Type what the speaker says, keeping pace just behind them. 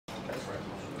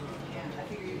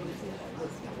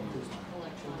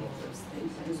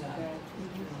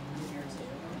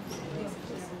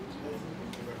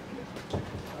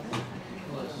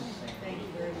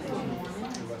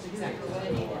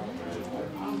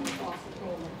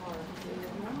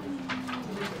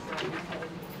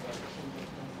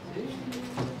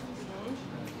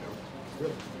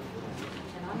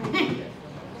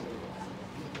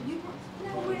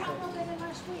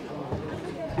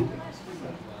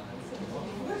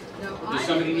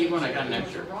done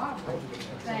next year.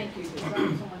 Thank you.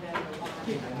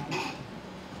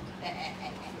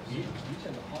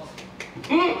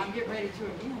 I'm getting ready to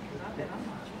again because I bet I'm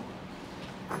not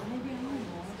sure. Maybe I'm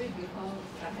wrong. Because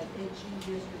I had itchy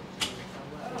yesterday.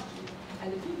 And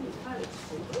the people who cut it,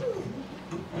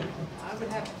 I would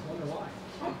have to wonder why.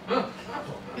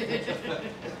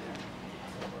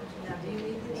 Now, do you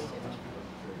need this?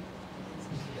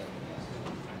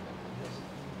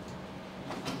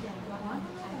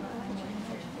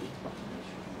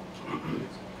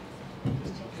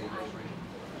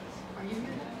 Are you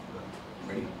here?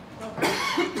 Ready?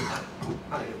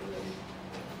 Hi.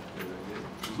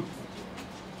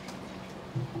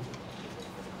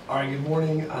 All right, good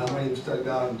morning. My name is Doug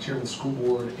Dodd. I'm chairman of the school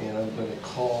board, and I'm going to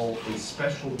call a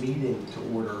special meeting to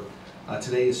order.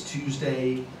 Today is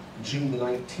Tuesday, June the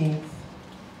 19th.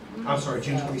 I'm sorry,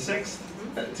 June 26th.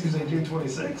 Tuesday, June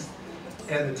 26th.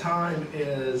 And the time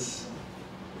is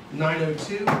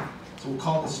 9:02. So we'll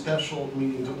call the special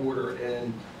meeting to order,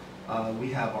 and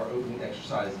we have our opening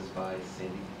exercises by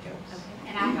Sandy Counts. Okay.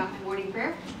 And I got my morning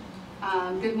prayer.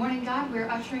 Good morning, God. We're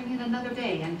ushering in another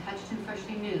day, untouched and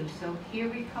freshly new. So here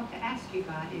we come to ask you,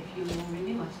 God, if you will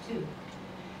renew us too.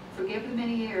 Forgive the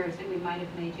many errors that we might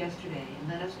have made yesterday, and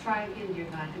let us try again, dear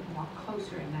God, to walk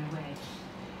closer in thy way.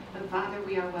 But Father,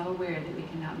 we are well aware that we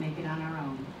cannot make it on our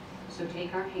own. So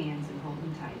take our hands and hold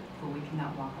them tight, for we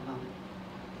cannot walk alone.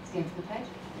 Stand for the pledge.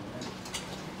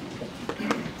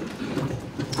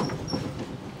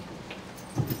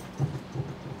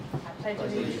 I pledge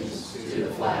allegiance to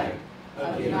the flag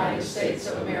of the United States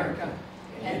of America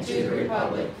and to the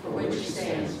republic for which it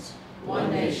stands,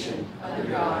 one nation, under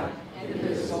God,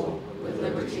 indivisible, with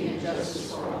liberty and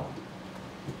justice for all.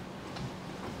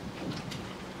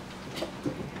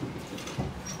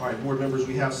 All right, board members,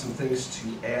 we have some things to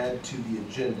add to the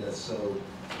agenda. So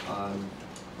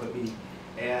let me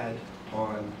add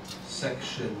on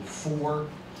section 4,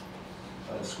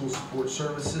 school support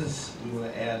services. We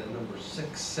want to add a number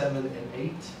 6, 7, and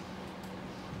 8.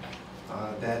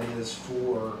 That is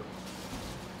for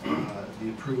the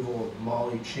approval of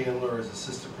Molly Chandler as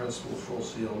assistant principal for Full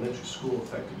City Elementary School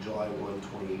effective July 1,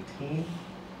 2018.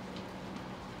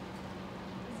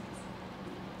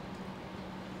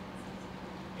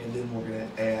 And then we're going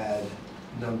to add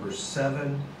number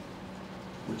 7,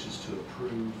 which is to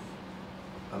approve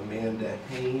Amanda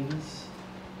Haynes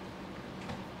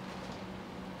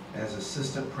as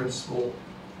assistant principal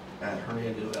at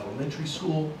Hernando Elementary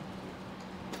School,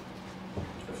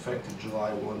 effective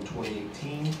July 1,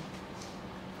 2018.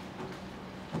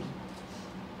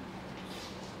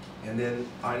 And then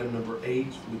item number 8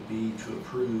 would be to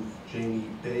approve Jamie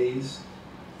Bays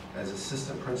as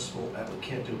assistant principal at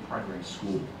LaCanto Primary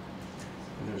School.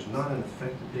 And there's not an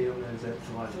effective date on that. Is that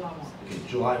July? July 1. Okay,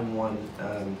 July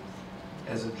 1,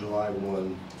 as of July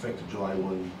 1, effective July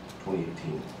 1,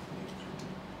 2018.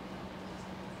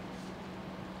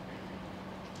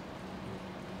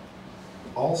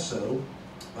 Also,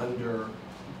 under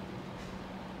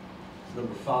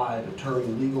number 5, attorney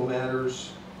legal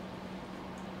matters,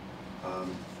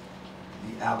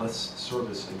 the Alice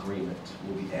Service Agreement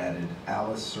will be added.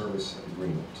 Alice Service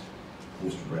Agreement,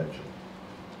 Mr. Bradshaw.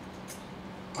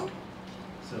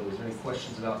 So is there any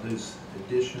questions about those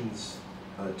additions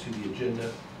to the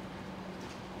agenda?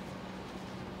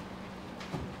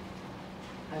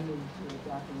 I move to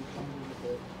adopt the agenda with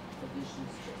the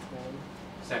additions today.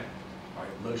 Second. All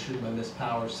right, motion by Ms.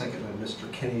 Powers, second by Mr.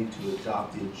 Kennedy to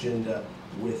adopt the agenda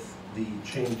with the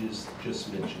changes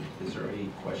just mentioned. Is there any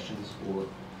questions or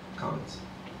comments?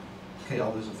 Okay,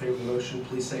 all those in favor of the motion,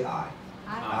 please say aye.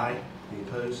 Aye. Any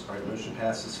opposed? All right, motion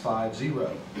passes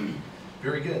 5-0.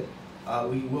 Very good.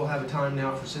 We will have a time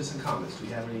now for citizen comments. Do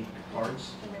we have any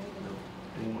cards? No.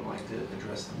 Anyone like to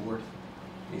address the board?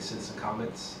 Any citizen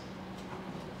comments?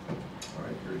 All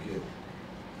right, very good.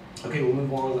 Okay, we'll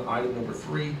move on to item number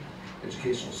 3,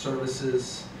 educational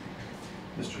services.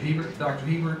 Mr. Hebert, Dr.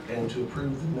 Hebert, and to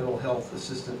approve the mental health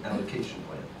assistant allocation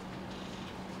plan.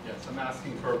 Yes, I'm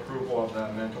asking for approval of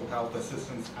the mental health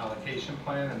assistance allocation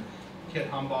plan, and Kit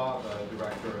Humbaugh, the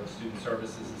Director of Student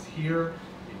Services, is here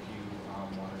if you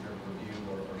wanted to review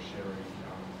or share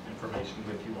information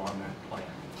with you on that plan.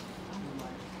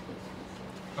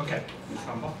 Okay, Ms.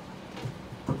 Humbaugh.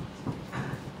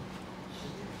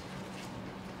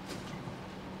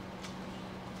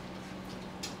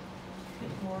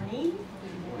 Good morning.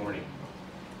 Good morning.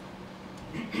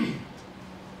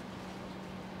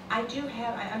 I do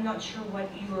have, I'm not sure what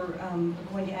you're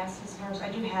going to ask as far as,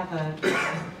 I do have a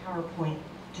PowerPoint,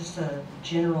 just a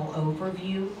general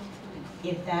overview,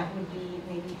 if that would be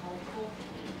maybe helpful.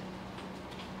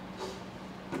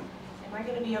 Am I I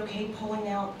going to be okay pulling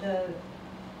out the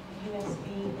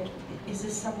USB? Is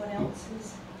this someone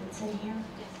else's that's in here?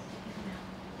 Yes,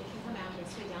 if you come out,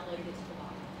 it's we downloaded it to the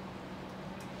bottom.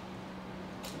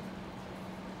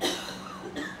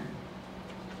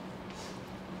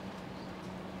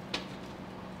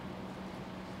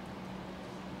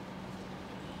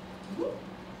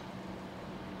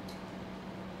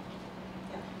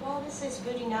 Yeah. While this is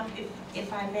booting up,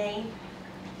 if I may,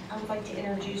 I would like to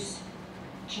introduce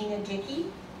Gina Dickey.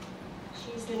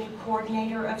 She's the new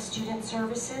coordinator of student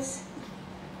services.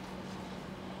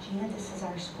 Gina, this is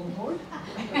our school board.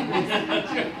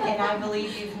 And I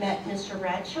believe you've met Mr.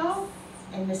 Bradshaw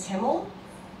and Ms. Himmel,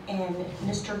 and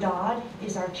Mr. Dodd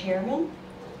is our chairman.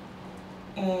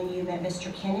 And you met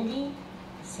Mr. Kennedy,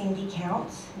 Sandy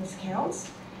Counts, Ms.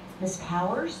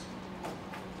 Powers,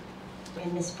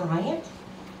 and Ms. Bryant,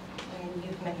 and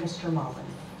you've met Mr. Mullen.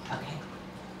 Okay.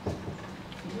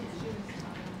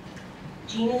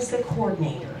 Gina's the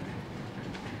coordinator.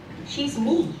 She's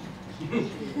me.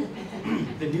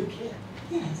 The new kid.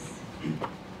 Yes. Okay.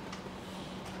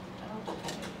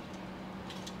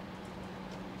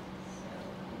 So,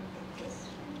 this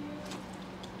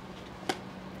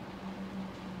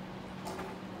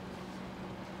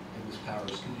And Ms. Powers,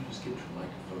 could you just get your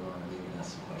microphone on and maybe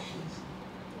ask some questions?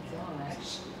 It's on,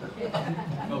 actually.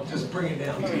 No, just bring it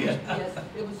down to you. Yes,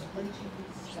 it was reaching for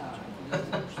the sky.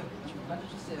 What did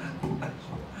you say?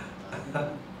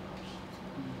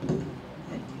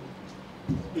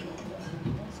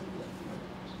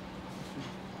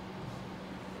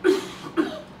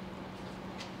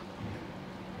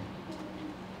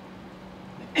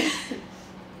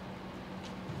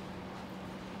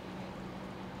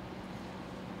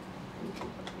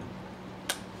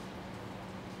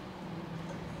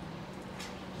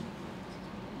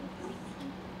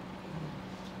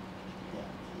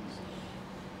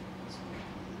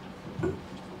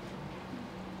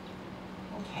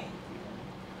 Okay.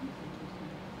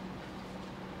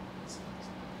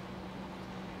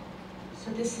 So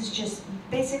this is just,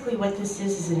 basically what this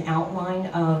is an outline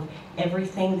of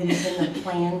everything that is in the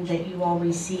plan that you all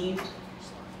received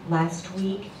last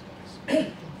week.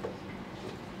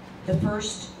 The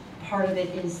first part of it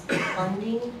is the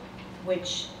funding,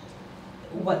 which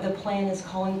what the plan is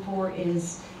calling for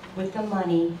is, with the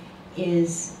money,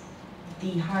 is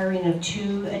the hiring of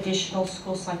 2 additional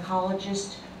school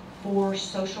psychologists, 4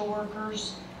 social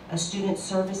workers, a student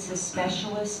services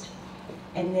specialist,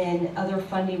 and then other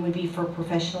funding would be for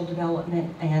professional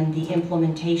development and the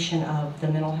implementation of the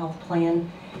mental health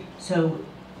plan. So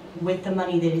with the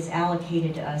money that is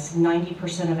allocated to us,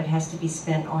 90% of it has to be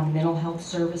spent on mental health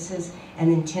services, and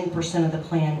then 10% of the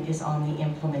plan is on the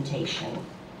implementation.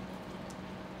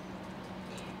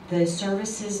 The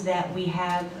services that we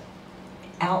have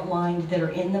outlined that are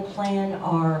in the plan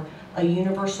are a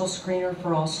universal screener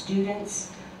for all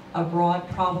students, a broad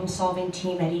problem-solving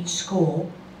team at each school,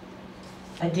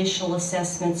 additional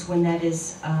assessments when that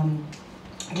is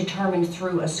determined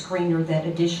through a screener that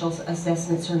additional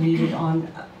assessments are needed on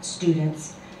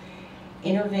students,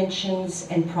 interventions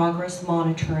and progress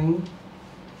monitoring,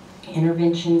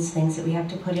 interventions, things that we have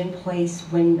to put in place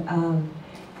when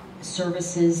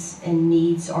services and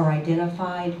needs are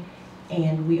identified,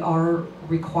 and we are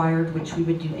required, which we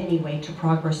would do anyway, to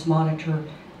progress monitor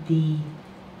the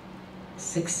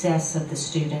success of the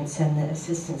students and the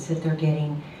assistance that they're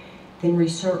getting. Then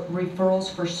referrals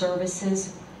for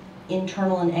services,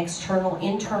 internal and external.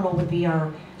 Internal would be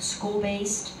our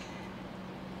school-based.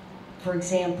 For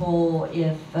example,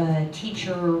 if a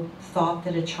teacher thought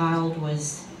that a child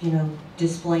was,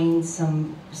 displaying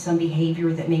some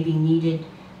behavior that maybe needed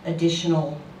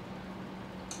additional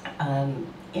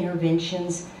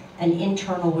interventions, an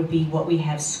internal would be what we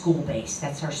have school-based.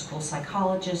 That's our school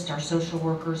psychologists, our social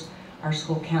workers, our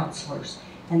school counselors.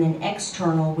 And then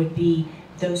external would be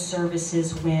those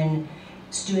services when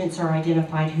students are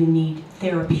identified who need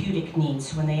therapeutic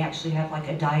needs, when they actually have like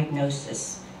a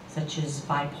diagnosis, such as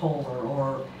bipolar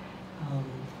or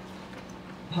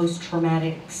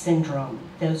post-traumatic syndrome,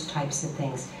 those types of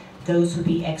things. Those would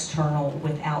be external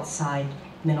with outside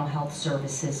mental health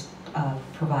services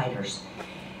providers.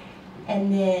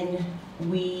 And then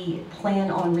we plan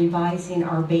on revising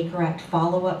our Baker Act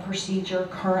follow-up procedure.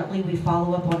 Currently, we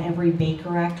follow up on every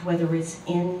Baker Act, whether it's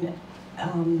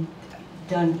done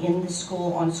in the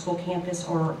school, on school campus,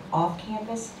 or off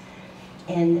campus.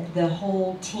 And the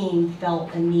whole team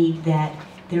felt a need that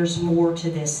there's more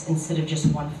to this instead of just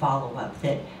one follow-up,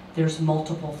 that there's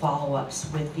multiple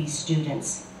follow-ups with these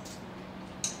students.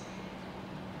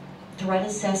 Threat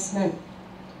assessment.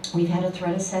 We've had a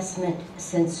threat assessment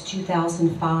since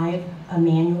 2005, a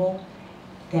manual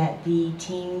that the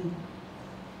team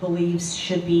believes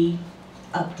should be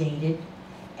updated,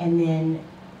 and then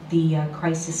the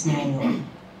crisis manual.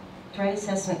 Threat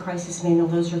assessment, crisis manual,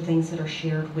 those are things that are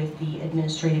shared with the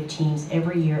administrative teams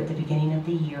every year at the beginning of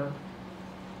the year.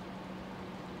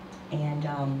 And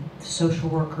social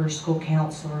workers, school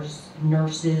counselors,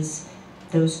 nurses,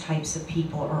 those types of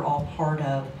people are all part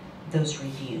of those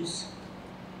reviews.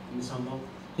 Ms. Humboldt?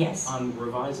 Yes. On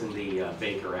revising the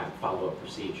Baker Act follow-up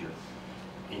procedure,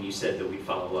 and you said that we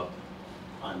follow up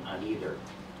on either.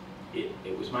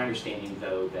 It was my understanding,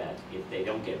 though, that if they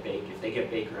don't get if they get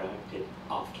Baker Acted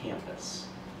off campus,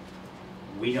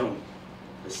 we don't,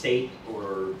 the state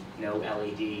or no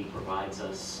LED provides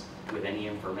us with any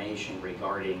information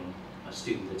regarding a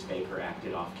student that's Baker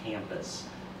Acted off campus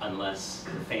unless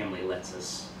the family lets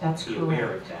us That's be aware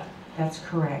correct. of that. That's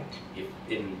correct.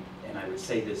 And I would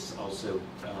say this also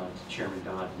to Chairman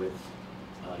Dodd with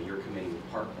your committee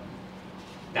with Parkland.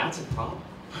 That's a problem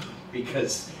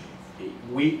because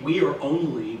we are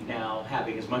only now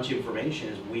having as much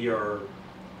information as we are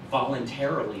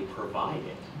voluntarily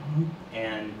provided. Mhm.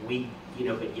 And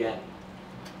but yet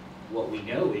what we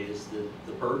know is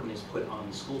the burden is put on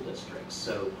the school districts.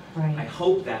 So I Right.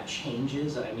 hope that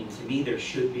changes. I mean, to me, there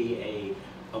should be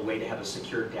a way to have a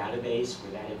secure database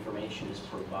where that information is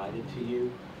provided to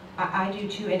you. I do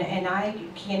too, and I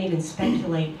can't even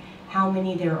speculate how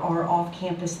many there are off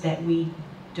campus that we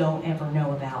don't ever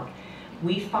know about.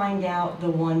 We find out the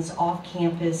ones off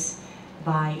campus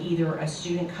by either a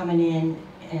student coming in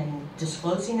and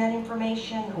disclosing that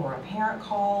information, or a parent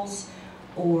calls,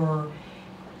 or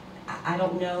I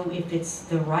don't know if it's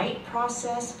the right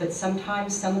process, but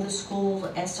sometimes some of the school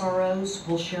SROs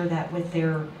will share that with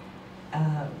their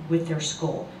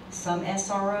school. Some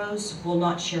SROs will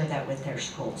not share that with their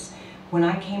schools. When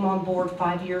I came on board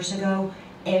 5 years ago,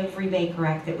 every Baker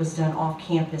Act that was done off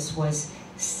campus was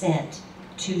sent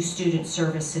to student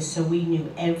services, so we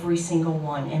knew every single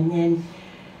one. And then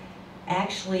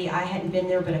actually I hadn't been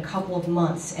there but a couple of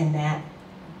months, and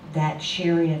that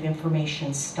sharing of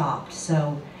information stopped.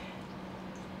 So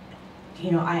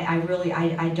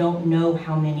I don't know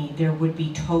how many there would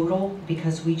be total,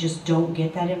 because we just don't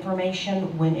get that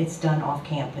information when it's done off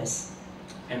campus.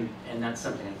 And that's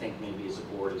something I think maybe as a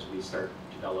board, as we start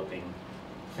developing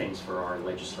things for our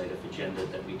legislative agenda,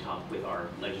 that we talk with our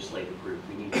legislative group,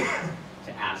 we need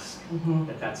to ask Mhm.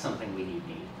 that that's something we need.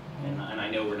 And I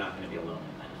know we're not going to be alone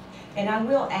in that. And I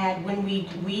will add, when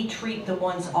we treat the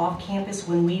ones off campus,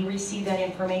 when we receive that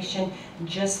information,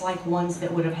 just like ones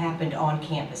that would have happened on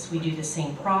campus. We do the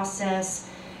same process,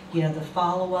 the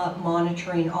follow-up,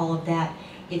 monitoring, all of that.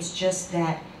 It's just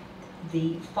that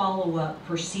the follow-up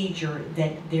procedure,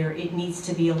 that it needs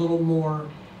to be a little more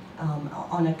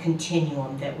on a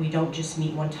continuum, that we don't just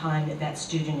meet one time, that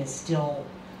student is still,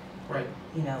 Right.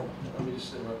 Let me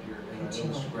just interrupt here, and I know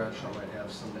Continue. Mr. Bradshaw might have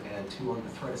some to add too on the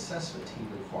threat assessment team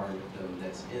requirement, though,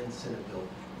 that's in Senate Bill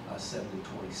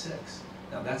 7026.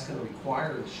 Now, that's going to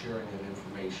require the sharing of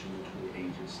information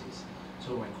between agencies.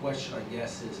 So my question, I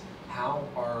guess, is how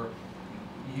are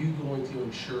you going to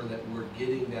ensure that we're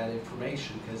getting that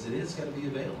information? Because it is going to be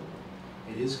available.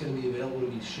 It is going to be available to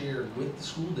be shared with the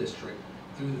school district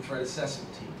through the threat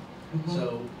assessment team. Mhm.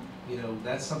 So,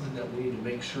 that's something that we need to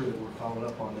make sure that we're following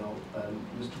up on now.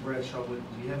 Mr. Bradshaw, do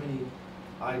you have any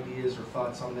ideas or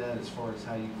thoughts on that as far as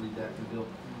how you read that in the bill?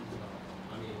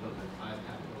 I mean, I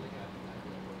haven't really had an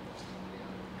idea what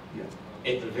the other.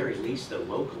 Yeah. At the very least, though,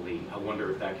 locally, I wonder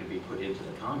if that could be put into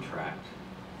the contract,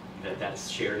 that's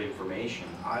shared information.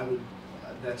 I would,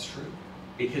 that's true.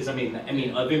 Because, I mean,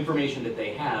 of information that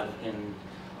they have, and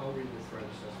I'll read the threat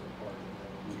assessment part,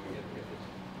 and then if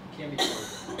it can be part of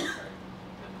the contract,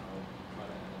 then I'll try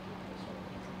to add it to this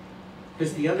one.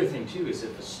 because the other thing, too, is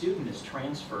if a student is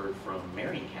transferred from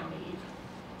Marion County,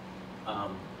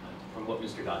 from what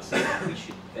Mr. Dodd said, we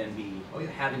should then be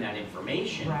having that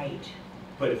information. right.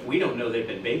 But if we don't know they've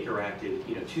been Baker Acted,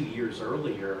 2 years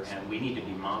earlier, and we need to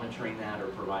be monitoring that or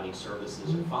providing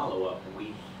services or follow-up, and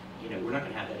we're not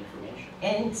going to have that information.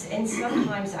 And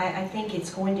sometimes I think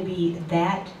it's going to be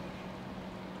that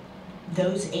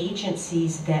those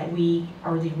agencies that we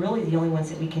are really the only ones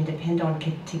that we can depend on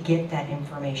to get that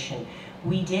information.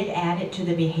 We did add it to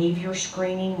the behavior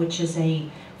screening, which is a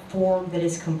form that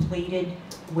is completed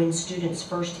when students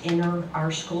first enter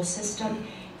our school system,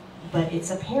 but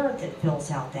it's a parent that fills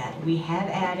out that. We have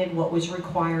added what was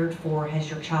required for, has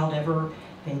your child ever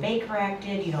been Baker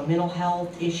Acted, mental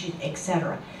health issues,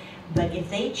 etc. But if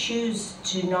they choose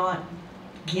to not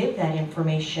give that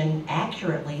information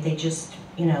accurately, they just,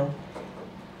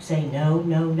 say no,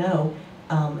 no, no,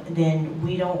 then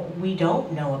we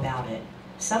don't know about it.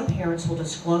 Some parents will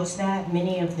disclose that,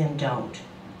 many of them don't.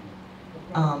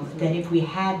 that if we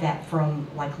had that from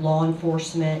like law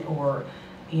enforcement or,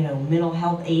 you know, mental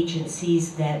health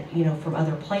agencies that, you know, from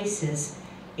other places,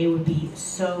 it would be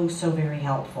so, so very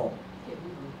helpful. Yeah,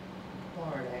 we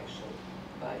were required actually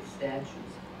by statutes,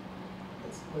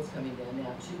 what's coming down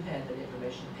now, to have that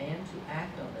information and to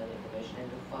act on that information and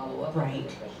to follow up on that Right.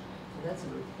 information. So that's a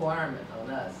requirement on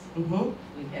us. Mm-hmm.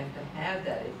 We have to have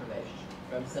that information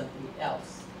from something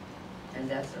else, and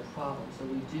that's our problem. So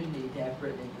we do need to have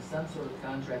written into some sort of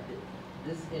contract that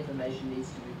this information needs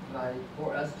to be provided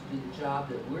for us to do the job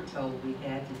that we're told we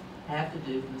have to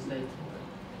do from the state board.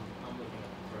 I'm looking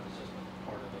at the threat assessment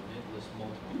part of it, it lists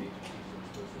multiple agencies that are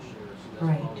supposed to share, so that's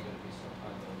Right. probably gonna be some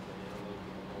type of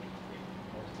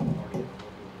multiple party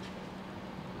interlocutor.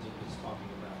 Because it's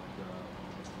talking about,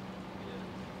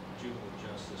 juvenile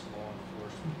justice, law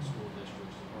enforcement, school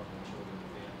districts, Department of Children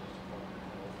and Families, Department of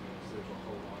Health, there's a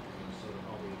whole lot of things, so they're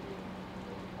probably doing.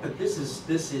 But this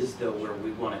is though where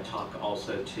we want to talk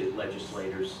also to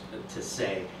legislators to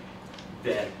say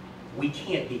that we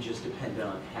can't be just dependent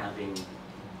on having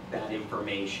that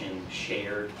information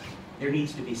shared. There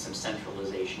needs to be some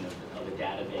centralization of a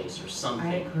database or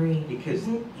something. I agree. Because,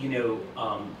 Mhm. you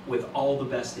know, with all the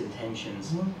best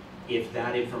intentions, Mhm. if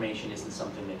that information isn't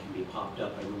something that can be popped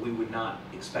up, I mean, we would not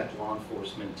expect law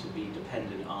enforcement to be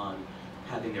dependent on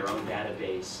having their own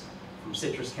database from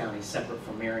Citrus County separate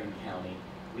from Marion County.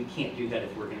 We can't do that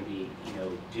if we're going to be, you know,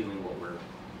 doing what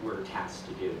we're tasked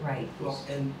to do. Right. Well,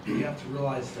 and you have to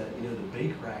realize that, you know, the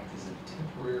Baker Act is a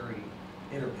temporary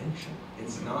intervention.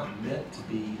 It's not meant to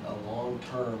be a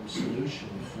long-term solution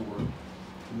for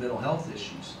mental health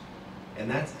issues. And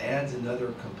that adds another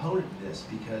component to this,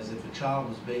 because if a child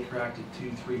was Baker Acted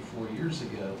 2, 3, 4 years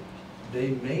ago,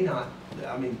 they may not,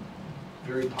 I mean,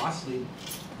 very possibly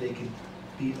they could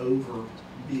be over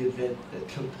the event that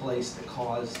took place that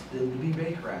caused them to be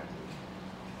Baker Acted.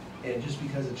 And just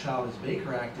because a child is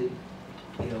Baker Acted,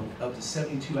 you know, up to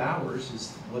 72 hours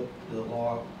is what the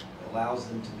law allows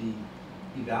them to be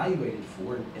evaluated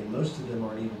for, and most of them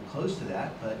aren't even close to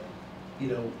that, but, you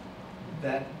know,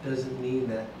 that doesn't mean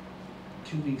that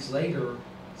 2 weeks later,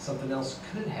 something else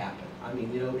could happen. I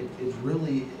mean, you know, it's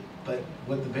really, but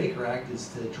what the Baker Act is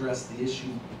to address the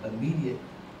issue immediate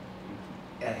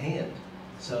at hand.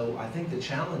 So I think the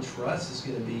challenge for us is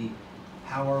going to be,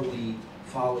 how are we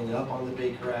following up on the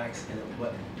Baker Act, and at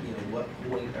what, you know, what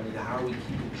point, I mean, how are we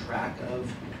keeping track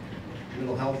of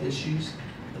mental health issues?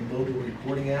 The mobile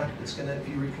reporting app that's going to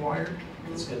be required,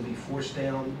 it's going to be forced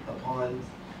down upon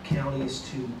counties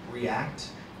to react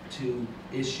to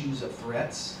issues of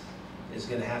threats, is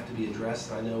going to have to be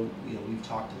addressed. And I know, you know, we've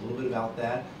talked a little bit about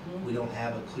that. We don't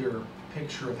have a clear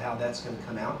picture of how that's going to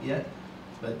come out yet,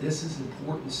 but this is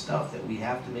important stuff that we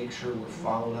have to make sure we're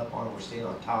following up on, we're staying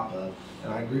on top of.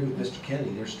 And I agree with Mr.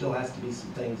 Kennedy, there still has to be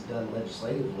some things done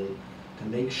legislatively to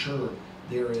make sure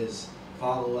there is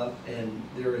follow-up and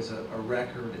there is a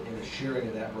record and a sharing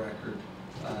of that record,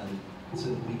 so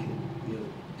that we can, you know,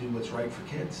 do what's right for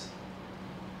kids.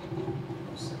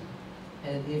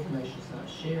 And if the information is not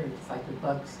shared, it's like the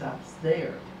buck stops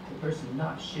there. The person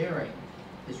not sharing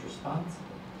is responsible.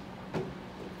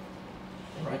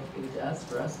 They have to give it to us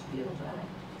for us to be able to act.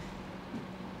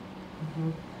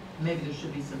 Mhm. Maybe there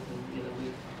should be something, you know,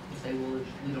 we say, well,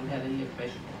 we don't have any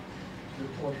information to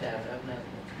report that. I don't know.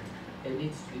 It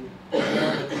needs to be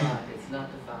well defined. It's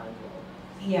not defined well.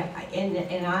 Yeah,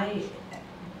 and I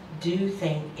do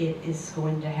think it is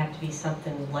going to have to be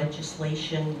something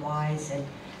legislation-wise, and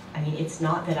I mean, it's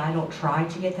not that I don't try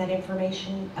to get that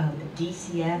information.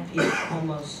 DCF is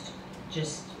almost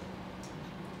just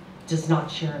does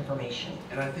not share information.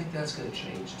 And I think that's going to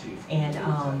change too. And,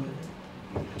 I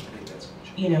think that's going to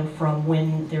change. You know, from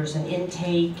when there's an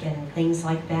intake and things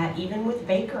like that, even with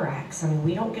Baker Acts, I mean,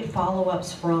 we don't get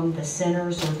follow-ups from the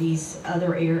centers or these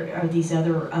other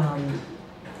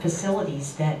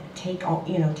facilities that take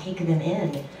them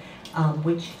in,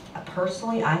 which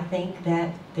personally I think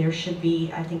that there should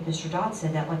be, I think Mr. Dodd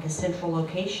said that, like a central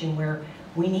location where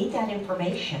we need that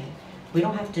information. We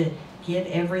don't have to give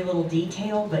every little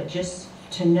detail, but just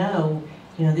to know,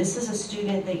 you know, this is a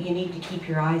student that you need to keep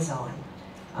your eyes on.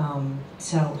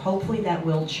 So hopefully that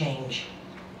will change,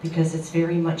 because it's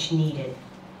very much needed.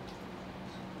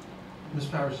 Ms.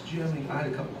 Powers, did you have any, I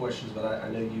had a couple questions, but I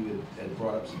know you had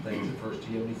brought up some things at first.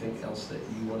 Do you have anything else that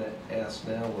you want to ask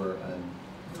now, or?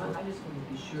 I just want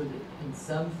to be sure that in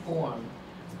some form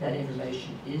that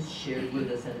information is shared with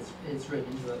us, and it's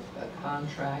written into a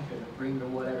contract or an agreement or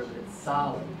whatever, but it's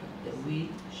solid, that we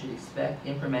should expect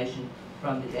information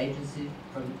from the agency,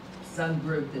 from some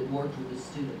group that worked with the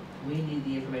student. We need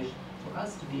the information for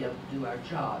us to be able to do our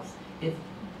jobs. If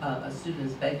a student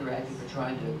is Baker Acted for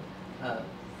trying to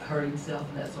hurt himself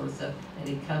and that sort of stuff, and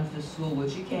he comes to school,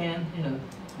 which he can,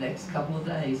 next couple of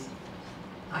days,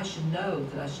 I should know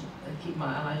that I should keep my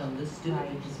eye on this student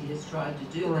Right. because he has tried to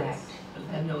do Correct. this,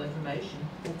 but have no information.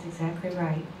 That's exactly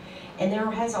right. And there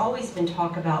has always been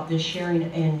talk about the sharing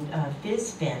in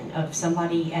FizFin of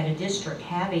somebody at a district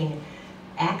having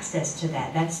access to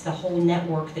that. That's the whole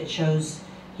network that shows,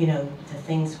 the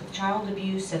things with child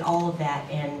abuse and all of that,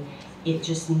 and it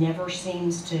just never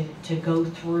seems to go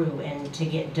through and to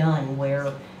get done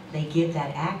where they give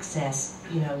that access,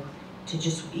 to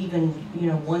just even,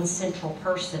 one central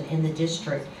person in the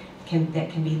district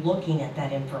that can be looking at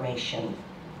that information.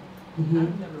 I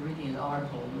remember reading an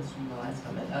article, and this was my last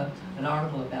comment, an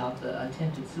article about the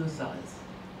attempted suicides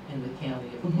in the county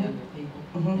of younger people,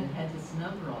 and it had this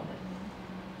number on it.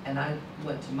 And I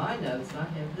went to my notes, and I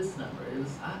have this number. It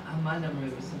was, my number,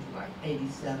 it was something like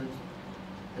 87.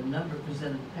 The number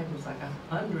presented in the paper was like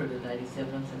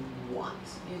 187. I'm saying, what?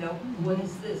 What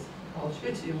is this? Called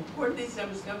you to. Where did these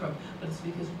numbers come from? But it's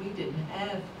because we didn't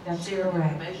have That's shared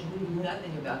correct. information. We knew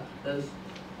nothing about those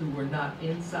who were not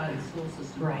inside the school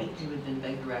system. Right. Who had been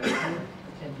Baker Act,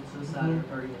 attempted suicide or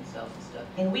hurting themselves and stuff.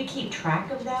 And we keep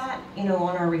track of that,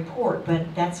 on our report,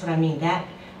 but that's what I mean, that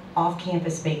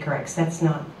off-campus Baker Acts, that's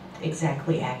not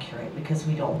exactly accurate because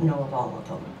we don't know of all of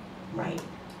them, right?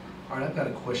 All right, I've got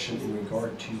a question in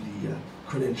regard to the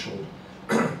credentialed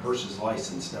versus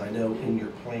licensed. Now, I know in your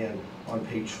plan on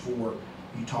page 4,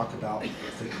 you talk about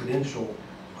the credentialed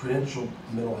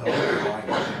mental health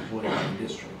providers employed by the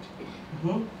district.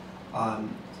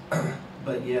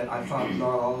 But yet, I thought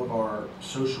not all of our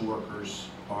social workers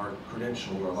are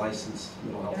credentialed or licensed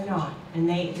mental health. They're not, and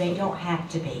they don't have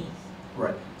to be.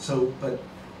 Right. So, but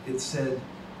it said,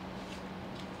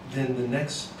 then the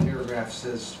next paragraph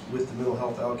says, with the mental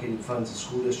health allocated funds, the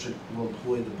school district will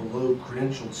employ the below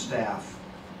credentialed staff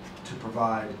to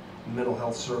provide mental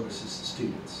health services to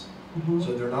students.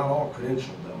 So they're not all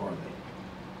credentialed though, are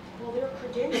they? Well, they're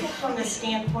credentialed from the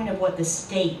standpoint of what the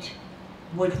state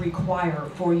would require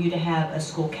for you to have a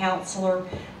school counselor.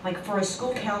 Like for a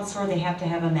school counselor, they have to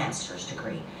have a master's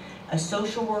degree. A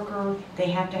social worker,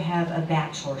 they have to have a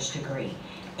bachelor's degree.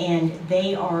 And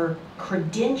they are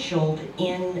credentialed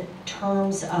in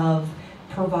terms of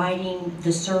providing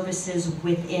the services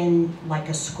within like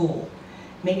a school.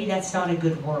 Maybe that's not a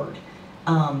good word.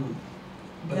 But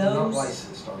they're not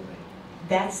licensed, are they?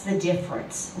 That's the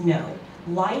difference, no.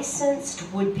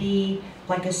 Licensed would be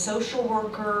like a social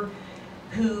worker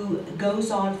who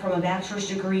goes on from a bachelor's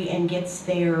degree and gets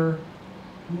their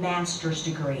master's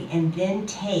degree and then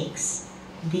takes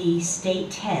the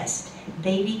state test.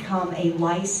 They become a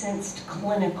licensed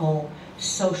clinical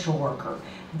social worker.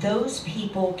 Those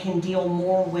people can deal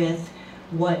more with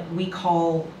what we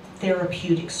call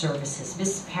therapeutic services.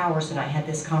 Ms. Powers and I had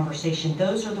this conversation.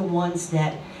 Those are the ones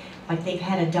that, like, they've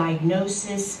had a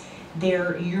diagnosis,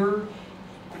 you're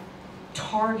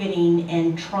targeting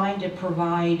and trying to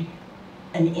provide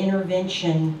an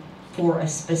intervention for a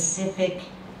specific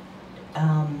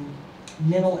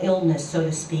mental illness, so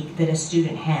to speak, that a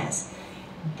student has.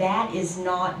 That is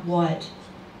not what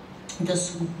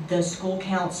the school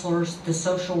counselors, the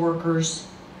social workers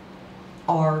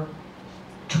are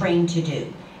trained to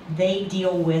do. They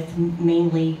deal with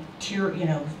mainly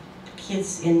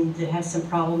kids that have some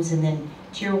problems, and then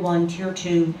tier 1, tier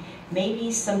 2,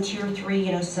 maybe some tier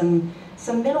 3, some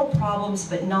mental problems,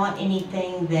 but not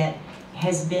anything that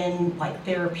has been like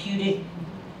therapeutic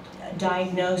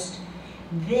diagnosed.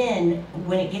 Then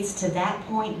when it gets to that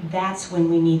point, that's when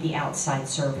we need the outside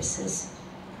services.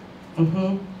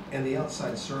 And the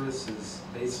outside services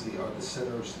basically are the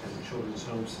centers and the Children's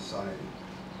Home Society.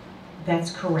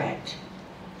 That's correct.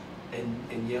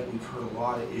 And yet we've heard a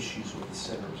lot of issues with the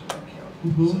centers in our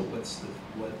county. So what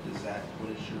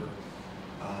is your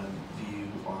view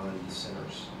on the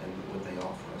centers and what they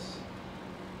offer us?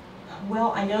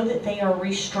 Well, I know that they are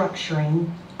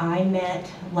restructuring. I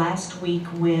met last week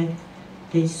with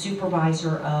the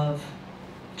supervisor of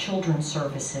children's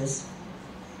services,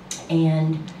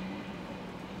 and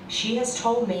she has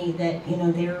told me that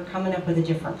they're coming up with a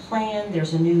different plan.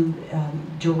 There's a new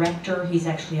director. He's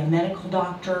actually a medical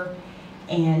doctor,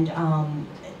 and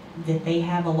that they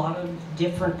have a lot of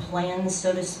different plans,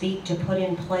 so to speak, to put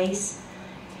in place.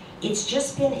 It's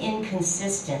just been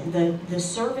inconsistent. The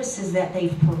services that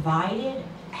they've provided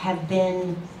have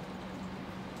been,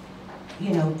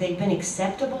 they've been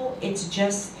acceptable. It's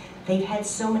just they've had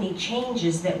so many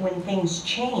changes that when things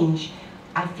change,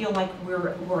 I feel like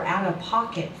we're out of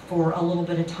pocket for a little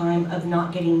bit of time of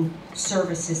not getting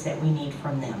services that we need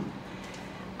from them.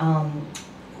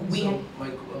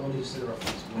 Mike, let me just interrupt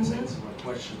for 1 second. So my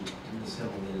question to Ms.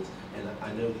 Himmelman is, and I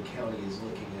I know the county is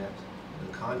looking at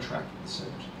the contract with the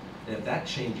centers. And if that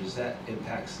changes, that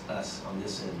impacts us on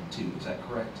this end too, is that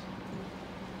correct?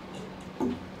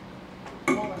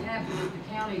 What would happen if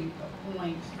the county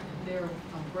appoints, if their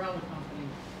umbrella company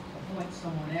appoints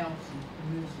someone else and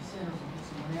moves the centers and gets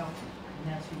someone else,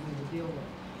 and that's who we would deal with.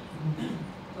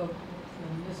 So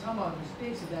when Ms. Humboldt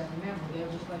speaks of that, remember, they're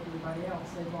just like everybody else,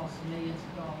 they've lost millions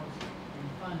of dollars in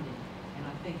funding, and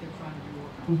I think they're trying to do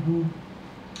work on that.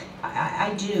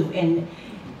 I do, and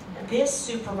this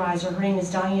supervisor, her name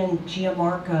is Diane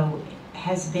Giamarco,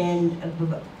 has been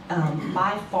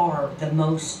by far the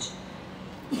most,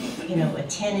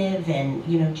 attentive and,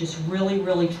 just really,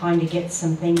 really trying to get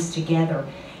some things together.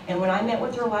 And when I met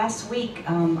with her last week,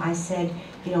 I said,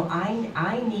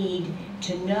 I need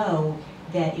to know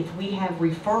that if we have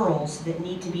referrals that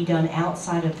need to be done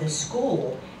outside of the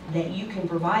school, that you can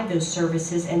provide those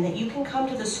services and that you can come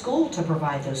to the school to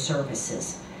provide those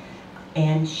services.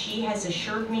 And she has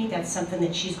assured me that's something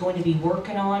that she's going to be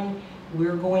working on.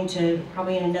 We're going to,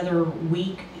 probably in another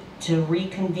week, to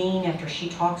reconvene after she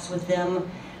talks with them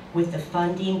with the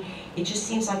funding. It just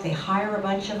seems like they hire a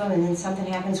bunch of them and then something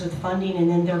happens with funding and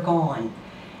then they're gone.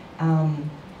 And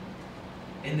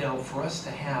now for us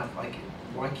to have,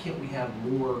 why can't we have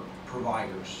more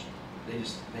providers?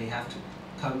 They have to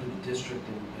come to the district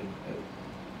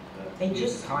and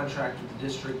use a contract with the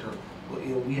district, or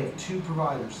we have 2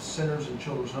 providers, the centers and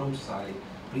Children's Home Society,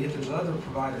 but yet there's other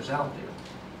providers out there.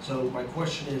 So my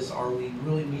question is, are we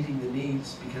really meeting the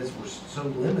needs because we're so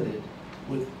limited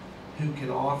with who can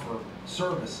offer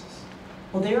services?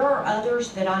 Well, there are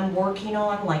others that I'm working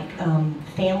on, like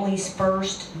Families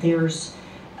First. There's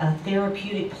a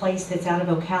therapeutic place that's out of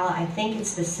Ocala. I think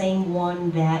it's the same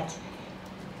one that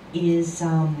is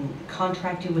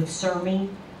contracted with CERMI.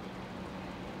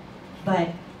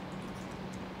 But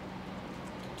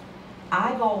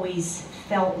I've always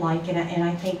felt like, and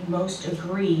I think most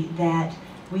agree, that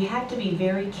we have to be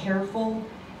very careful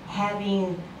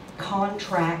having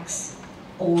contracts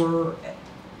or,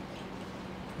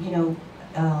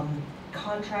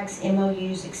 contracts,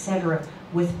 MOUs, etc.,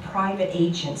 with private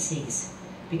agencies.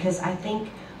 Because I think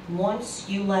once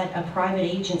you let a private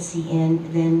agency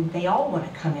in, then they all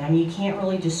want to come in. I mean, you can't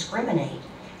really discriminate.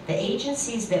 The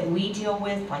agencies that we deal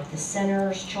with, like the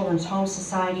centers, Children's Home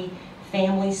Society,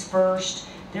 Families First,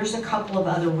 there's a couple of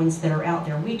other ones that are out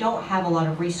there. We don't have a lot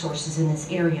of resources in this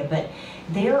area, but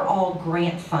they're all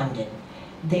grant funded.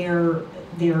 They're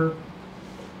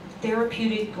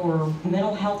therapeutic or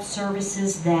mental health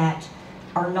services that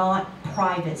are not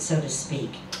private, so to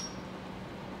speak.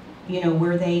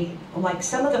 Where they, like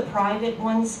some of the private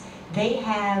ones,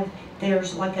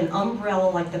 there's like an umbrella,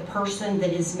 like the person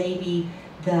that is maybe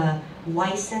the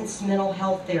licensed mental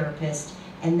health therapist,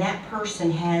 and that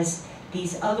person has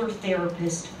these other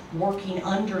therapists working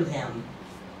under them,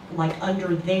 like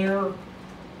under their,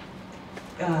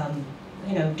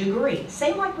 degree.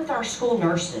 Same like with our school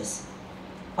nurses.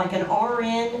 Like an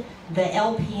RN, the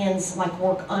LPNs like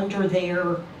work under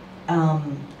their,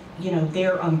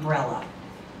 their umbrella.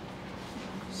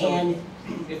 So and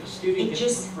if a student gets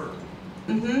just referred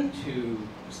Mm-hmm. to,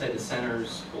 say, the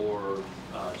centers or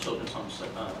Children's Home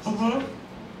Mm-hmm.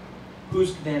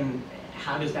 who's then,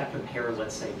 how does that compare,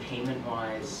 let's say,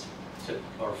 payment-wise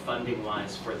or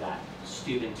funding-wise for that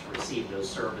student to receive those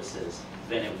services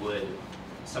than it would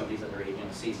some of these other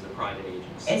agencies, the private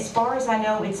agencies? As far as I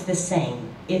know, it's the same.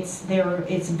 It's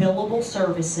billable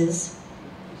services.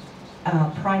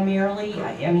 Primarily,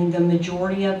 I mean, the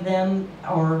majority of them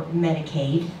are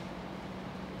Medicaid.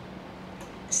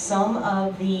 Some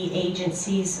of the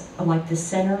agencies, like the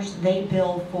centers, they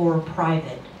bill for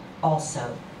private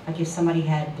also. Like if somebody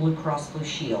had Blue Cross Blue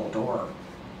Shield, or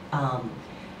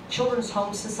Children's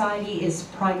Home Society is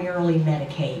primarily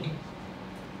Medicaid.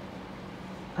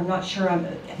 I'm not sure,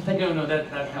 but No, that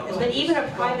helps. But even a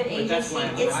private But that's agency,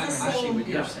 why it's I the see same. what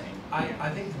you're saying. I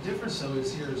think the difference though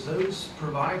is those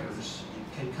providers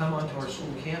can come onto our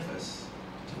school campus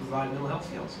to provide mental health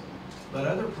counseling, but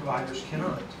other providers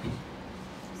cannot.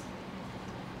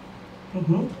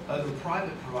 Mm-hmm. Other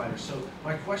private providers. So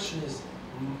my question is,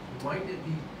 might it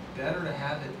be better to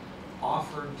have it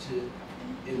offered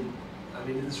in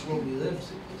this world we live,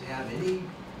 to have any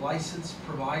licensed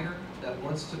provider that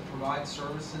wants to provide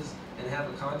services and have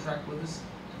a contract with us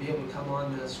to be able to come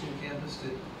on the school campus to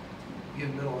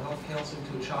give mental health counseling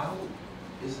to a child?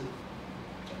 Is it?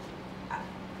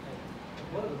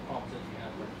 One of the problems that you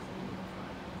have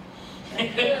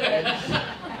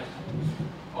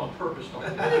on purpose, don't you?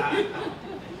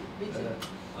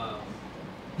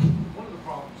 One of the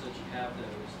problems that you have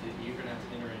though is that you're going to have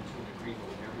to enter into an agreement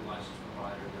with every licensed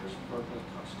provider. There's pertinent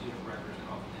student records,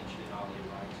 confidentiality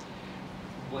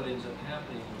what ends up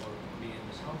happening, or me and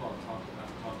Ms. Humboldt talked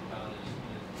about is,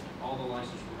 all the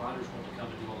licensed providers want to come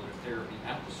and do all their therapy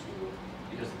at the school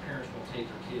because the parents will take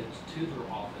their kids to their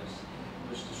office,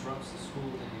 which disrupts the school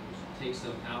day, which takes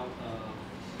them out of,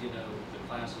 the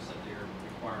classes that they're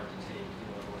required to take, in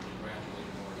order to graduate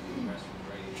or to progress from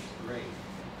grade to grade.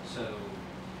 So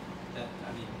that,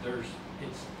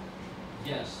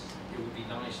 yes, it would be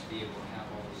nice to be able to have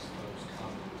all these folks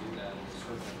come and do that, and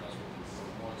certainly address what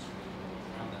people wants to be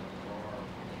around that, but there are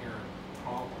inherent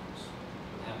problems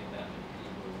with having that many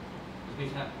people.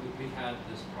 We've had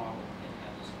this problem and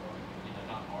had this,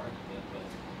 not argument,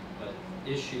 but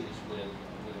issues with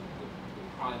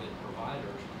private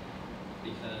providers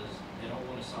because they don't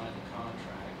want to sign the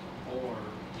contract, or,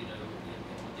 and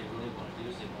what they really want to do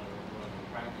is they want to run the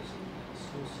practice in the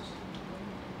school system.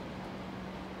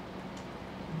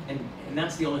 And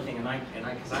that's the only thing,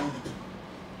 because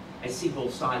I see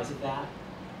both sides of that,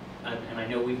 and I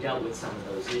know we've dealt with some of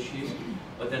those issues,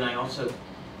 but then I also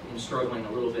am struggling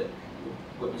a little bit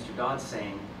with what Mr. Dodd's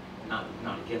saying, not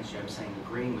against you, I'm saying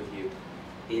agreeing with you,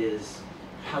 is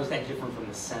how's that different from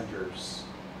the centers?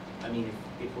 I mean,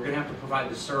 if we're going to have to provide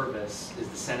the service, is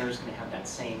the centers going to have that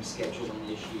same scheduling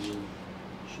issue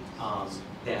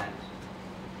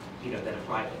that a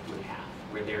private would have,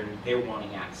 where they're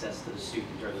wanting access to the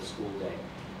student during the school day?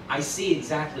 I see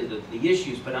exactly the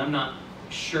issues, but I'm not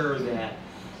sure that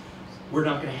we're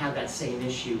not going to have that same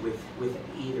issue with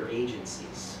either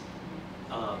agencies.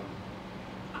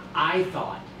 I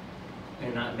thought,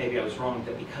 and maybe I was wrong,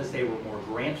 that because they were more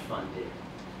grant funded,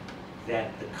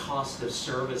 that the cost of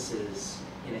services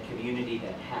in a community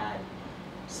that had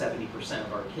 70%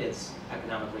 of our kids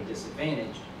economically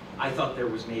disadvantaged, I thought there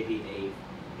was maybe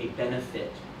a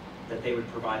benefit that they would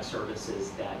provide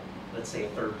services that, let's say, a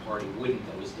third party wouldn't,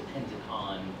 that was dependent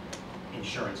on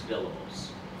insurance billables,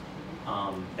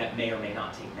 that may or may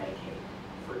not take Medicaid,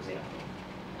 for example.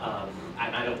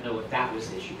 I don't know if that was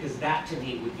the issue, because that to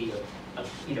me would be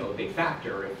a big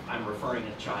factor if I'm referring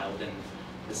a child and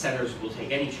the centers will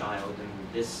take any child and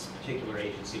this particular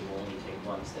agency will only take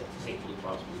ones that take Blue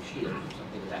Cross Blue Shield or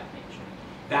something of that nature.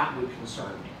 That would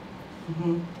concern me.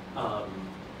 Mm-hmm.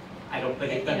 I don't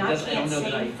think and I can't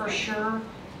say for sure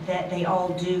that they all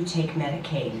do take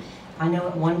Medicaid. I know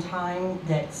at one time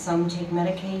that some take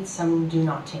Medicaid, some do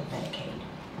not take Medicaid.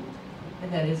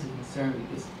 And that is a concern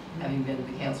because having been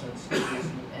the counselor in the school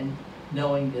system and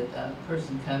knowing that a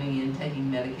person coming in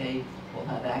taking Medicaid will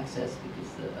have access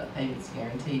because the payment's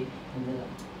guaranteed, and then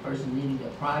a person needing a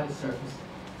private service,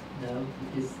 no,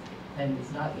 because payment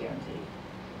is not guaranteed.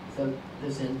 So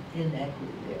there's an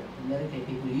inequity there. The Medicaid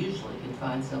people usually can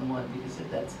find someone because if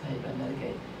that's paid by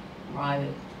Medicaid.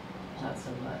 Private, not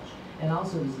so much. And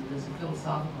also there's a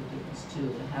philosophical difference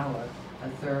too in how a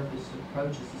therapist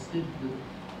approaches a student.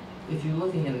 If you're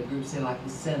looking at a group, say like the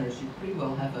centers, you pretty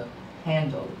well have a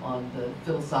handle on the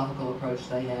philosophical approach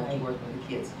they have to working with the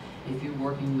kids. If you're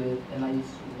working with, and I used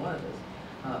to be one of those,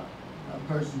 a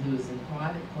person who is in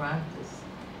private practice,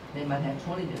 they might have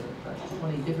 20 different approaches,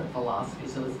 20 different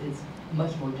philosophies, so it's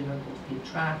much more difficult to keep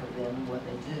track of them and what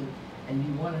they do. And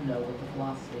you want to know what the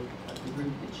philosophy of the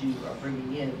group that you are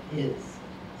bringing in is.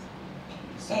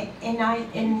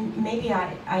 And maybe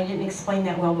I didn't explain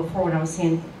that well before when I was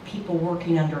saying people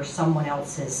working under someone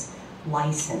else's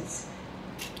license.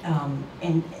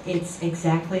 And it's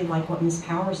exactly like what Ms.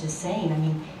 Powers is saying. I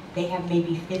mean, they have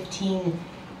maybe 15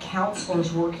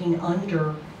 counselors working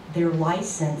under their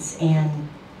license, and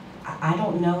I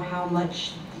don't know how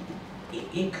much,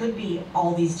 it could be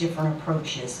all these different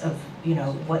approaches of,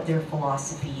 what their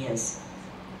philosophy is,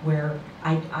 where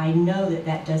I know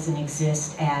that doesn't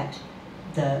exist at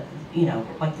the,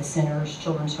 like the centers,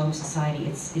 Children's Home Society.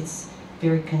 It's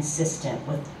very consistent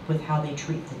with how they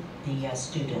treat the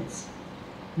students.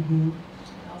 Mm-hmm.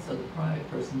 Also, the private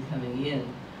person coming in,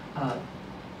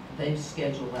 they've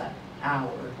scheduled that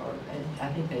hour, and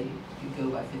I think they could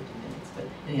go by 50 minutes, but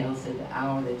anyhow, let's say the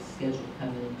hour they've scheduled to come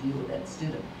in and deal with that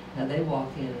student. Now they walk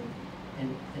in,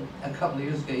 and a couple of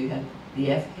years ago you had the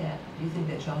FCAT. Do you think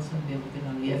that child's going to be able to get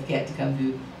on the FCAT to come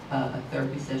do a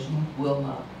therapy session? Will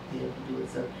not be able to do it.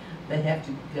 So they have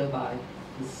to go by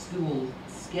the school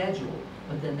schedule,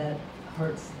 but then that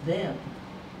hurts them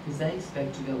because they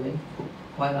expect to go in,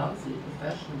 quite honestly,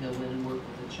 professionally go in and work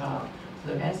with the child. So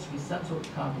there has to be some sort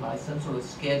of compromise, some sort of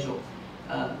schedule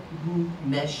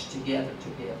meshed together to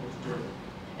be able to do it.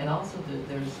 And also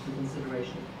there's the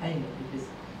consideration of payment, because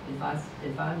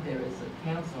if I'm there as a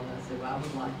counselor and I say, well, I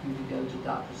would like you to go to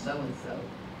Dr. So-and-so,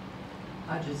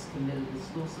 I just committed the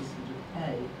school system to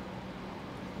pay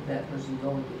for that person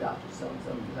going to Dr.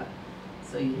 So-and-so.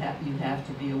 So you have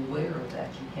to be aware of that.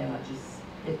 You cannot just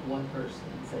pick one person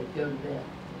and say, go to them.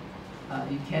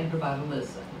 You can provide a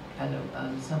list. I know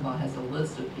Sunball has a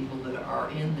list of people that are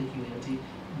in the community.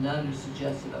 None are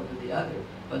suggested over the other,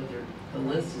 but the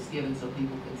list is given so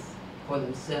people can, for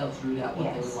themselves, root out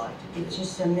what they would Yes. like to do. It's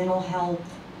just a mental health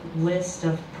list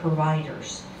of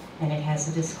providers, and it has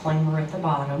a disclaimer at the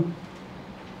bottom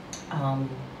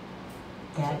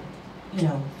that, you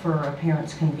know, for a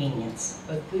parent's convenience.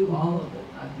 But through all of it,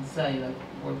 I can say, and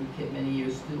I've worked with KIT many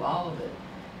years, through all of it,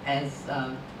 as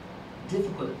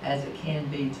difficult as it can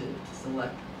be to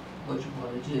select what you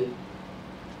want to do,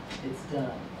 it's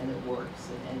done and it works.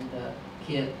 And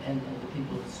KIT and the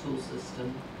people in the school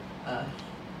system,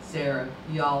 Sarah,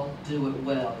 y'all do it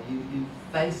well. You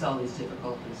face all these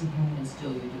difficulties Mhm. and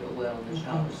still you do it well in the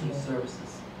child Thank you. resource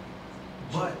services.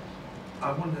 But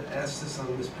I wanted to ask this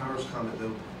on Ms. Powers' comment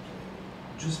though.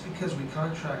 Just because we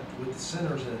contract with the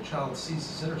centers and a child sees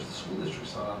the centers, the school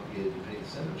district's not obligated to pay the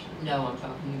centers. No, I'm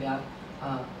talking about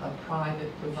a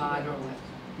private provider.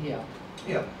 Yeah.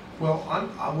 Yeah, well,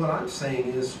 what I'm saying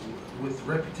is, with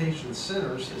the reputation of the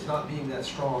centers as not being that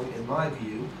strong in my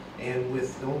view, and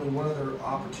with only one other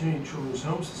opportunity, Children's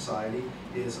Home Society,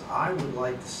 is I would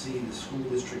like to see the school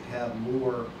district have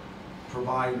more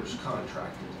providers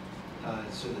contracted,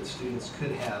 so that students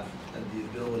could have the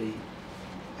ability,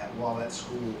 while at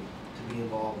school, to be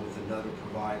involved with another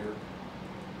provider.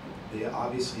 They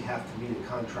obviously have to meet a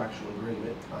contractual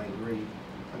agreement, I agree.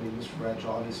 I mean, Mr.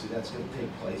 Bradshaw, obviously that's going to take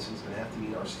place, and it's going to have to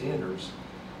meet our standards,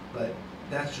 but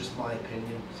that's just my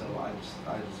opinion, so I just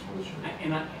want to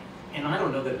share. And I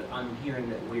don't know that I'm hearing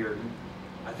that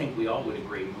I think we all would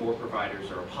agree, more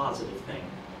providers are a positive thing.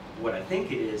 What I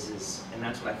think it is, and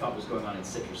that's what I thought was going on in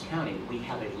Citrus County, we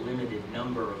have a limited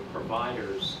number of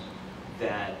providers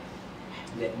that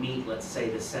meet, let's say,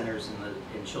 the centers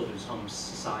in Children's Home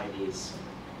Society's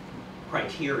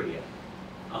criteria,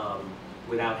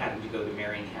 without having to go to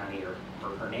Marion County or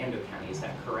Hernando County. Is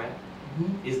that correct?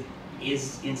 Mhm.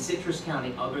 Is in Citrus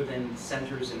County, other than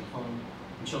centers in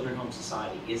Children's Home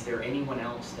Society, is there anyone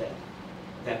else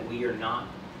that we are not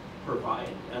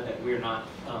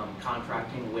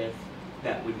contracting with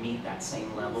that would meet that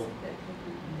same level? That could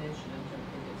be mentioned,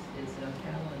 it's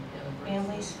Callan and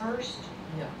Families First?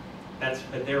 Yeah.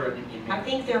 But they're in I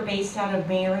think they're based out of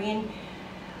Marion,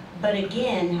 but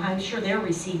again, I'm sure they're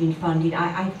receiving funding.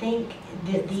 I think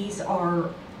that these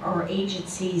are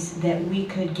agencies that we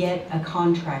could get a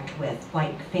contract with,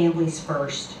 like Families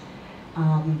First.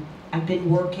 I've been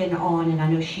working on, and I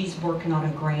know she's working on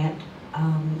a grant,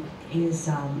 is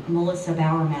Melissa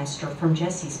Bowermaster from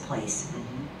Jesse's Place.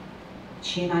 Mhm.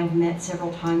 She and I have met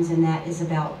several times, and that is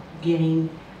about getting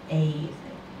a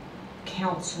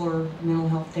counselor, mental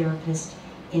health therapist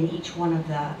in each one of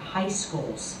the high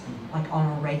schools, like on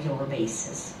a regular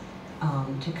basis,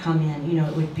 to come in. You know,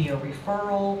 it would be a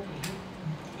referral.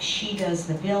 She does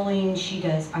the billing,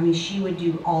 she would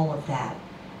do all of that.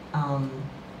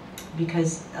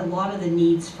 Because a lot of the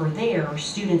needs for there,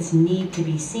 students need to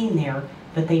be seen there,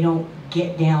 but they don't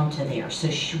get down to there. So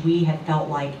we have felt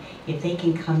like if they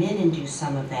can come in and do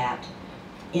some of that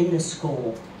in the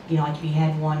school, you know, like if you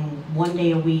had one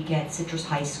day a week at Citrus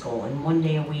High School and one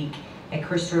day a week at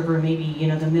Chris River, maybe, you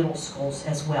know, the middle schools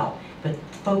as well, but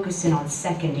focusing on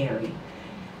secondary.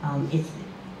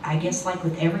 I guess like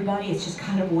with everybody, it's just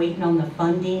kind of waiting on the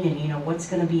funding and, you know, what's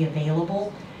going to be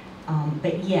available.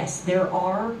 But yes, there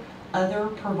are other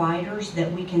providers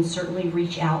that we can certainly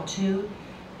reach out to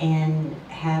and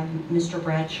have Mr.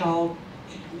 Bradshaw,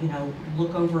 you know,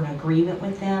 look over an agreement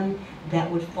with them that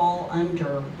would fall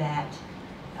under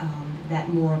that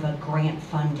more of a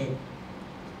grant-funded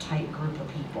type group of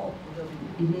people. With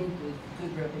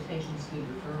good reputations, good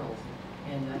referrals,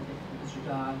 and I think Mr.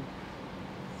 Dodd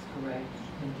is correct.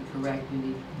 To correct, we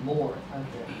need more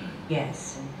of them.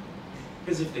 Yes.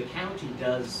 Because if the county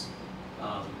does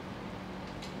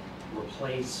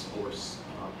replace or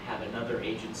have another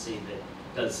agency that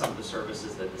does some of the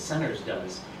services that the centers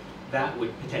does, that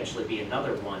would potentially be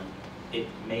another one. It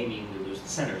may mean we lose the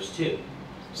centers too.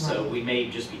 So Right. we may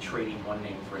just be trading one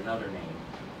name for another name,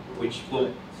 which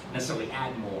will necessarily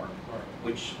add more,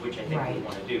 which I think we Right.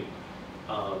 want to do.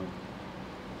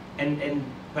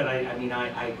 But I mean,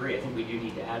 I agree. I think we do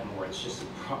need to add more. It's just a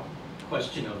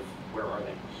question of where are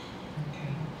they?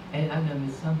 Okay. And I know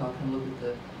Ms. Sunbach can look at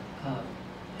the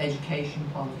education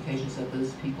qualifications of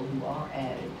those people who are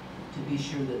added to be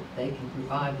sure that they can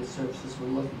provide the services we're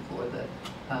looking for,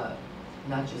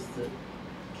 not just the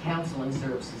counseling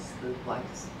services, like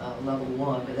level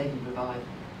 1, but they can provide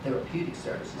therapeutic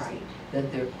services. Right.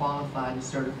 That they're qualified and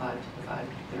certified to provide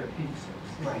therapeutic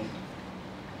services. Right.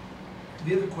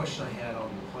 The other question I had on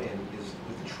the plan is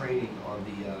with the training on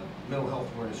the mental health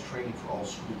awareness training for all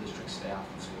school district staff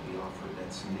that's going to be offered.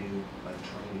 That's new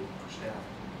training for staff.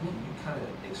 Can you kind of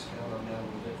expound on that a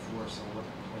little bit for us on what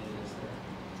the plan is there?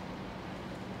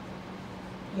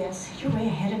 Yes, you're way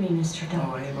ahead of me, Mr. Oh, Dunn.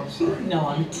 I am. I'm sorry. No,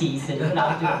 I'm teasing, but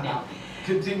I'll do it now.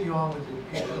 Continue on with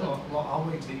it. I'll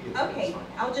wait till you get there. Okay, It's fine.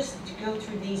 I'll just go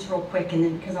through these real quick and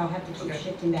then, because I'll have to keep Okay.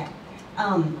 shifting back.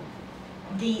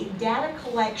 The data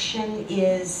collection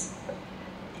is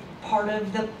part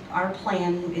of our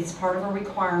plan, it's part of a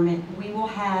requirement. We will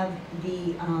have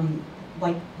the,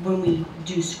 like when we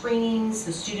do screenings,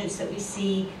 the students that we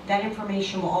see, that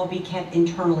information will all be kept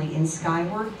internally in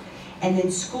Skyward. And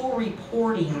then school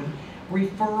reporting,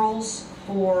 referrals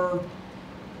for,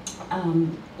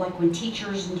 like when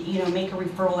teachers, make a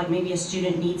referral, like maybe a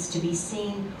student needs to be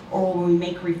seen, or when we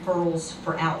make referrals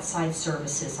for outside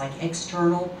services, like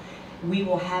external, we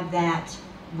will have that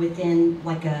within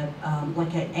like an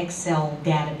Excel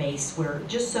database where,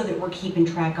 just so that we're keeping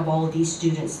track of all of these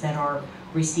students that are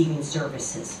receiving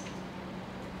services.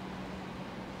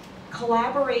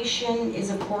 Collaboration is,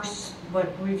 of course,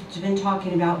 what we've been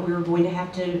talking about. We're going to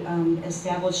have to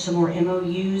establish some more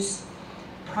MOUs.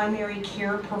 Primary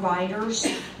care providers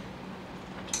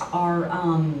are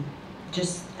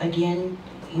just, again,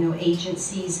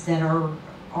 agencies that are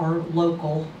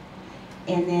local.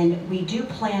 And then we do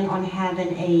plan on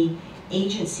having a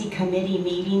agency committee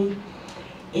meeting.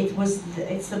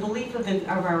 It's the belief of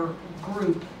our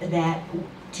group that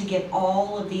to get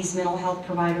all of these mental health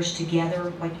providers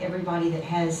together, like everybody that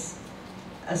has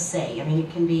a say. I mean,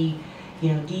 it can be,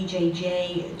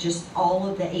 DJJ, just all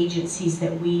of the agencies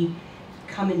that we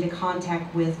come into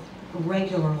contact with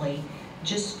regularly,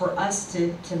 just for us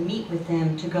to meet with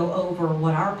them, to go over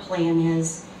what our plan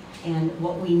is and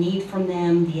what we need from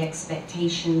them, the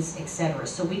expectations, etc.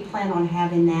 So we plan on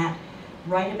having that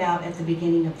right about at the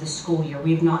beginning of the school year.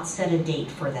 We have not set a date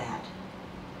for that.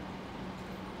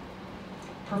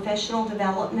 Professional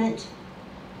development,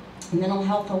 mental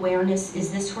health awareness,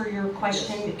 is this where your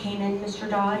question came in, Mr.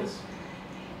 Dodd? Yes.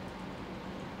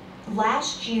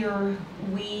 Last year,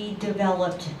 we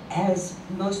developed, as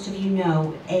most of you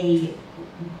know,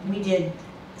 we did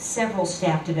several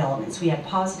staff developments. We had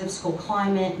positive school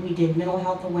climate, we did mental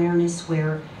health awareness,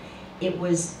 where it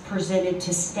was presented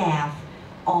to staff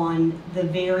on the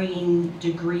varying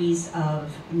degrees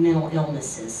of mental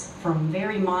illnesses, from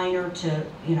very minor to,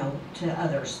 to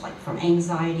others, like from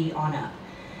anxiety on up.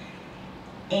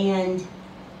 And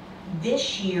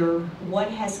this year, what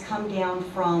has come down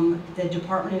from the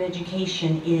Department of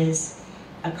Education is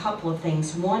a couple of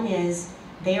things. One is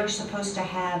they are supposed to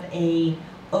have a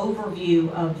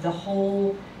overview of the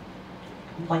whole,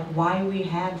 like why we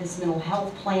have this mental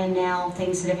health plan now,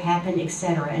 things that have happened,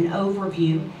 etc. An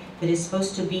overview that is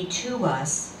supposed to be to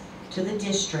us, to the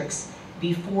districts,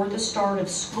 before the start of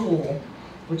school,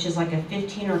 which is like a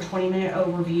 15 or 20-minute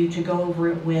overview to go over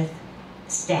it with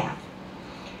staff.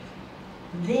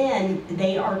 Then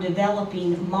they are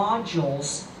developing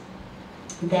modules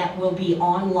that will be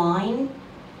online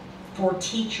for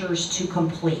teachers to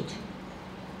complete,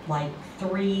 like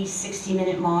 3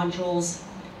 60-minute modules.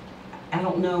 I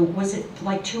don't know, was it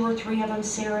like 2 or 3 of them,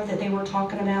 Sarah, that they were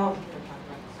talking about?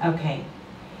 Okay.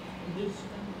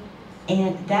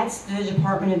 And that's the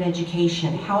Department of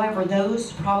Education. However,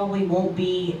 those probably won't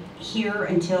be here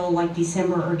until like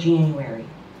December or January.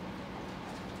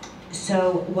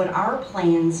 So what our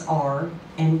plans are,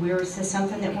 and this is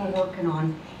something that we're working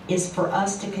on, is for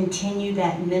us to continue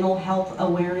that mental health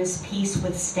awareness piece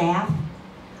with staff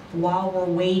while we're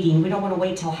waiting. We don't want to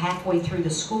wait till halfway through the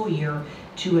school year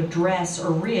to address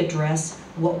or readdress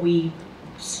what we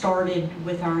started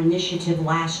with our initiative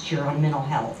last year on mental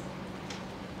health.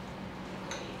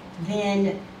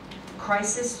 Then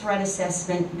crisis threat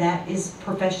assessment, that is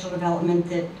professional development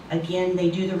that, again,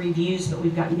 they do the reviews, but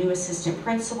we've got new assistant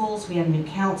principals, we have new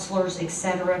counselors,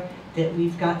 etc., that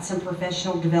we've got some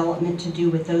professional development to do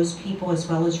with those people as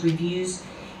well as reviews.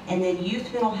 And then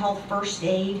youth mental health first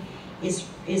aid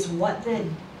is what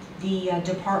the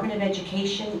Department of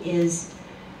Education is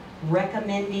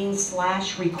recommending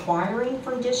 / requiring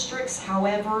from districts.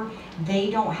 However, they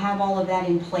don't have all of that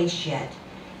in place yet.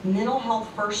 Mental health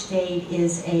first aid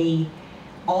is a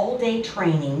all-day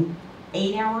training,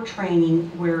 8-hour training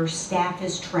where staff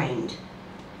is trained.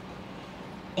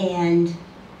 And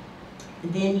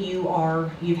then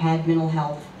you've had mental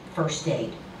health first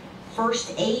aid.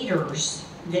 First aiders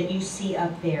that you see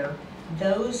up there,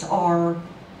 those are,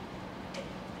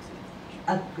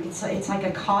 it's like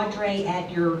a cadre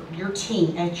at your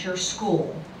team, at your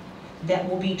school, that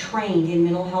will be trained in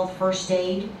mental health first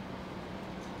aid.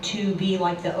 to be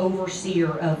like the overseer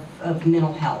of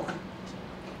mental health.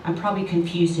 I'm probably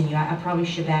confusing you. I probably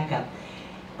should back up.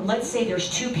 Let's say there's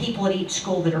 2 people at each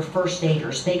school that are first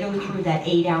aiders. They go through that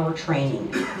 8-hour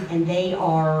training, and they've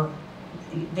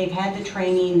had the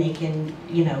training. They can,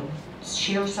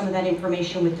 share some of that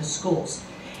information with the schools.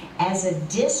 As a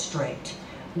district,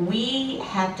 we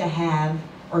have to have,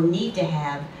 or need to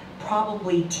have,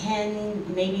 probably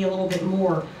 10, maybe a little bit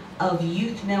more, of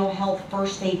youth mental health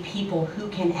first aid people who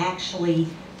can actually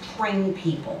train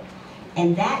people.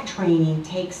 And that training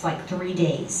takes like 3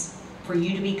 days for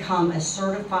you to become a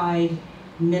certified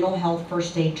mental health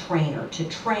first aid trainer, to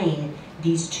train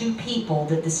these 2 people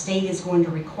that the state is going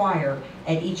to require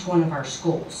at each one of our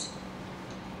schools.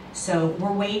 So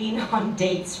we're waiting on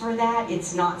dates for that.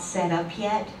 It's not set up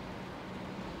yet.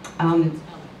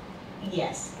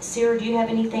 Yes. Sarah, do you have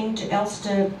anything else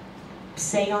to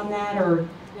say on that, or?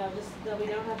 No, just that we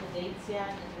don't have the dates yet,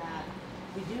 and that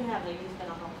we do have a youth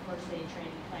mental health first aid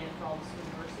training plan for all the school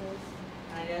nurses.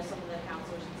 And I know some of the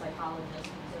counselors and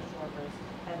psychologists and social workers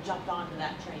have jumped onto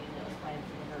that training that was planned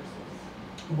for the nurses.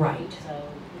 Right. So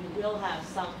we will have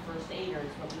some first aiders,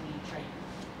 but we need trainers.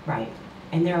 Right.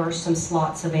 And there are some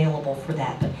slots available for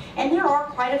that. And there are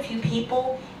quite a few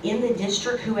people in the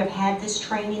district who have had this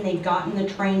training. They've gotten the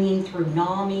training through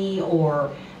NAMI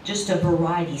or just a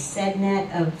variety,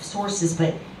 SEDNet of sources,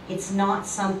 but it's not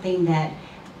something that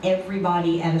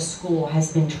everybody at a school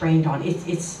has been trained on.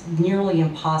 It's nearly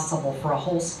impossible for a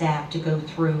whole staff to go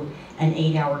through an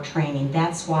 8-hour training.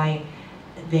 That's why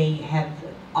they have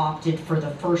opted for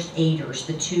the first aiders,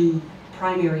 the 2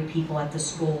 primary people at the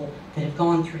school that have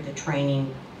gone through the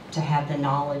training, to have the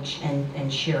knowledge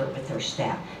and share it with their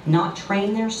staff. Not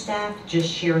train their staff,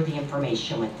 just share the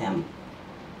information with them.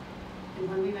 And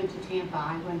when we went to Tampa,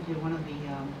 I went to one of the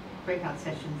breakout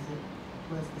sessions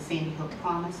that was the Sandy Hook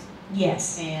Promise.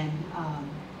 Yes. And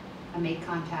I made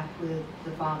contact with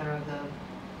the father of the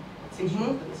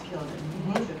 6-year-old that was killed,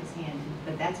 and shook his hand.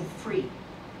 But that's a free.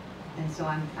 And so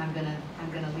I'm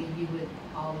gonna leave you with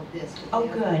all of this. Oh,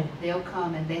 good. They'll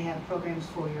come, and they have programs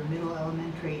for your middle,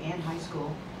 elementary, and high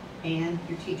school, and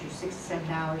your teachers, 6 to 7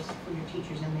 hours for your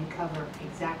teachers, and they cover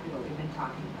exactly what we've been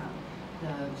talking about: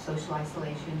 the social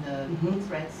isolation, the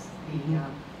threats, the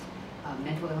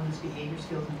mental illness, behavior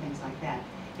skills, and things like that.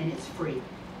 And it's free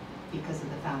because of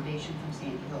the foundation from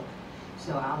Sandy Hook.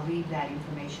 So I'll leave that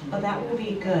information. Oh, that will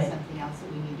be good. That's something else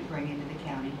that we need to bring into the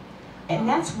county. And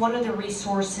that's one of the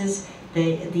resources,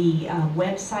 the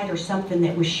website or something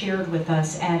that was shared with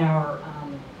us at our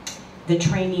the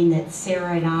training that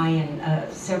Sarah and I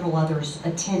and several others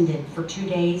attended for 2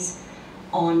 days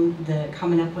on the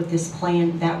coming up with this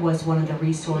plan. That was one of the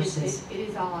resources. It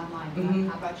is all online.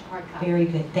 How about your hard copy? Very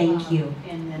good, thank you.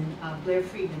 And then Blair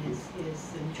Friedman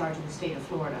is in charge of the state of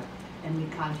Florida, and we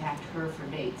contact her for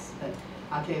dates. But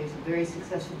I'll tell you, it was a very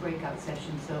successful breakout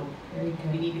session, so Very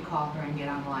good. you need to call her and get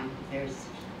online. It's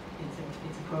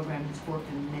a program that's worked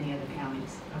in many other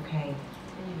counties. Okay.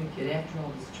 And you know, kid, after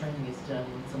all this training is done,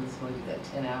 when someone's going to do that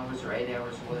 10 hours or 8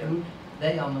 hours or whatever,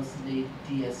 they almost need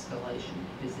de-escalation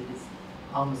because it is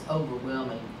almost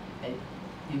overwhelming. And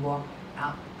you walk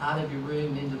out of your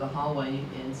room into the hallway,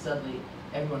 and suddenly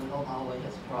everyone in the whole hallway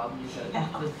has a problem. You've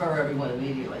got to refer everyone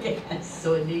immediately. Yes.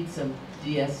 So it needs some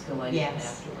de-escalation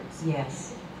Yes. afterwards.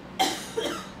 Yes.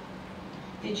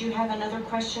 Did you have another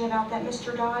question about that,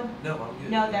 Mr. Dodd? No, I'm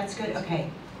good. No, that's good, okay.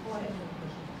 Oh, I have another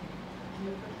question. Do you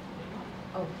have a question?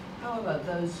 Oh, how about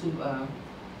those who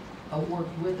work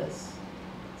with us?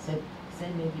 Say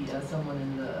maybe someone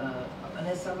in an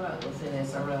SRO, let's say an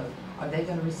SRO. Are they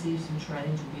going to receive some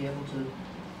training to be able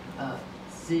to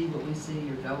see what we see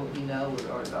or know what we know,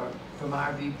 or from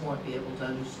our viewpoint be able to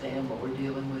understand what we're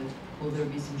dealing with? Will there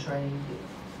be some training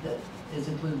that is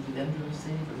included for them to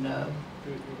receive, or no?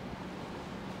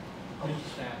 There's a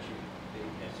statute, the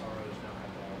SROs now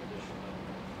have to have additional level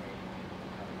of training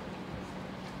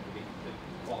to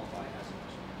qualify as an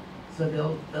SRO. So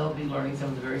they'll be learning some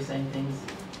of the very same things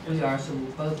we are, so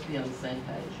we'll both be on the same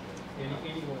page.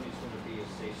 Anyone who's going to be a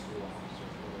safe school officer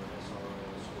or an SRO,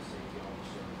 a school safety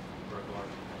officer, or a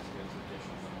guardian has to go through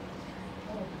additional level of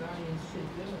training. Oh, guardians should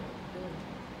do it.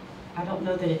 I don't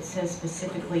know that it says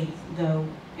specifically, though,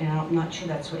 and I'm not sure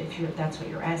that's what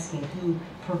you're asking, who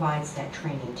provides that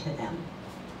training to them.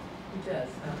 Who does?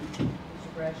 Mr.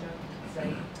 Bradshaw,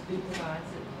 say, who provides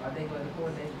it? Are they going to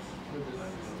coordinate with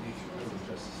us?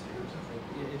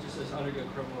 It just says undergo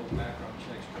criminal background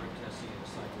checks, drug testing, and a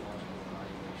psychological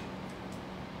evaluation.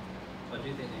 I do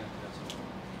think they have to have some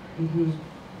form of training.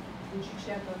 Would you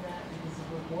check on that? Because if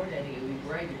we're coordinating, it would be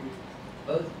great if we're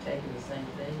both taking the same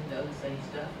thing, know the same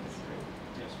stuff. It's great.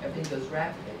 Yes. Everything goes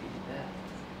rapid if you do that.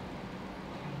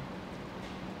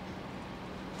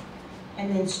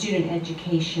 And then student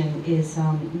education is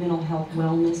mental health,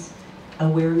 wellness,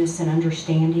 awareness, and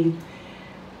understanding.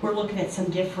 We're looking at some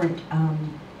different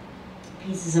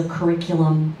pieces of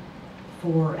curriculum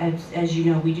for, as you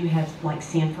know, we do have like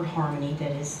Sanford Harmony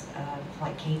that is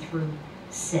like K through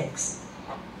 6,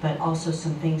 but also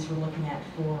some things we're looking at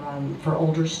for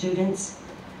older students.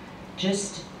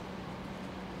 Just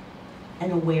an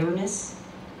awareness.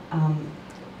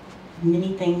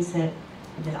 Many things that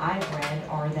I've read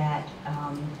are that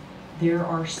there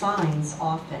are signs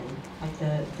often, like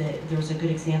there's a good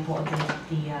example of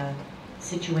the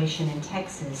situation in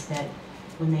Texas that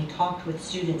when they talked with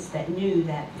students that knew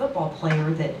that football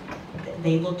player, that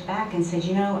they looked back and said,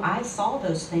 you know, I saw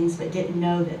those things but didn't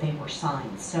know that they were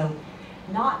signs. So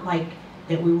not like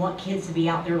that we want kids to be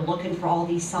out there looking for all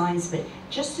these signs, but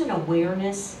just an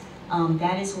awareness.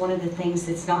 That is one of the things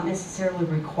that's not necessarily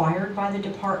required by the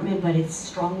department, but it's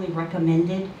strongly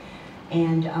recommended.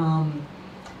 And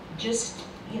just,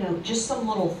 you know, just some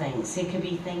little things. It could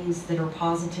be things that are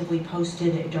positively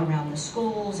posted around the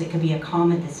schools. It could be a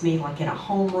comment that's made like in a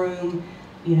homeroom,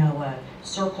 you know, a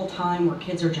circle time where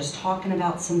kids are just talking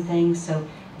about some things. So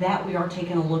that we are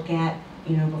taking a look at,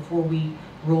 you know, before we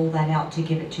roll that out to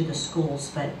give it to the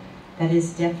schools. But that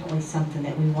is definitely something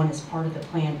that we want as part of the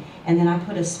plan. And then I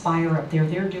put Aspire up there.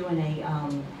 They're doing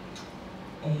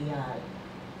a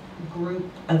group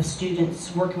of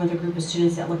students, working with a group of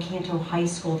students at Lecanto High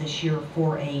School this year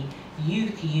for a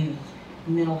youth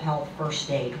mental health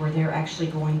first aid, where they're actually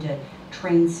going to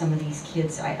train some of these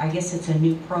kids. I guess it's a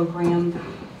new program,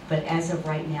 but as of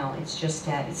right now, it's just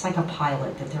that, it's like a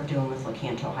pilot that they're doing with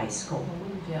Lecanto High School. Well,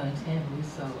 we were down in Tampa, we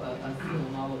saw a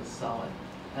film, all of us saw it,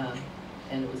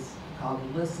 and it was called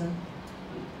Listen,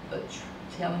 but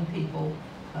telling people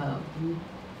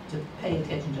to pay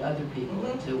attention to other people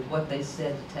and to what they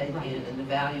said to take in and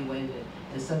evaluate it.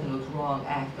 If something looks wrong,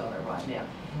 act on it right now.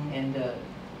 And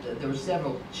there were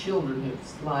several children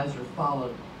whose lives were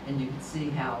followed, and you could see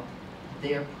how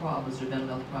their problems, their mental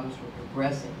health problems, were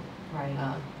progressing. Right.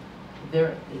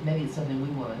 Maybe it's something we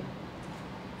want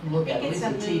to look at It's least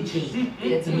a the teachers.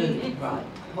 It's a movie, right.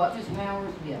 What? Ms.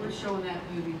 Powers, Yeah. we're showing that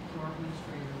movie to our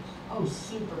administrators. Oh,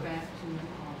 super. Back to,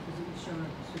 because it was shown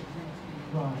at the superintendent's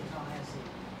meeting. Right. in Tallahassee.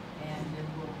 And then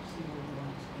we'll see where we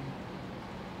want to expand it.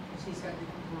 Because he's got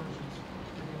different versions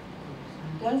for different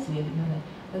movies. Does he? I didn't know that.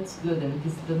 That's good then,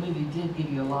 because the movie did give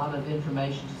you a lot of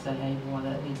information to say, hey, well,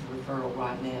 that needs a referral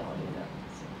right now, you know.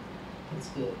 So, that's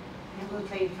good. I will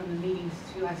tell you from the meetings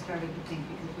too, I started to think,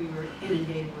 because we were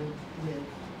inundated with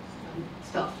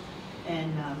stuff.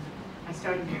 And I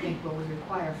started to think, well, we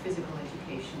require physical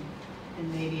education. And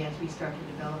maybe as we start to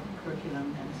develop a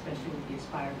curriculum, and especially with the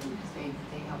Aspire group, because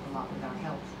they help a lot with our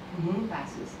health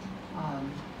classes.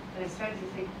 But I started to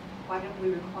think, why don't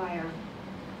we require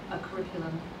a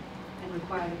curriculum and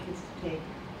require the kids to take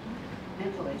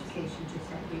mental education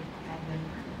just like we have them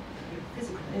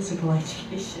Physical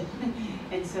education.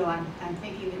 And so I'm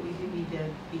thinking that we do need to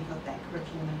beef up that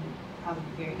curriculum, and it'd probably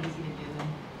be very easy to do, and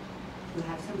we'll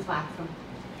have some flack from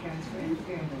parents for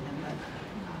interfering with them, but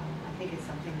I think it's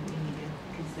something that we need to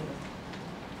consider.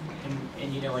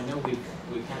 And you know, I know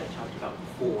we've kind of talked about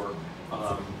before,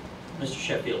 Mr.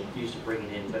 Sheffield used to bring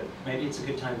it in, but maybe it's a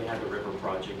good time to have the River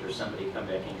Project or somebody come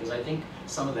back in, because I think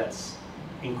some of that's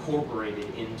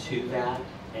incorporated into that,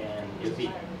 and it'd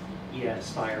be, yeah,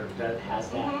 Aspire that has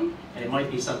that, and it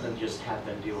might be something just have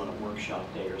them do on a workshop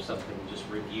day or something, just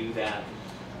review that.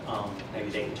 Maybe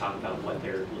they can talk about what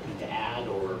they're looking to add,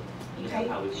 or you know,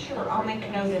 how we can Sure, I'll make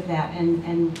a note of that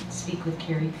and speak with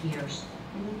Carrie Peters.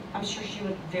 I'm sure she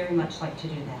would very much like to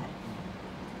do that.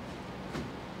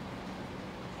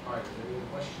 All right, are there any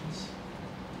questions?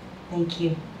 Thank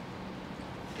you.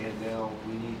 And now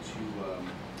we need to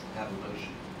have a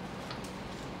motion.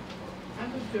 I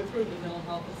move to approve the mental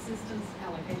health assistance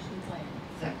allocation plan.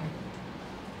 Second.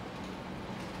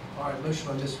 All right, motion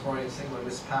by Ms. Bryant, second by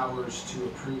Ms. Powers to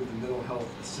approve the mental health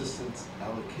assistance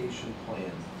allocation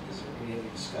plan. Is there any other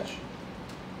discussion?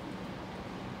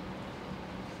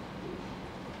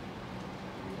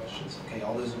 Any questions? Okay,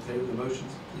 all those in favor of the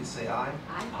motions, please say aye.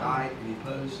 Aye. Aye. Any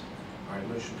opposed? All right,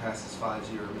 motion passes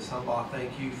 5-0. Ms. Humbaugh,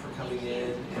 thank you for coming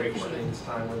in and Great for work. spending this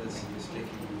time with us. And Ms. Dickey,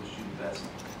 we wish you the best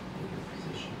in your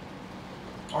position.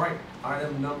 All right,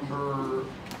 item number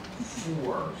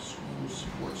 4, school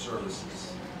support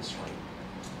services. Ms. Frank.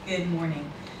 Good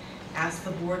morning. Ask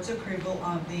the board's approval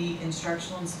of the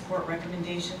instructional and support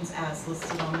recommendations as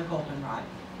listed on the goldenrod.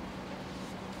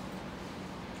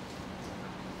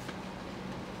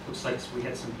 Looks like we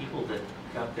had some people that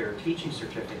got their teaching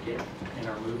certificate and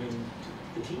are moving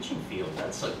to the teaching field.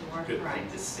 That's a good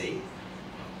thing to see.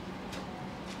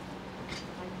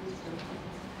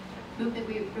 Move that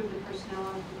we approve the personnel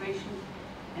operation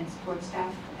and support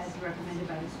staff as recommended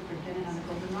by the superintendent on the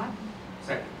goldenrod.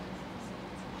 Second.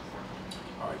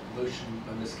 All right, motion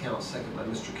by Ms. Count, second by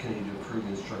Mr. Kennedy to approve the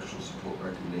instructional support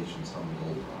recommendations on the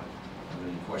goldenrod. Have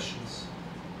any questions?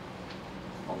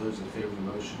 All those in favor of the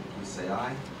motion, please say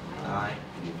aye. Aye.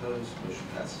 Any opposed? Motion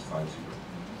passes 5-0.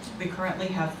 We currently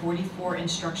have 44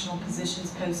 instructional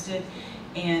positions posted,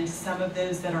 and some of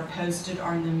those that are posted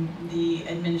are the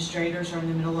administrators are in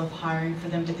the middle of hiring for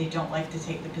them, but they don't like to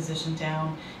take the position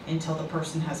down until the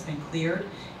person has been cleared.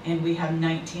 And we have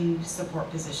 19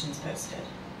 support positions posted.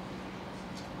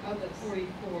 Of the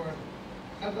 44,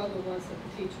 of the ones that the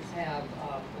teachers have,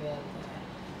 how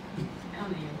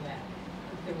many of that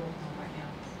they're working on right now?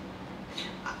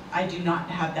 I do not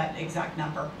have that exact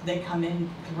number. They come in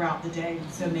throughout the day,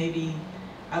 so maybe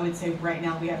I would say right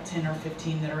now we have 10 or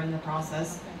 15 that are in the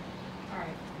process. All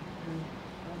right.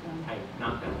 Well done. I'm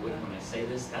not gonna wait when I say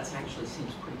this, that's actually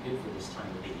seems pretty good for this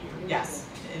time of the year. Yes,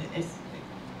 it's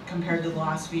compared to the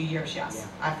last few years, yes. Yeah.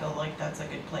 I feel like that's a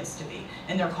good place to be.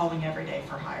 And they're calling every day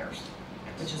for hires,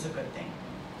 which is a good thing.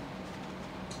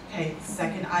 Okay,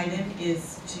 second item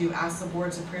is to ask the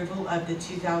board's approval of the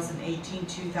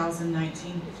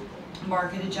 2018-2019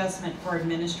 market adjustment for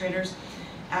administrators.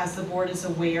 As the board is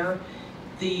aware,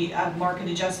 the market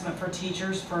adjustment for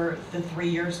teachers for the 3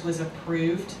 years was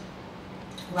approved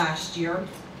last year.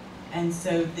 And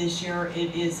so this year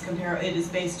it is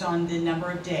based on the number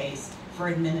of days for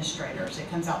administrators. It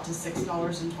comes out to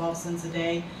 $6.12 a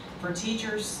day for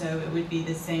teachers, so it would be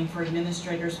the same for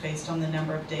administrators based on the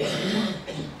number of days they work.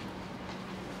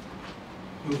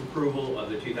 Move approval of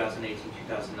the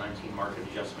 2018-2019 market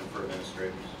adjustment for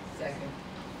administrators. Second.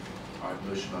 All right,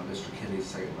 motion by Mr. Kennedy,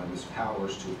 second by Ms.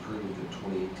 Powers to approve the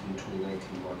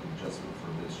 2018-2019 market adjustment for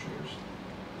administrators. Is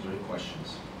there any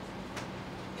questions?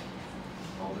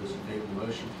 All those in favor of the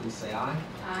motion, please say aye.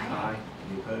 Aye.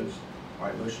 Any opposed? All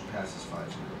right, motion passes 5-0.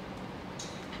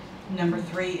 Number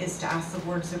 3 is to ask the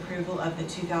board's approval of the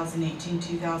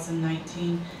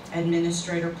 2018-2019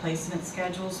 administrator placement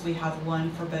schedules. We have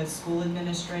one for both school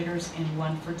administrators and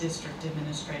one for district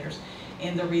administrators.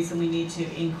 And the reason we need to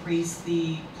increase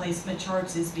the placement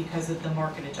charts is because of the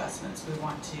market adjustments. We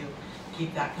want to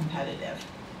keep that competitive.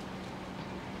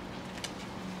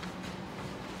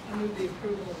 I move the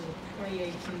approval of the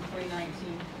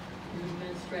 2018-2019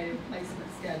 administrative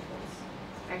placement schedules.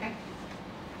 Second.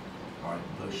 All right,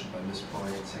 motion by Ms.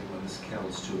 Bryant, second by Ms.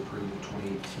 Counts to approve the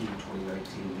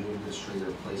 2018-2019 new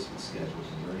administrator placement schedules.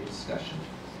 Is there any discussion?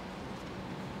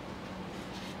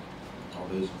 All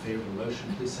those in favor of the motion,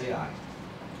 please say aye.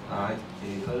 Aye.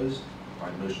 Any opposed? All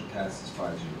right, motion passes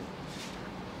 5-0.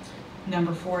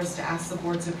 Number 4 is to ask the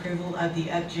board's approval of the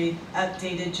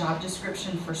updated job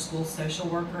description for school social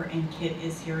worker, and Kit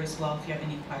is here as well if you have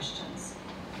any questions.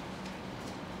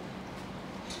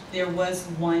 There was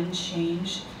one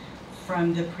change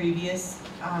from the previous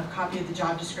copy of the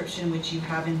job description, which you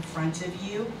have in front of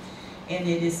you, and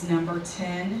it is number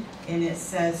 10, and it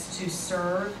says to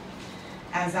serve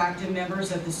as active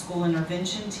members of the school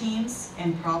intervention teams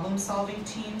and problem-solving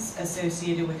teams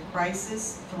associated with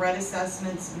crisis, threat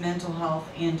assessments, mental health,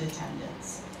 and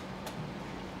attendance.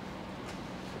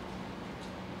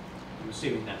 I'm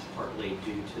assuming that's partly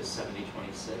due to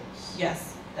 7026.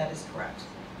 Yes, that is correct.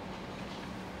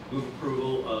 Move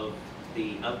approval of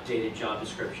the updated job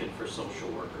description for social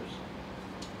workers.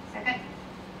 Second.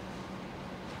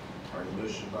 All right,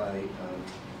 motion by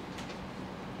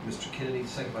Mr. Kennedy,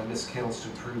 second by Ms. Counts to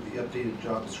approve the updated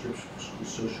job description for school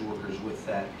social workers with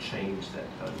that change that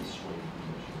Ms. Swain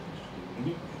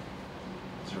mentioned.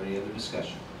 Is there any other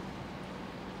discussion?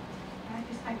 I'd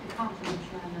just like to compliment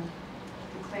you on the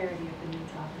clarity of the new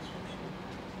job description.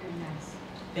 Very nice.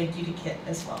 Thank you to Kit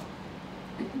as well.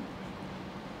 Any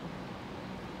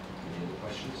other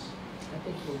questions? I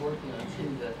think we're working on too,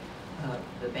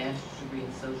 the master's degree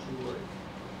in social work.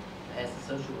 As the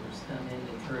social workers come in,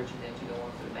 encouraging them to go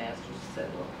on to the master's, is that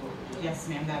what we're doing? Yes,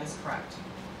 ma'am, that is correct.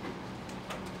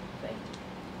 Thank you.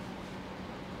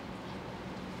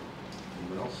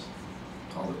 Anyone else?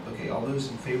 Okay, all those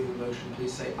in favor of the motion,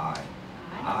 please say aye.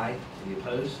 Aye. Any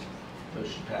opposed?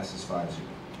 Motion passes 5-0.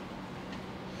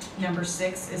 Number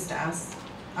 5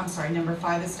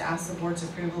 is to ask the board's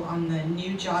approval on the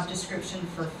new job description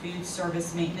for food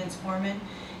service maintenance foreman,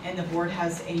 and the board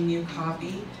has a new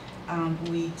copy.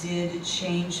 We did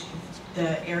change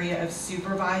the area of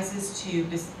supervises to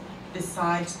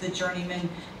besides the journeyman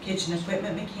kitchen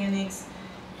equipment mechanics,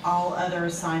 all other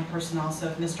assigned personnel. So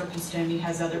if Mr. Pistoni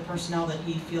has other personnel that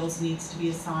he feels needs to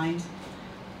be assigned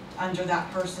under that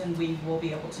person, we will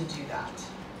be able to do that.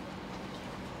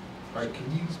 All right,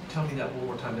 can you tell me that one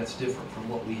more time? That's different from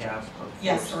what we have on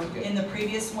Yes, sir. Okay. In the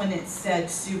previous one, it said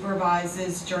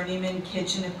supervises journeyman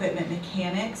kitchen equipment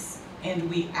mechanics, and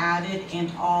we added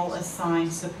and all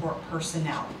assigned support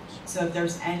personnel. So if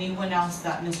there's anyone else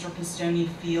that Mr. Pistone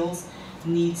feels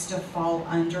needs to fall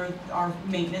under our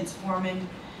maintenance foreman,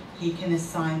 he can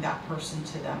assign that person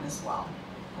to them as well,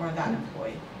 or that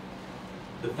employee.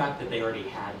 The fact that they already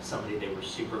had somebody they were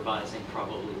supervising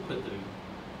probably put them,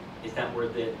 is that where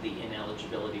the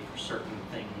ineligibility for certain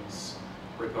things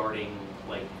regarding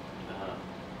like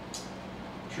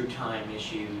true time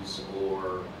issues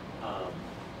or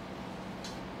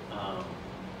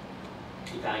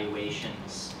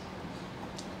evaluations?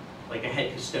 Like a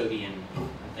head custodian, I'm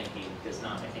thinking, does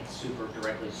not, I think,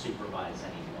 directly supervise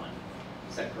anyone.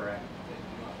 Is that correct?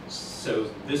 So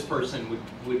this person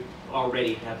would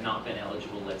already have not been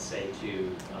eligible, let's say,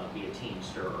 to be a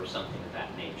teamster or something of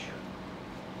that nature.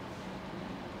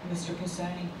 Mr.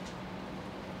 Pistone?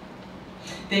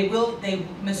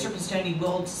 Mr. Pistone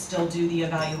will still do the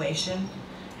evaluation,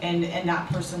 and that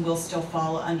person will still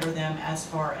fall under them as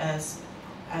far as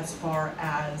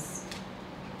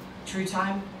true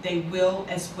time. They will,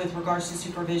 as with regards to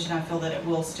supervision, I feel that it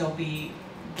will still be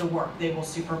the work. They will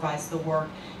supervise the work.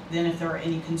 Then if there are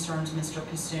any concerns, Mr.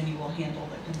 Pistone will handle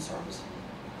the concerns.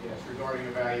 Yes, regarding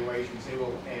evaluations, they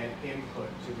will add input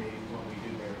to me when we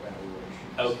do their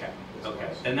evaluations. Okay,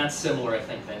 okay. And that's similar, I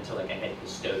think, then to like a head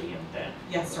custodian then.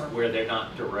 Yes, sir. Where they're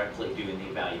not directly doing the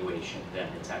evaluation,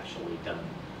 then it's actually done.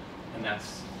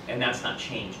 And that's not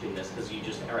changed in this, because you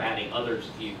just are adding others.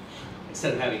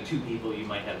 Instead of having 2 people, you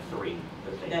might have 3.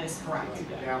 That is correct. do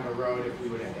that. Down the road, if we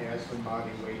would have had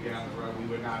somebody way down the road, we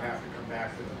would not have to come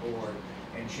back to the board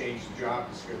and change the job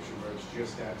description where it's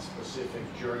just that specific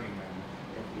journeyman.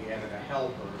 If we added a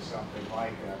helper or something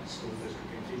like that, the school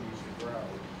district continues to grow.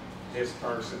 This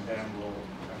person then will,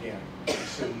 again,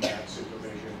 assume that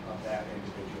supervision of that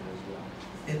individual as well.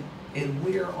 And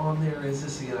where on there is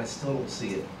this again? I still don't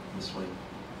see it this way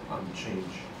on the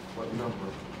change. What number?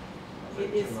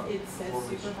 It says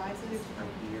supervisors.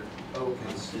 Right here.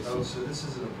 Okay, so this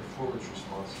isn't a performance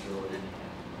responsibility.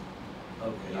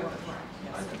 Okay, You I are got you. correct,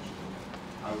 yes. I got you.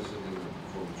 I was looking at the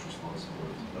performance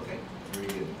responsibility. Okay, very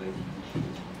good, thank you.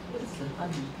 What is the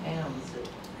 100 pounds that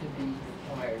could be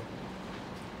required?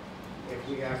 If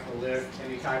we have to lift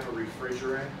any type of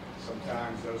refrigerant,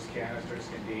 sometimes those canisters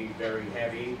can be very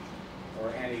heavy or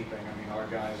anything. I mean, our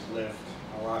guys lift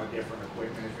a lot of different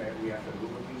equipment. If we have to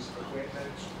move a piece of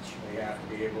equipment, they have to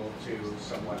be able to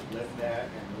somewhat lift that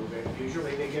and move it.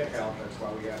 Usually they get help, that's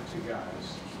why we have 2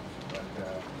 guys. But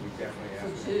we definitely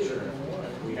have to make sure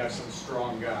we have some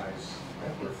strong guys. I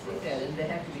can see that, and they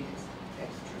have to be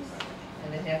extras,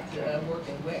 and they have to work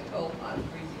in wet, cold, hot,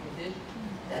 freezing conditions.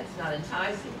 That's not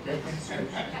enticing, that description.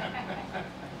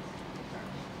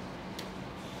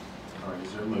 All right,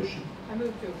 is there a motion? I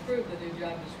move to approve the new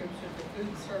job description for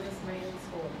food service maintenance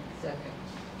foreman. Second.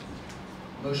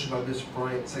 Motion by Ms.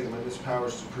 Bryant, second by Ms.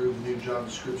 Powers to approve the new job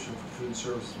description for food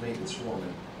service maintenance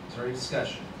foreman. Is there any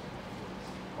discussion?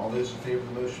 All those in favor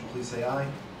of the motion, please say aye.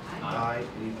 Aye.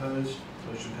 Any opposed?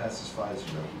 Motion passes 5-0.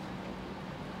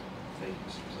 Thank you,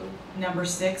 Mr. Pistone. Number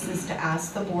 6 is to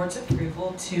ask the board's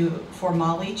approval for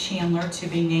Molly Chandler to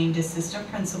be named assistant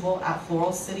principal at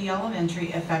Floral City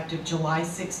Elementary effective July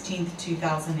 16th,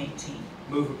 2018.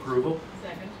 Move approval.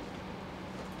 Second.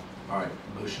 All right,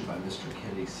 motion by Mr.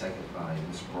 Kennedy, second by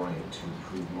Ms. Bryant to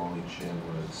approve Molly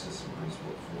Chandler as assistant principal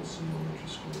at Floral City Elementary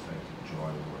School effective July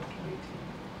 1,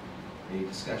 2018. Any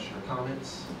discussion or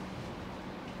comments?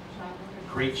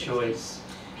 Great choice.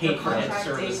 Her Hate for head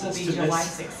contract date will services be to July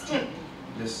this. 16th.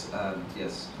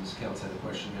 Yes, Ms. Counts had a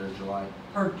question there, July.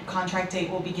 Her contract date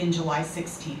will begin July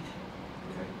 16th.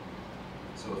 Okay.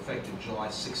 So effective July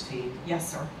 16th?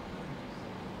 Yes, sir.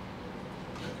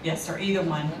 Yes, sir, either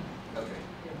one. Okay.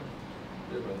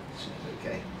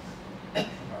 Okay.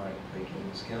 All right, thank you,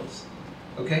 Ms. Counts.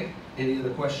 Okay, any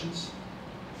other questions?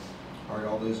 All right,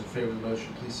 all those in favor of the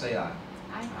motion, please say aye.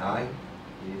 Aye.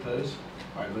 Any opposed?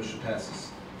 All right, motion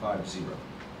passes 5-0.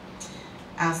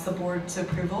 Ask the board's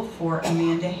approval for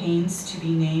Amanda Haynes to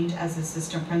be named as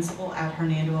assistant principal at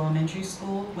Hernando Elementary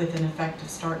School with an effective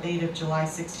start date of July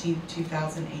 16th,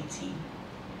 2018.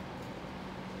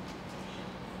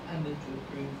 I move to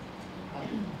approve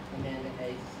Amanda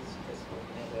Hayes as principal of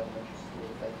Hernando Elementary School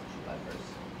effective July 1st,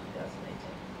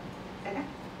 2018. Second?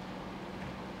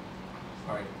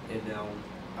 All right, and now,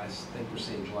 I think we're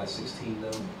saying July 16th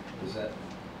though? Is that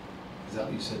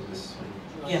what you said, Mrs. Sweeney?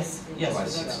 Yes, yes. July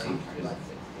 16th. July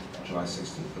 16th. July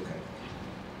 16th, okay.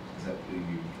 Is that who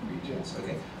you regents?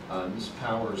 Okay. Ms.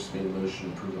 Powers made a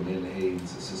motion to approve Amanda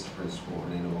Haynes, assistant principal,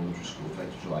 Hernando Elementary School,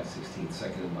 effective July 16th,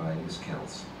 seconded by Ms.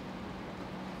 Counts.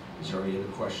 Is there any other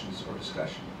questions or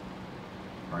discussion?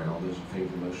 All right, all those in favor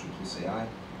of the motion, please say aye.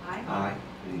 Aye. Aye.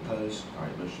 Any opposed? All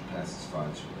right, motion passes 5-0.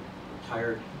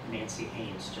 Retired Nancy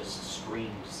Haynes just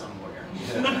screamed somewhere.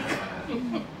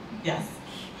 Yes.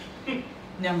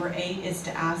 Number 8 is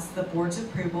to ask the board's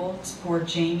approval for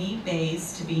Jamie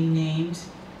Bays to be named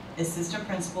assistant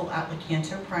principal at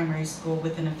Lecanto Primary School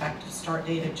with an effective start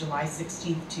date of July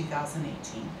 16th,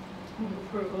 2018. Move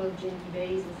approval of Jamie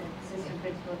Bays as assistant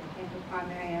principal at the Campo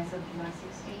Primary as of July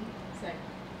 16th. Second.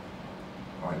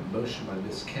 All right, motion by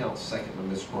Ms. Counts, second by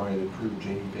Ms. Bryant, to approve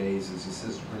Jamie Bays as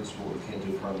assistant principal at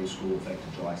Canto Primary School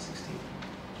effective July 16th,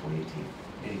 2018.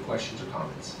 Any questions or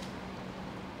comments?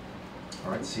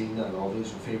 All right, seeing none, all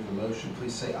those in favor of the motion,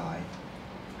 please say aye.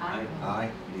 Aye.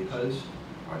 Aye. Any opposed?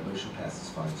 All right, motion passes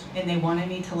 5-0. And they wanted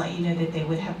me to let you know that they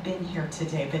would have been here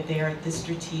today, but they are at the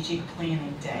strategic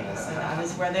planning day. So that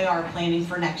is where they are planning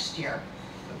for next year.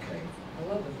 Okay. I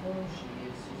love the form she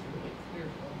gives, she's really clear.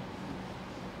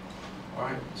 All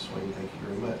right, Ms. Swain, thank you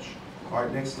very much. All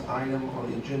right, next item on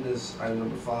the agenda is item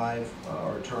number 5,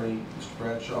 our attorney, Mr.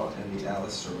 Bradshaw, and the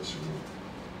Alice Service Agreement.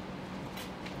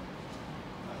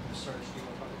 Ms. Sarge, do you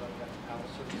want to talk about that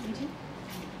Alice service?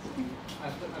 I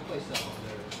placed that on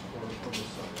there for Ms.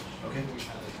 Sarge. Okay. We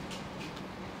had it.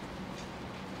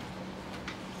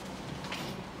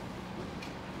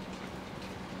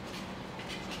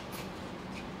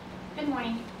 Good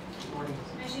morning. Good morning.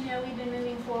 As you know, we've been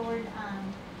moving forward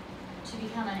to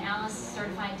become an ALICE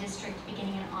certified district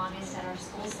beginning in August at our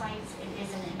school sites. It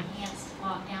is an enhanced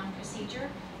lockdown procedure,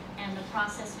 and the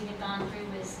process we had gone through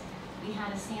was we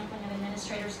had a sampling of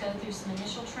administrators go through some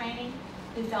initial training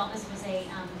who felt this was a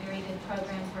very good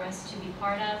program for us to be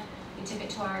part of. We took it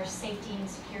to our safety and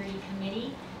security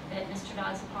committee that Mr.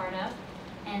 Dodd's a part of,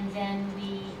 and then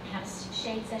we had a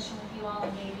shade session with you all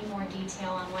and gave you more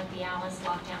detail on what the ALICE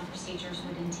lockdown procedures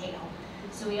would entail.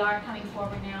 So we are coming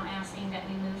forward now asking that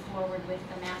we move forward with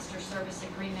the master service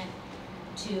agreement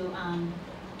to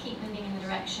keep moving in the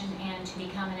direction and to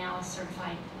become an ALICE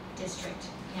certified district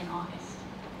in August.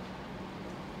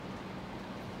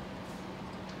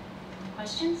 Any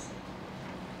questions?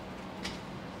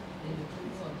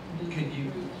 Can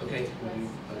you, okay,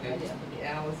 okay. Yeah, the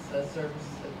Alice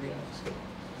Services Agreement.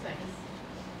 Second.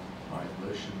 All right,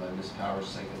 motion by Ms. Powers,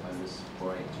 second by Ms.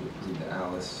 Bryant to approve the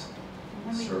Alice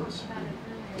When we Service talked about it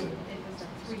Agreement. earlier, Good. it was a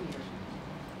 3-year.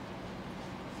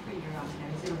 3-year option.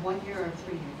 Is it a 1-year or a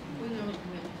 3-year? We normally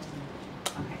commit.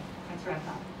 Okay, that's what I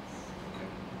thought.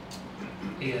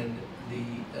 Okay. And the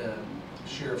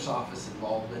Sheriff's Office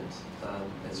involvement,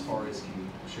 as far as, can you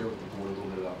share with the board a little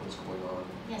bit about what's going on?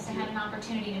 Yes, I had an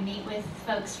opportunity to meet with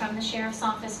folks from the Sheriff's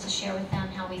Office to share with them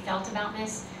how we felt about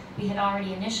this. We had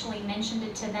already initially mentioned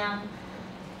it to them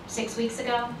 6 weeks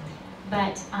ago,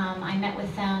 but I met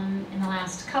with them in the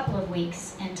last couple of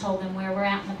weeks and told them where we're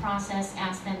at in the process,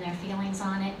 asked them their feelings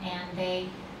on it, and they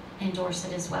endorse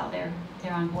it as well.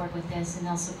 They're on board with this, and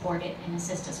they'll support it and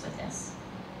assist us with this.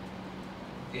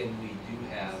 And we do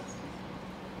have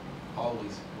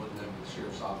always one member of the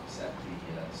Sheriff's Office at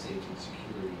the Safety and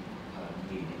Security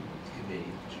meeting,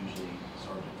 committee, it's usually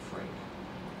Sergeant Frank.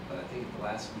 But I think at the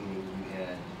last meeting you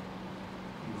had,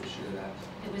 you will share that.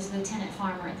 It was Lieutenant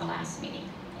Farmer at the last meeting.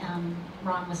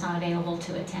 Ron was not available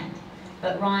to attend.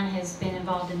 But Ron has been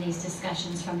involved in these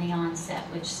discussions from the onset,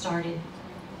 which started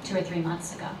 2 or 3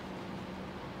 months ago.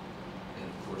 And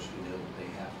of course, we know that they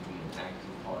have to be an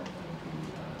active part of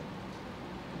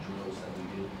the drills that we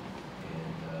do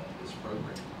and this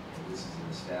program. And this is an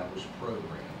established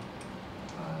program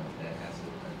that has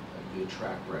a good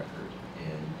track record.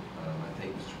 And I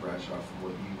think, Mr. Bradshaw, from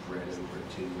what you've read over it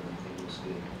too, everything looks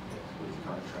good with the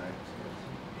contract.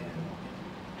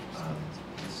 And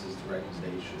this is the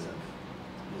recommendation of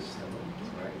Ms. Emmons,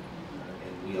 right?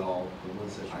 And we all, the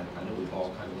ones that I know we've all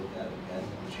kind of looked at it, had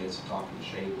a chance to talk to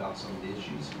Shay about some of the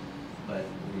issues, but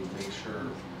we make sure,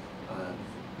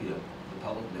 the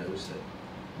public knows that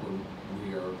when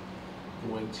we are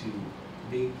going to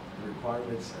meet the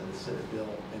requirements of the Senate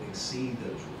bill and exceed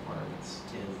those requirements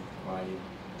in providing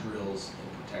drills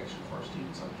and protection for our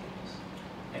students on campus.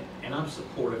 And I'm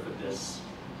supportive of this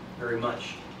very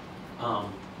much.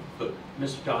 But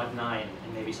Mr. Dodd and I,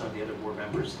 and maybe some of the other board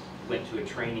members, went to a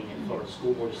training in Florida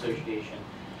School Board Association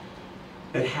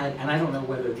that had, and I don't know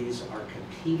whether these are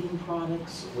competing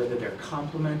products, whether they're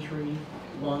complementary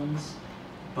ones,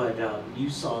 but you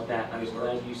saw that, and I was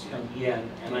glad you spent,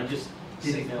 and I just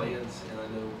didn't know. Plans, and I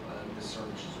know Ms.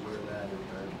 Serge is aware of that,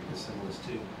 and Ms. Emmons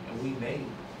too. And we may,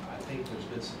 I think think there's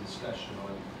been some discussion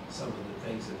on some of the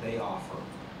things that they offer,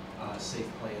 safe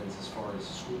plans as far as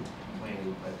school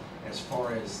planning, but as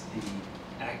far as the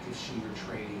active shooter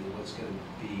training and what's going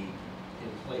to be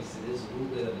in place, it is a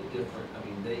little bit of a different, I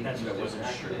mean, they That's use what I their wasn't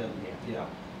sure. acronym. Yeah.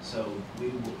 So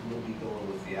we'll be going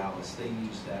with the ALICE. They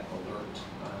use that alert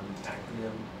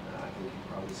acronym. I think you've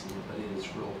probably seen it, but it is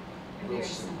real Very simple.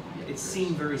 similar. Yeah, It very seemed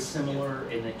simple. very similar,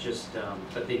 and it just,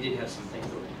 but they did have some things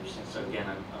that were interesting, so again,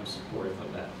 I'm supportive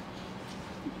of that.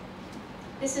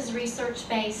 This is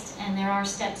research-based, and there are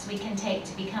steps we can take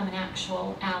to become an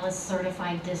actual ALICE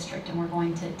certified district, and we're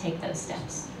going to take those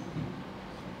steps.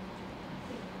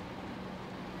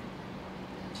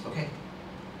 Okay.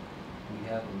 We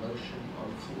have a motion on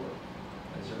the floor.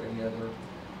 Is there any other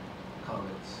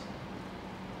comments?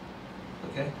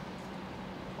 Okay.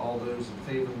 All those in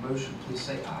favor of the motion, please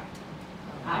say aye.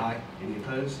 Aye. Any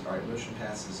opposed? All right, motion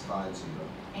passes 5-0.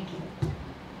 Thank you.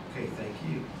 Okay, thank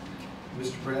you.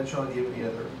 Mr. Bradshaw, do you have any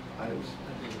other items? I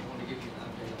do want to give you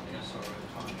an update on the SRO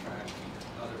contract and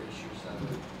other issues that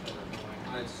are going.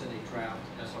 I had sent a draft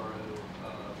SRO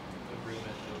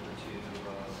agreement over to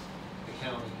the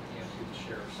county and to the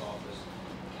sheriff's office.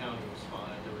 The county was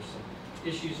fine. There were some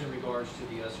issues in regards to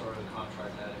the SRO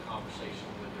contract. I had a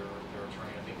conversation with their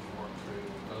attorney. I think we worked through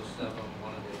most of them.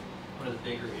 One of the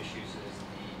bigger issues is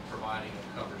the providing of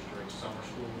coverage during summer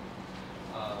school.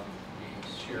 The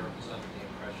sheriff was under the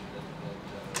impression that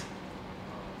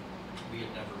we had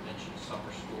never mentioned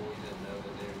summer school. He didn't know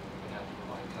that they would have to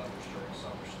provide coverage during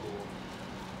summer school.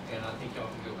 And I think y'all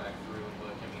can go back through and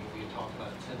look. I mean, we had talked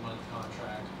about a 10-month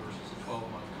contract versus a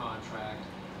 12-month contract.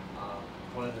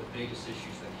 One of the biggest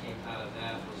issues that came out of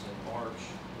that was in March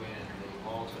when the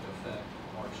law took effect,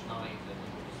 March 9th, and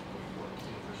it was the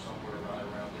 14th or somewhere right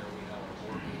around there, we had our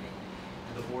board meeting.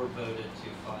 And the board voted to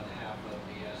fund half of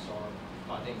the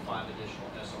I think 5 additional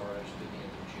SROs through the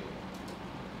end of June.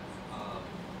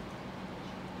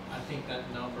 I think that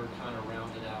number kind of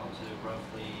rounded out to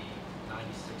roughly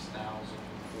 $96,400.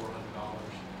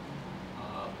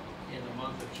 In the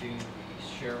month of June, the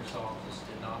sheriff's office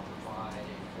did not provide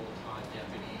a full-time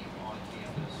deputy on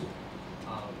campus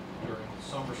during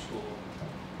summer school.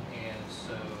 And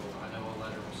so I know a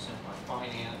letter was sent by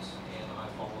finance, and I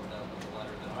followed up with a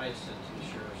letter that I had sent to the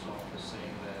sheriff's office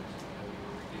saying that we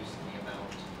were reducing the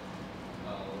amount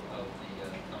of the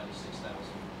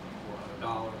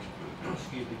 $96,400,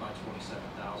 excuse me, by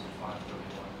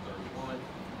 $27,531.31.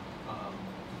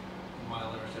 My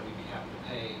letter said we'd be happy to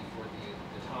pay for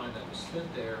the time that was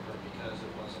spent there, but because it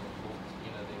wasn't a full,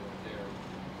 they weren't there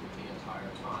the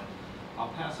entire time.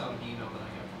 I'll pass out an email that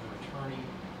I got from their attorney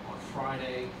on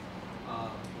Friday,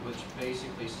 which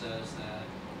basically says that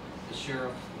the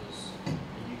sheriff was, and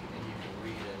you can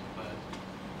read it, but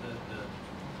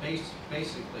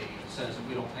basically it says if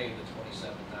we don't pay the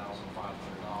 $27,500,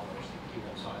 he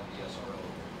won't sign the SRO.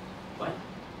 What?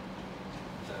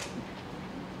 So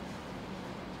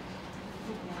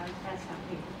That's not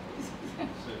me. if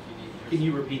you need. Can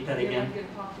you repeat that again?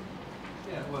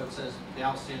 Yeah, well, it says the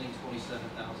outstanding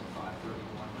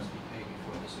 $27,531 must be paid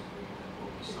before this agreement will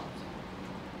be signed.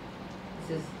 It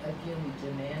says, again, we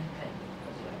demand payment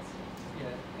of the outstanding.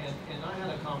 Yeah, and I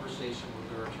had a conversation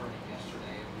with their attorney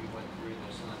yesterday, and we went through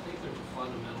this, and I think there's a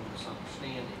fundamental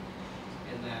misunderstanding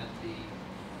in that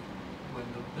when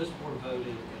this board voted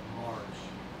in March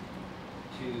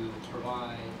to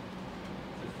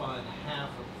fund half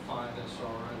of the 5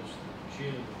 SROs through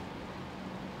June,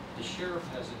 the sheriff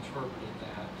has interpreted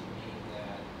that to mean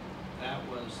that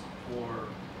was for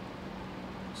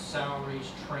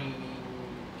salaries, training,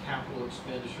 capital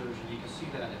expenditures, and you can see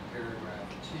that in paragraph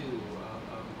 2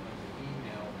 of the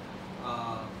email.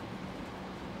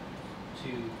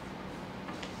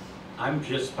 I'm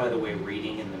just, by the way,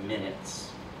 reading in the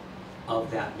minutes of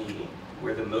that meeting,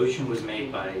 where the motion was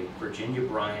made by Virginia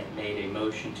Bryant, made a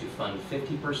motion to fund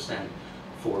 50%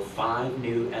 for 5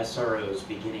 new SROs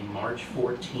beginning March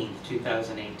 14th,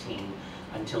 2018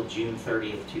 until June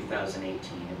 30th,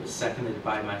 2018. It was seconded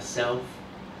by myself,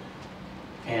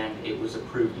 and it was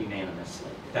approved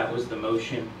unanimously. That was the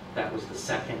motion, that was the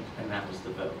second, and that was the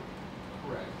vote.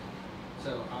 Correct.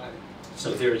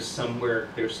 So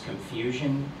there's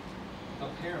confusion.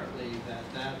 Apparently that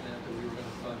meant that we were going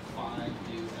to fund 5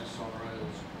 new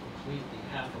SROs completely,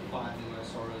 half of 5 new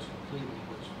SROs completely,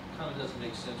 which kind of doesn't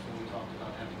make sense when we talked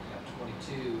about having to have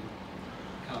 22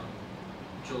 come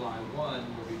July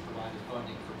 1, where we provided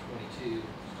funding for 22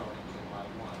 starting July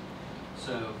 1.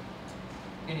 So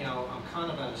anyhow, I'm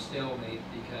kind of at a stalemate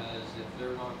because if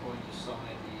they're not going to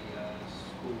sign the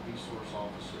school resource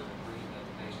officer agreement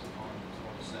based upon the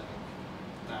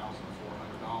 $27,400,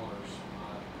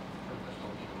 pretty much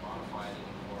don't need to modify it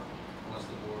anymore.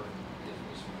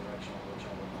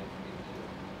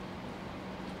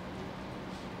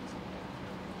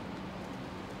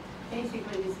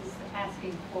 basically, this is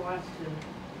asking for us to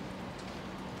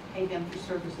pay them for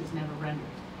services never rendered.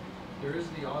 There is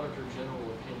the Auditor General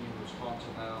opinion which talks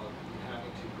about you having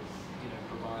to,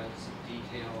 provide some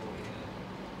detail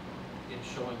in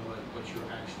showing what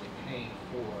you're actually paying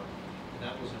for. And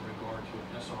that was in regard to an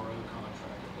SRO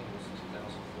contract, I think it was in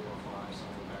 2004 or 5,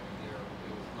 somewhere back in there.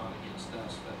 It was not against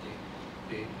us, but the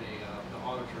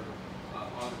auditors,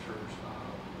 got onto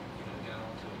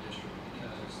the district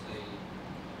because they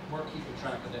weren't keeping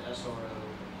track of the SRO.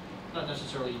 Not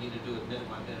necessarily you need to do it minute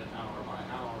by minute, hour by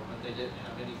hour, but they didn't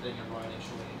have anything in writing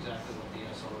showing exactly what the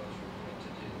SROs were going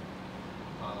to do.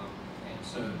 And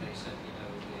so they said,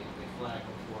 they flagged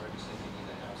them for it and said you need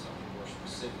to have something more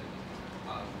specific,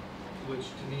 which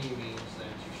to me means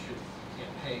that you can't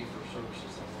pay for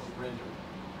services that weren't rendered.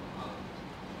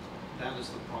 That is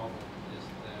the problem, is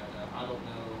that I don't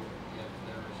know if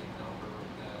there is a number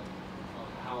that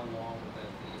how long that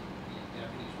the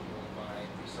deputies were going by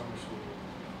the summer school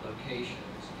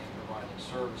locations and providing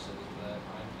services, but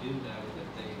I do know that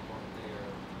they weren't there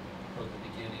from the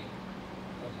beginning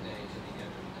of the day to the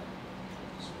end of the day.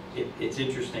 It's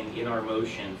interesting, in our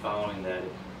motion following that,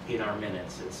 in our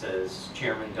minutes, it says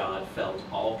Chairman Dodd felt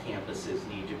all campuses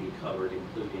need to be covered,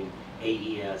 including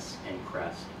AES and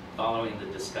Crest. Following the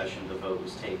discussion, the vote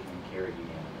was taken and carried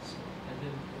unanimously. And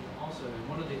then also,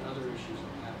 one of the other issues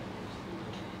I'm having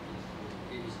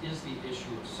is the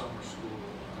issue of summer school.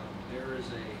 There is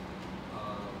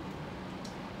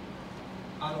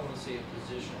I don't want to say a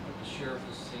position, but the sheriff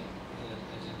has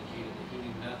indicated that he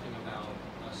knew nothing about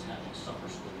us having summer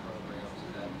school programs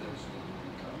and that those need to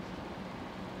be covered.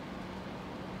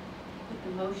 But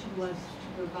the motion was to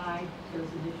provide those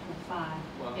additional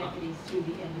 5 deputies through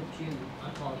the end of June.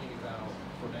 I'm talking about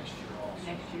for next year also.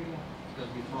 Next year, yeah. Because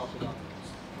we talked about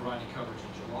providing coverage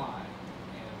in July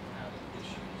and having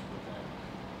issues with that.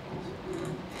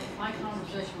 My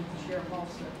conversation with the sheriff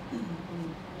also, when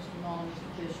Mr. Mullins,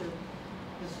 Mr. Bishop,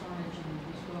 Ms. Harnage, and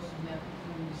Ms. Wilson met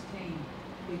with his team,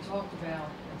 we talked about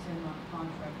a 10-month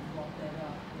contract and brought that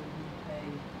up, that we would pay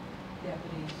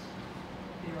deputies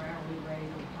their hourly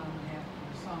rate or time and a half for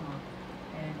the summer.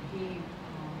 And he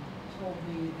told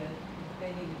me that they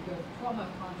needed to go for a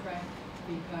 12-month contract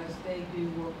because they do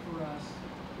work for us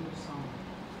through the summer.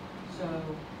 So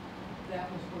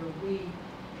that was where we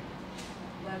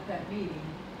left that meeting,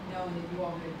 knowing that you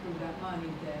all had approved that money,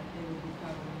 that they would be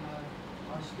covering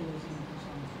our schools in the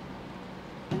summer.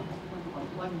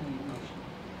 $1 million motion.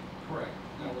 Correct.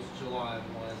 That was July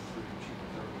 1 through June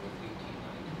 30th,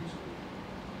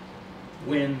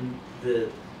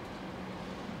 1892.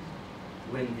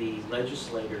 When the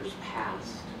legislators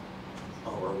passed,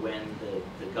 or when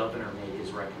the governor made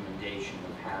his recommendation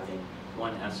of having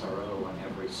 1 SRO on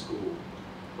every school,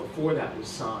 before that was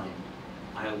signed,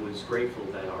 I was grateful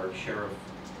that our sheriff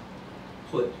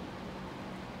put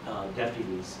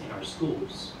deputies in our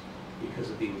schools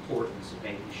because of the importance of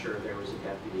making sure there was a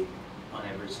deputy on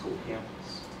every school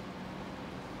campus.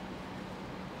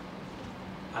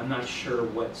 I'm not sure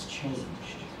what's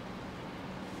changed.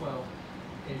 Well,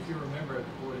 if you remember at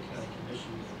the Board of County Commission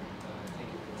meeting, I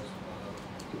think it was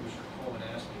Commissioner Coleman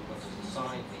asked me what does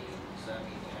assigned mean? Does that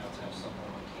mean you have to have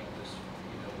someone on campus,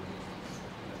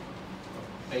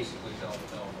 basically bell to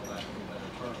bell, for lack of a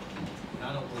better term? And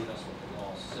I don't believe that's what the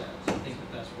law says. I think that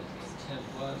that's what the intent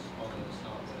was, although it's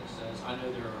not what it says. I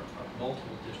know there are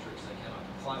multiple districts that cannot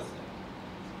comply with that.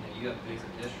 You have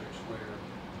bigger districts where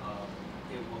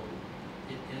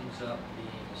it ends up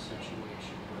being a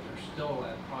situation where they're still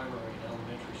at primary and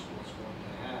elementary schools going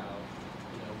to have,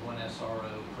 1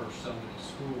 SRO per so many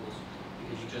schools,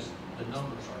 because the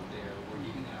numbers aren't there where you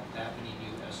can have that many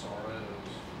new SROs.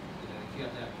 If you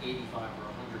have to have 85 or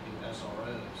 100 new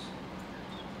SROs,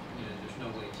 there's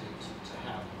no way to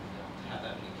have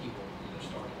that many people,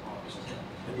 starting August 10th.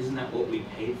 But isn't that what we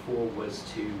paid for, was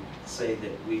to say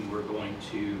that we were going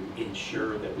to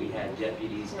ensure that we had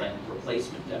deputies and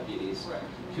replacement deputies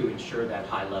to ensure that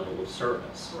high level of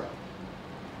service? Correct.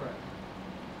 Correct.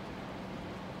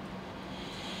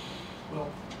 Well,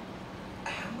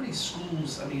 how many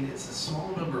schools, I mean, it's a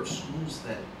small number of schools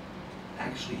that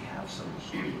actually have summer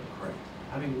school, correct?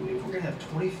 I mean, if we're gonna have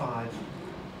 25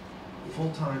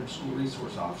 full-time school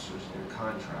resource officers in their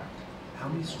contract, how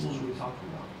many schools are we talking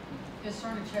about? Ms.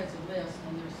 Harnage has a list,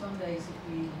 and there's some days that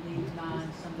we need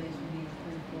 9, some days we need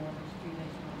 3, 4, there's 2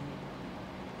 days we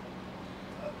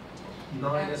don't need.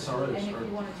 9 SROs. And if you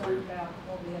want to talk about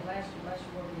what we had last year,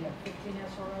 what we had 15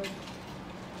 SROs?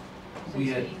 16?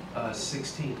 We had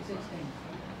 16.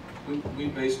 16. We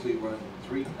basically run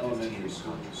 3 elementary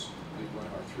schools. We run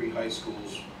our 3 high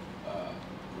schools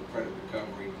for credit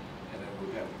recovery, and then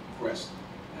we have Crest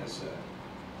as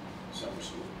summer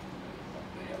school.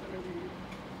 They have it every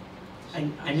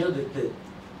year. I know that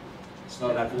It's but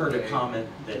not a I've full heard a day. comment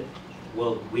that,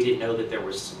 well, we didn't know that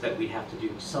that we'd have to do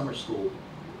summer school.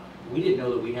 We didn't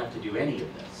know that we'd have to do any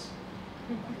of this.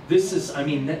 This is, I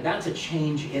mean, that's a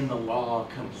change in the law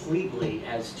completely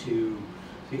as to,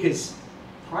 because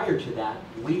prior to that,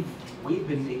 we've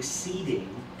been exceeding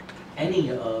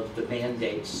any of the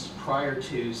mandates prior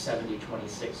to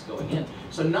 7026 going in.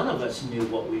 So none of us knew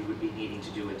what we would be needing to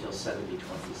do until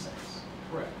 7026.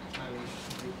 Correct. I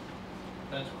mean,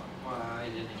 that's why I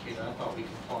indicated, I thought we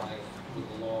complied with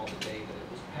the law the day that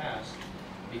it was passed,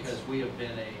 because we have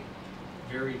been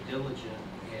very diligent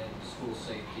in school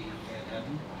safety and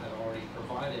had already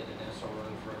provided an SRO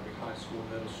for every high school,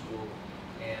 middle school,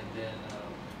 and then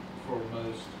for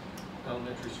most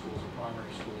elementary schools and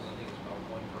primary schools, I think it's about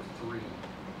 1 per 3.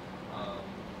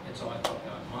 And so I thought,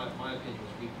 my opinion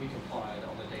was we complied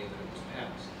on the day that it was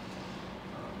passed.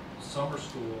 Summer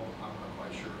school, I'm not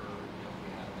quite sure,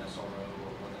 we had an SRO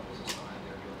or what that was assigned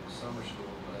there during the summer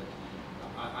school, but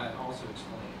I also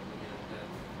explained that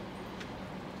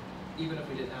even if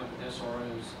we didn't have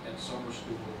SROs at summer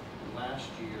school last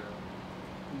year,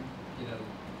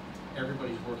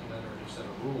 everybody's working under a new set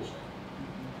of rules now.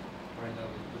 Right now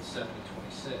with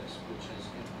 7026, which has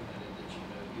implemented that you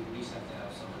at least have to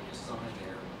have somebody assigned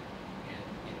there, and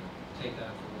take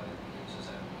that for what it means is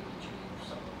that you need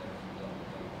someone there from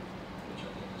Delaware, which I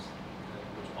think is,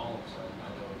 which all of us I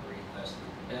know agree that's the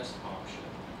best option.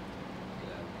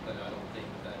 But I don't think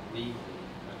that legally,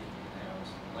 I think you can have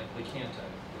like the Canto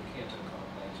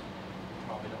complex. You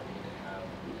probably don't need to have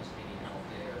as many out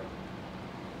there.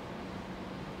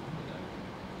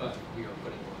 But we are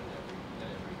putting one in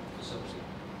every facility.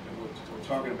 And we're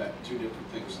talking about two different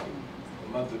things. Like the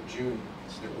month of June,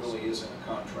 there really isn't a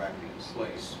contract in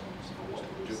place for what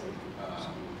we're doing.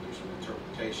 There's an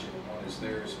interpretation. One is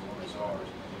theirs and one is ours.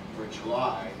 For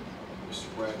July, Mr.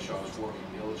 Bradshaw is working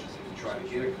diligently to try to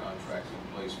get a contract in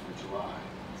place for July.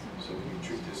 So we can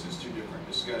treat this as two different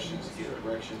discussions, get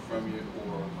direction from you,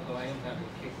 or Although I am having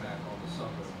a kickback on the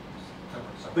summer.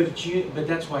 But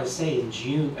that's why I say in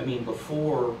June, I mean,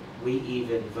 before we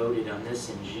even voted on this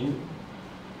in June,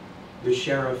 the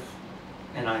sheriff,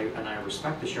 and I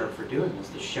respect the sheriff for doing this,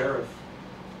 the sheriff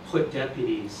put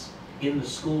deputies in the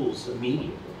schools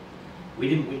immediately. We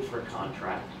didn't wait for a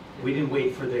contract. We didn't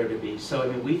wait for there to be, so I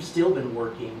mean, we've still been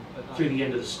working through the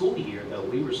end of the school year, though.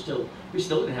 We still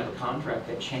didn't have a contract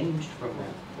that changed from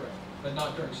that. Correct, but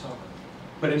not during summer.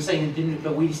 But I'm saying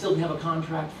but we still didn't have a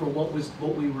contract for what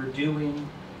we were doing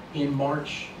in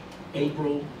March,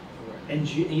 April, and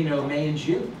May and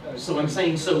June. So I'm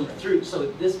saying, so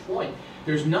at this point,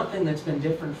 there's nothing that's been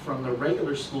different from the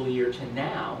regular school year to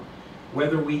now,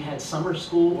 whether we had summer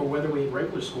school or whether we had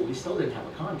regular school, we still didn't have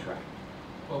a contract.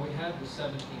 Well, we had the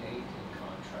 17-18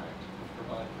 contract, which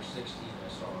provided for 16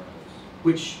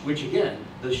 SROs. Which again,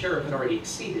 the sheriff had already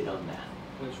exceeded on that.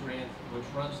 Which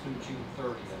runs through June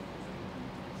 30th.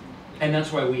 And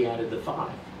that's why we added the 5.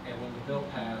 And when the bill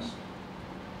passed,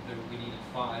 we needed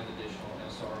 5 additional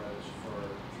SROs for,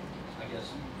 I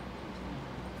guess.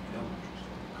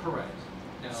 Correct.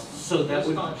 Now, so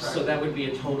that would be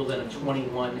a total then of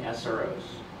 21 SROs.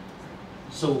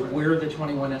 So where are the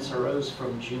 21 SROs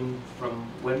from June, from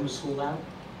when was school out?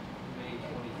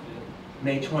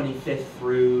 May 25th. May 25th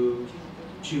through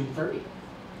June 30th.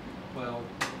 Well,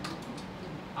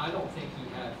 I don't think he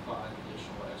had 5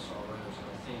 additional SROs, and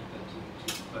I think that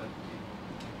but in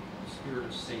the spirit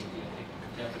of safety, I think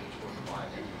the deputies were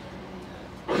provided.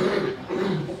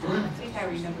 I think I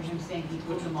remember him saying he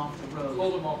pulled them off the road.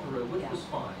 Pulled them off the road, which was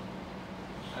fine.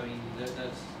 I mean,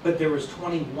 that's. But there was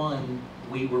 21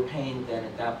 we were paying then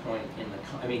at that point in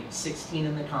the, 16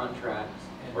 in the contract,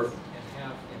 And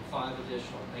 5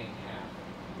 additional paying half.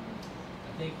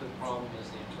 I think the problem is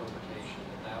the interpretation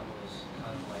that was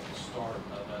kind of like the start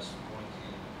of us going to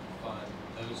fund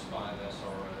those 5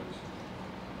 SROs.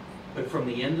 but from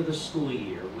the end of the school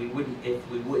year, we wouldn't, if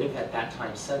we would have at that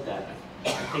time said that, I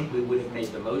think we would have made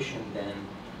the motion then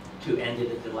to end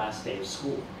it at the last day of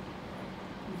school.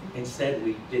 Instead,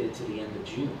 we did it to the end of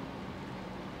June,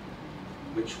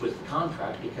 which was the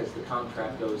contract, because the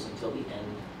contract goes until the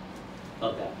end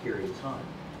of that period of time.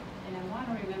 And I want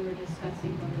to remember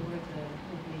discussing when we were with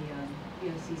the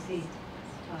BOCC,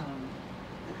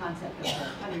 the concept of the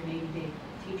 180-day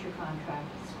teacher contract,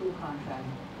 school contract,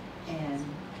 and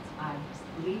I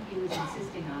believe he was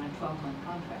insisting on a 12-month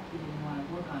contract. He didn't want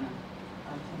to work on a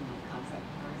 10-month contract.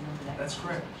 I remember that. That's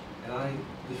correct. And I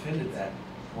defended that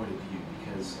point of view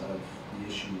because of the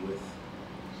issue with,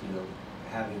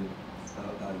 having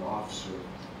an officer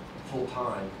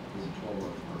full-time is a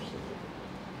 12-month person.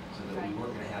 so that we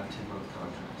weren't gonna have 10-month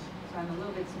contracts. So I'm a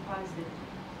little bit surprised that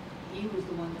he was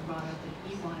the one that brought up that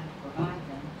he wanted to provide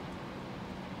them.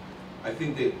 I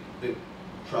think they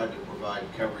tried to provide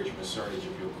coverage, Ms. Cernich,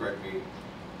 if you'll correct me,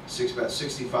 about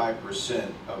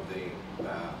 65% of the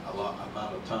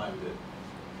amount of time that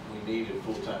we needed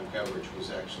full-time coverage was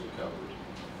actually covered.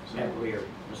 So At where,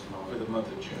 Mr. for Mullin? the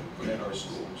month of June, in our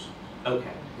schools.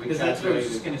 Okay, We because that's what I was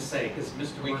just calculated- gonna say, because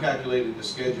Mr. We Murphy- calculated the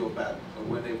schedule about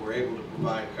when they were able to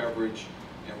provide coverage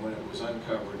and when it was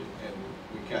uncovered, and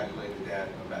we calculated that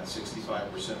about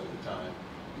 65% of the time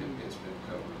it's been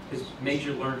covered. Because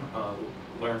Major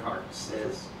Learnhardt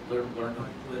says,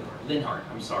 Linhart,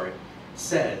 I'm sorry,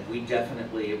 said, we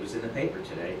definitely, it was in the paper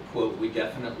today, quote, we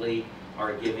definitely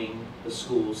are giving the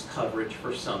schools coverage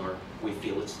for summer. We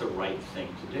feel it's the right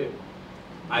thing to do.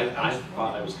 I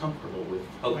thought I was comfortable with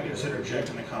I hoping. can just interject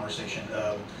in the conversation.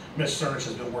 Ms. Cernich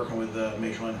has been working with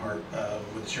Major Linhart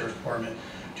with the Sheriff's Department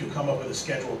to come up with a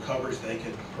schedule of coverage they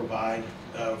could provide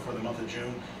for the month of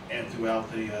June and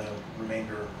throughout the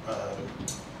remainder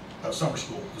of summer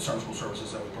school, the summer school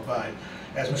services that we provide.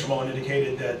 As Mr. Mullin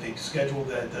indicated, that the schedule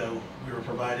that we were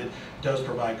provided does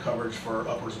provide coverage for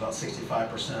upwards of about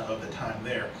 65% of the time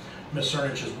there. Ms.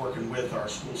 Cernich is working with our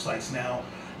school sites now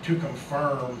to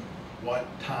confirm what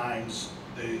times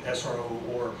the SRO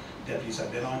or deputies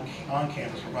have been on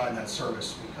campus providing that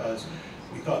service, because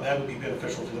we thought that would be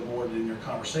beneficial to the board in your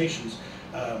conversations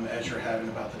as you're having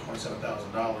about the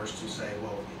 $27,000 to say,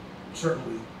 well,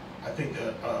 certainly, I think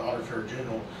the Auditor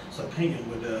General's opinion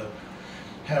would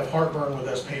have heartburn with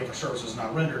us paying for services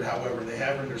not rendered. However, they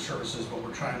have rendered services, but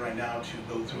we're trying right now to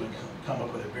go through and come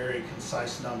up with a very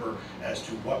concise number as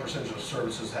to what percentage of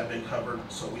services have been covered,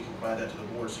 so we can provide that to the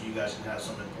board so you guys can have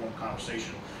some informed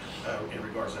conversation in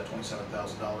regards to that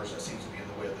 $27,000 that seems to be in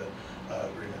the way of the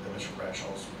agreement that Mr.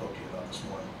 Bradshaw spoke to you about this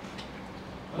morning.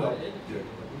 Well, it indicated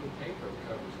that we would pay for the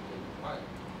coverage that they provided,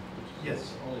 which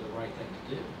is only the right thing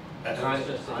to do. That's And it's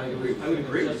just that it was- I would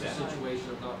agree with It's just a that. situation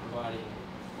of not providing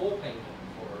full payment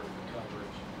for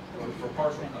coverage, or for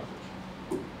partial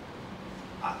coverage.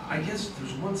 I guess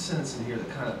there's one sentence in here that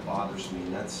kind of bothers me,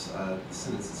 and that's the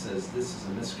sentence that says, this is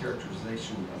a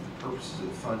mischaracterization of the purposes of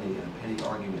the funding and a petty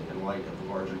argument in light of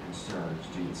the larger concern,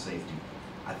 student safety.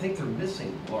 I think they're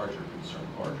missing larger concern.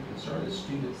 Larger concern is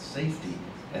student safety,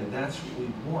 and that's what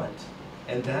we want.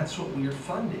 And that's what we are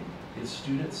funding, is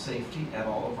student safety at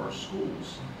all of our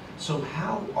schools. So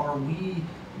how are we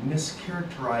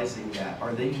mischaracterizing that?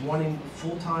 Are they wanting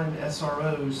full-time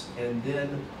SROs and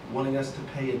then wanting us to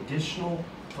pay additional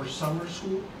for summer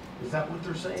school? Is that what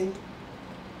they're saying?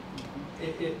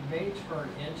 It may turn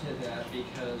into that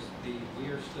because we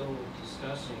are still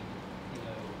discussing,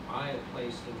 I had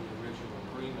placed in the original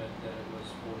agreement that it was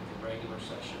for the regular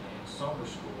session and summer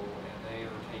school, and they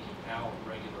are taking out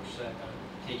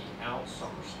taking out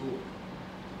summer school.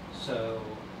 So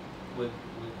with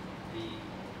the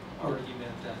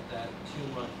argument that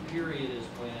 2-month period is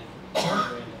when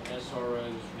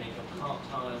SROs make up comp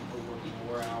time for working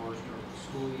more hours during the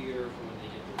school year, for when they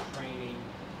get their training,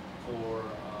 for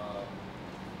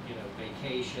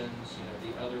vacations,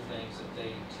 the other things that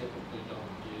they typically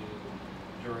don't do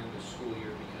during the school year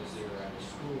because they're out of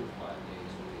school 5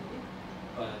 days a week.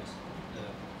 But the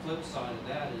flip side of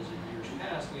that is in years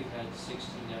past, we've had 16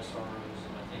 SROs,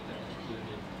 and I think that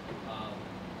included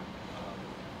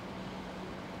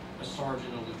a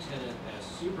sergeant, a lieutenant as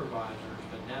supervisors,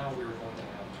 but now we're going to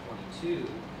have 22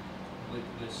 with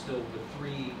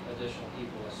 3 additional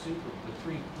people as with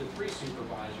three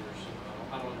supervisors.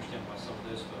 I don't understand why some of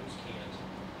those folks can't,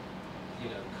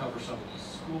 cover some of these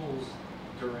schools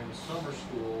during summer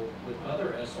school with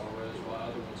other SROs while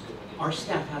other ones go and get. Our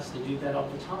staff has to do that all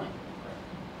the time.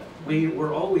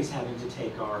 We're always having to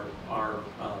take our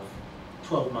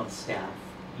 12-month staff,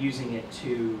 using it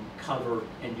to cover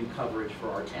and do coverage for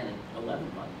our 10 and 11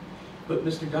 month. But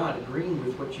Mr. Dodd, agreeing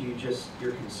with what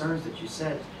your concerns that you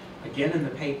said, again in the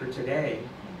paper today,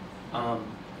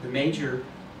 the major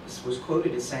was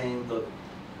quoted as saying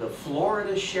the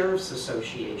Florida Sheriff's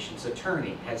Association's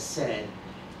attorney has said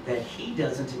that he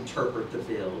doesn't interpret the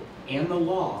bill and the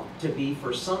law to be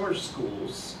for summer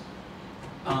schools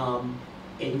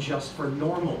and just for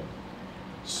normal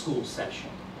school session.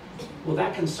 Well,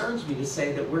 that concerns me to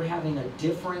say that we're having a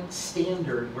different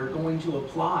standard we're going to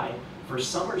apply for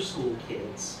summer school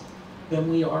kids than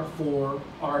we are for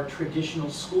our traditional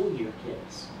school year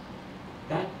kids.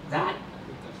 I think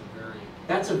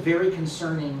that's a very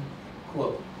concerning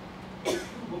quote.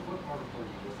 What article are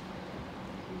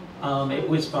you with? It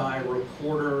was by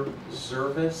reporter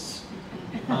Zervis.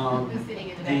 Who's sitting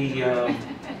in the back?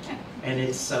 And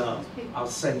it's, I'll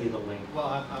send you the link. Well,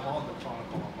 I'm on the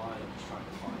Chronicle online, I'm just trying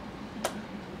to find it.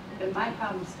 But my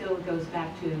problem still goes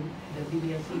back to the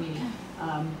BBOC meeting,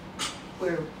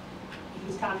 where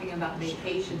he's talking about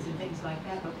vacations and things like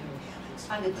that, but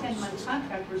on the 10-month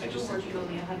contract, we're still working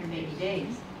only 180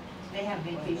 days. They have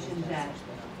vacations at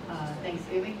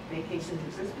Thanksgiving, vacations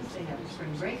at Christmas, they have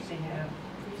spring breaks, they have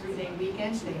 3-day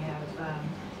weekends, they have,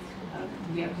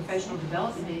 we have professional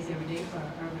development days every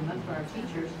month for our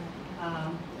teachers,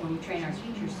 when we train our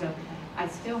teachers. So I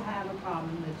still have a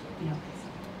problem with,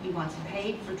 he wants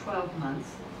paid for 12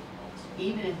 months,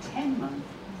 even a 10-month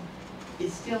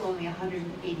is still only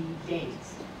 180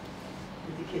 days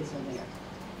that the kids are there.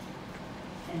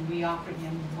 And we offered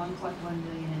him 1.1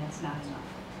 million, and it's not enough.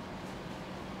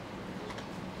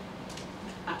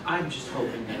 I'm just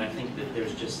hoping that I think that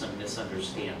there's just some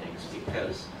misunderstandings,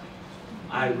 because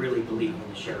I really believe when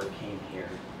the sheriff came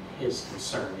here, his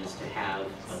concern is to have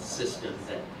a system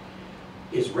that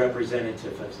is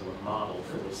representative of a model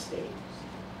for the state.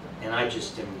 And I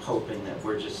just am hoping that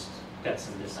got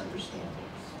some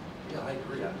misunderstandings. Yeah, I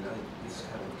agree. I mean, this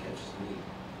kind of catches me,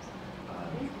 I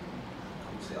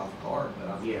wouldn't say off guard, but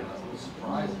I'm a little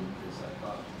surprised because I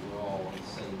thought we were all on the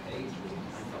same page with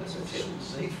social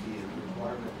safety and the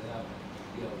requirement to have,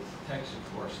 protection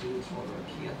for our students while they're on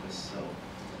campus. So,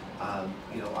 I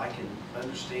can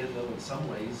understand though in some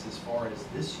ways as far as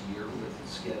this year with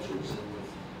schedules and with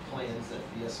plans that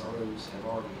the SROs have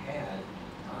already had,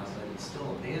 but it's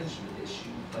still a management issue.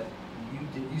 But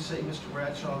did you say, Mr.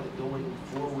 Bradshaw, that going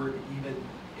forward even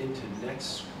into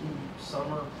next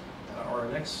summer or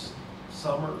next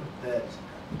summer that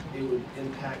it would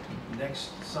impact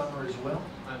next summer as well?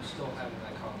 I'm still having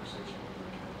that conversation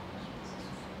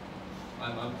with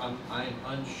our I'm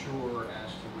unsure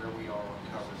as to where we are on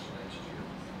coverage next year.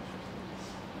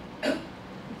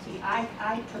 See,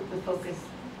 I took the focus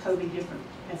totally different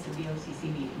at the BOCC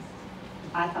meeting.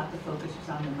 I thought the focus was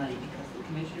on the money because the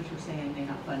commissioners were saying they're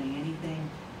not funding anything.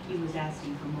 He was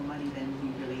asking for more money than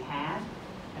we really had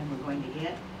and we're going to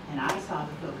get. And I saw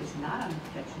the focus not on the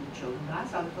protection of children, but I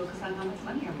saw the focus on how much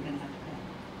money are we going to have to pay.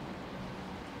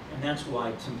 And that's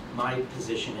why my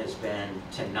position has been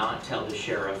to not tell the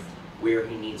sheriff where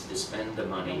he needs to spend the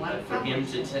money, but for him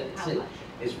to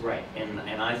is right. And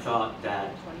I thought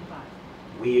that 25.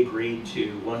 We agreed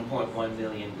to 1.1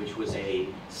 million, which was a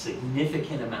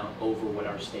significant amount over what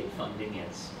our state funding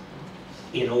is,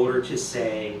 in order to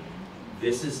say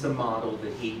this is the model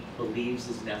that he believes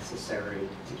is necessary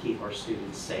to keep our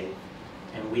students safe,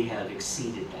 and we have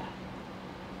exceeded that.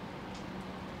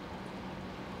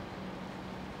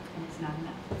 And it's not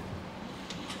enough.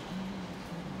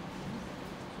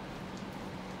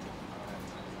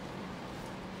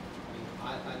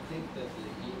 I think that the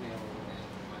email and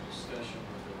my discussion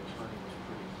with the attorney was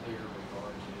pretty clear in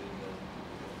regard to that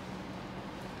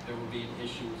there would be an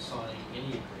issue with signing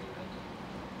any agreement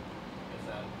if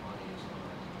that money is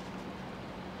not.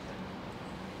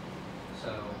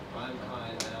 So when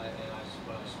I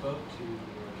spoke to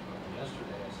the attorney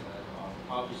yesterday, I said,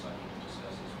 obviously I need to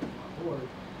discuss this with my board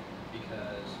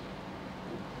because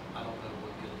I don't know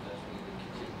what good it does me to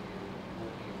continue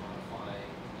working and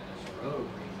modifying an SRO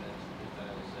agreement.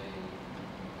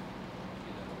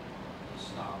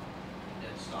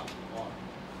 Stop the water.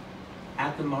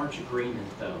 At the March agreement,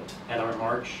 though, at our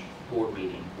March board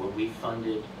meeting, when we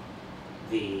funded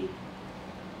the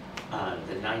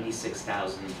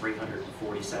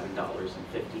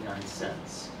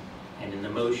 $96,347.59, and in the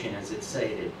motion as it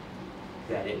stated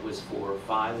that it was for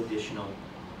 5 additional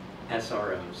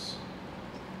SROs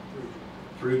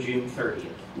through June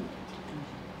 30th.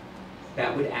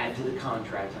 That would add to the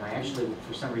contract, and I actually,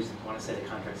 for some reason, want to say the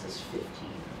contract says 15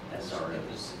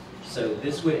 SROs. So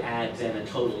this would add then a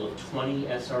total of 20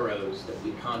 SROs that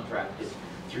we contracted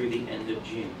through the end of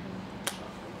June.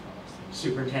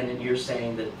 Superintendent, you're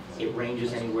saying that it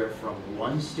ranges anywhere from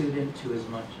 1 student to as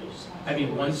much as,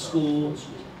 1 school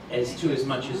to as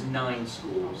much as 9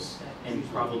 schools, and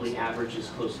probably averages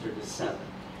closer to 7.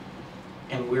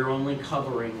 And we're only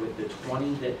covering, with the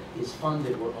 20 that is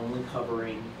funded, we're only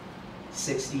covering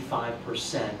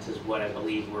 65% is what I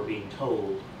believe we're being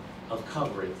told of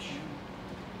coverage.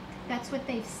 That's what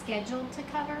they've scheduled to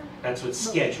cover? That's what's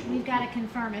But scheduled. we've got to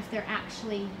confirm if they're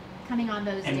actually coming on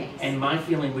those days. And my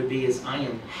feeling would be is I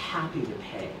am happy to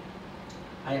pay.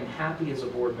 I am happy as a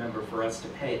board member for us to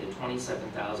pay the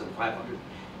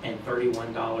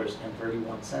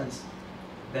 $27,531.31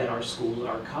 that our schools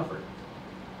are covered.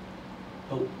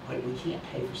 But we can't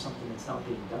pay for something that's not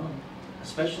being done,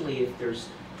 especially if there's,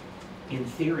 in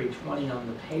theory, 20 on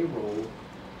the payroll.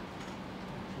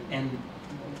 And,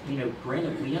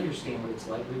 granted, we understand what it's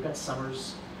like. We've got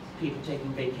summers people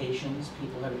taking vacations,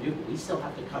 people having to do, but we still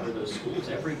have to cover those schools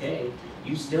every day.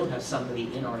 You still have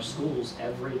somebody in our schools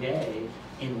every day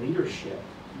in leadership,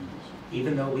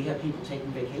 even though we have people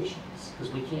taking vacations,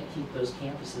 because we can't keep those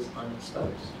campuses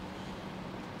unexposed.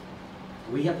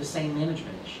 We have the same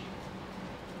management issue.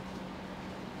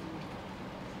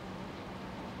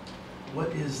 What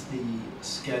is the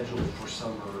schedule for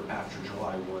summer after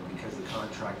July 1? Because the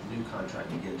new contract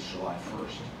begins July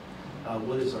 1st.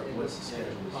 What's the schedule?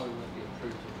 It probably wouldn't be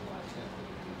approved until July 10th, but it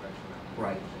would be retroactive.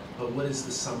 Right, but what is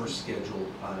the summer schedule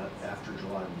after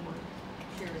July 1?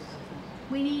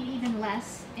 We need even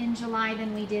less in July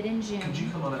than we did in June. Could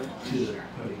you come on up to the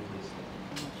podium, please?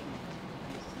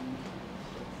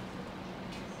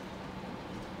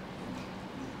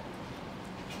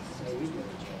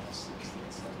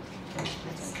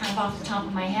 It's kind of off the top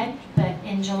of my head, but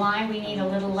in July, we need a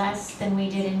little less than we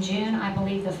did in June. I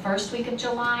believe the first week of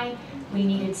July, we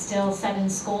needed still 7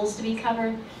 schools to be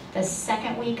covered. The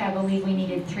second week, I believe we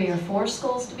needed 3 or 4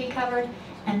 schools to be covered.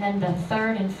 And then the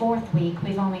third and fourth week,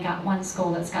 we've only got 1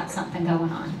 school that's got something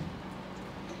going on.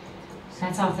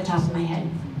 That's off the top of my head.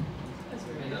 And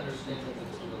understand that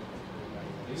this is a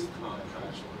new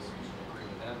contract, so we're reaching an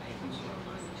agreement, that maintenance is around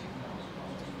 $92,000.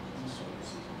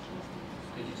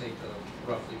 Did you take the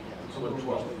roughly, it's a little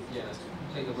more, yeah,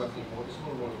 take the roughly more, it's a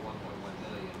little more than 1.1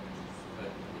 million,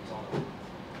 but it's on a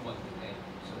monthly payment,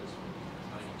 so it's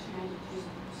 92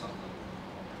 something.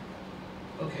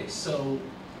 Okay, so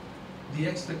the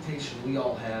expectation we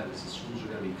all have is the schools are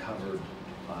going to be covered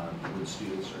when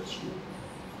students are at school.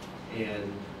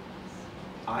 And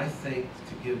I think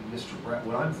to give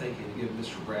what I'm thinking to give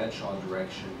Mr. Bradshaw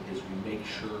direction is we make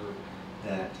sure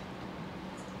that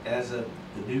as of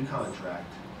the new contract,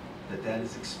 that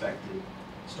is expected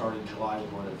starting July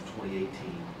 1 of 2018.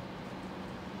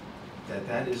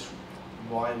 That is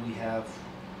why we have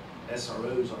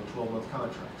SROs on 12-month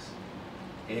contracts.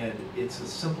 And it's a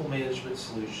simple management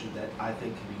solution that I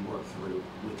think can be worked through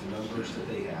with the numbers that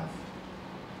they have.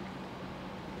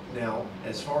 Now,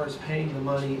 as far as paying the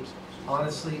money,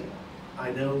 honestly,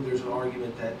 I know there's an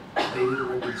argument that they didn't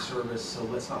render the service, so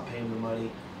let's not pay them the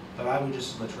money. But I would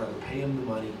just much rather pay them the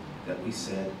money that we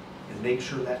said and make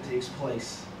sure that takes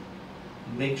place.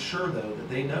 Make sure, though, that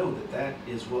they know that that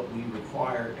is what we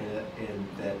require and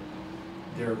that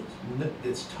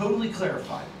it's totally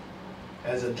clarified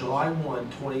as of July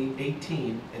 1,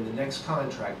 2018, in the next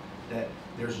contract, that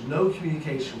there's no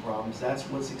communication problems. That's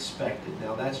what's expected.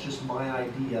 Now, that's just my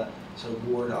idea. So,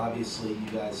 board, obviously, you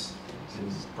guys can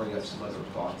bring up some other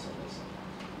thoughts on this.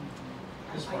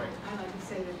 Ms. White. I'd like to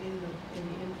say that in the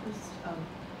interest of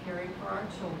caring for our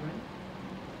children,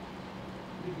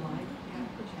 we'd like to have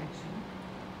protection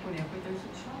whenever there's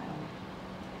a child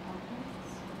on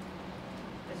campus.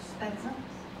 That's us.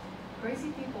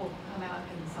 Crazy people come out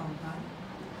in the summertime.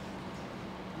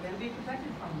 We're going to be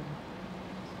protected from them.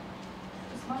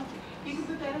 Just want to. You can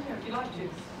put that in there if you like to.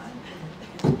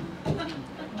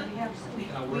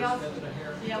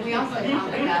 We also talk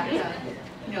about,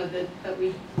 you know, that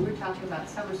we're talking about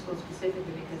summer school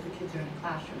specifically because the kids are in a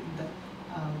classroom, but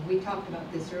we talked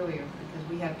about this earlier because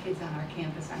we have kids on our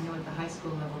campus. I know at the high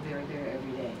school level they're there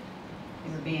every day.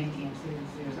 There are band camps,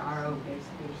 there's RO,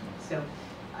 so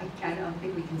I don't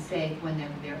think we can say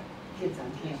whenever there are kids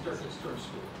on campus. It starts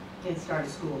school. It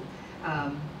starts school.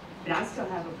 But I still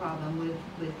have a problem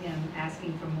with him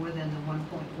asking for more than the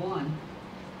 1.1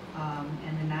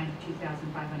 and the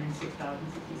 $92,506.67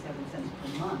 per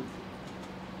month.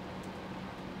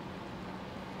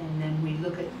 And then we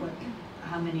look at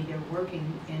how many they're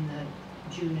working in the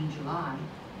June and July,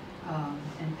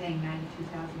 and paying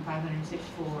 $92,506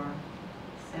 for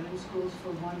 7 schools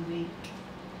for 1 week,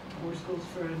 4 schools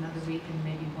for another week, and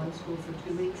maybe 1 school for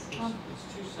 2 weeks. It's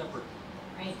 2 separate.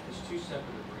 Right. It's 2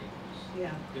 separate agreements.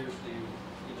 Yeah. There's the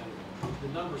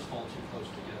numbers fall too close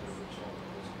together, which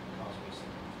cause me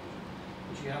some confusion.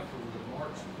 But you have from the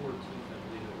March 14th, I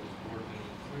believe it was board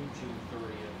meeting, through June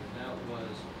 30th, and that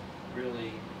was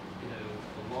really,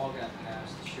 the law got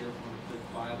passed, the sheriff wanted to put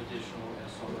 5 additional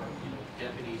SRO,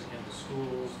 deputies in the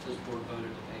schools. This board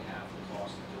voted to pay half the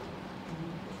cost of doing it.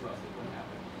 That's roughly what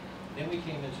happened. Then we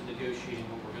came into negotiating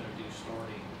what we're going to do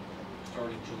starting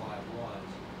July 1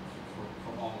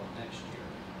 for all of next year.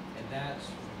 And that's,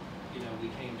 we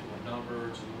came to a number,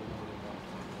 it's a little more than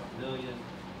 1.1 million.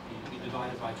 You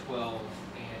divide it by 12,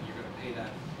 and you're going to pay that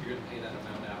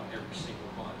amount out every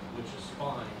single month, which is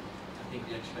fine. I think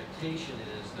the expectation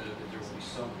is, though, that there will be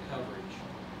some coverage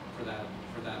for that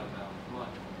amount of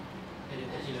money. And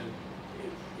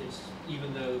it's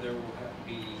even though there will have to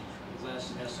be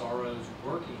less SROs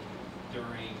working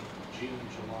during June,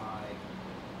 July,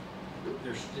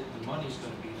 the money's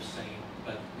gonna be the same,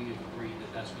 but we have agreed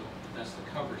that that's the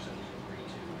coverage that we agree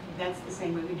to. That's the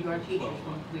same way we do our teachers.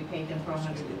 We paid them for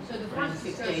 100 So the for first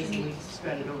 6 days and we discussion,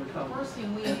 spread it over 12. first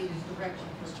thing we need is direction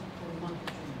for the month of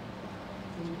June.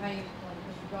 So we pay, like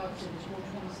Mr. Dodd said, it's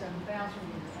 $427,000,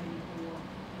 we were paying for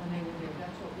when they were there.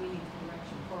 That's what we need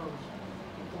direction first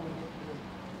before we get to the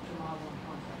July 1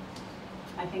 contract.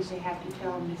 I think they have to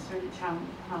tell Ms. Surdich how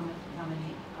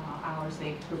many hours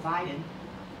they provided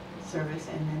service,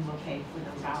 and then we'll pay for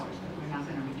those hours, but we're not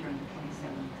gonna return the 27.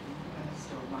 We're gonna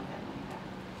still want that money back.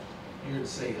 You're gonna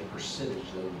say a percentage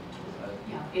though,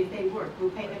 Yeah, if they work,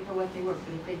 we'll pay them for what they work,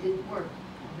 but if they didn't work,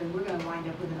 then we're gonna wind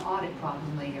up with an audit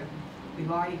problem later.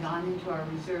 We've already gone into our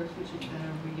reserves, which is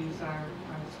gonna reduce our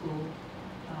school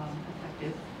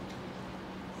effective.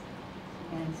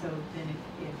 And so then if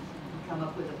we come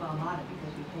up with a bum audit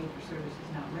because we paid for services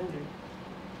not rendered,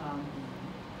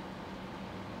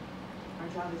 our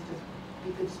job is to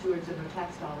be good stewards of our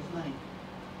tax dollars' money.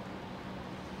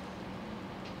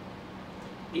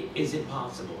 Is it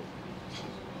possible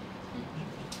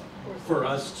for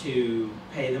us to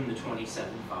pay them the $27,500,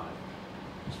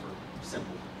 just for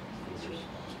simple figures?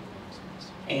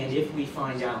 And if we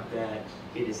find out that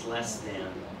it is less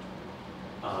than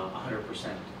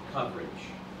 100% coverage,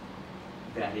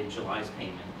 that in July's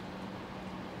payment,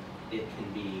 it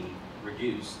can be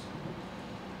reduced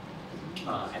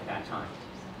at that time?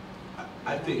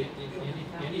 I think,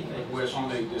 Anything. Wes, you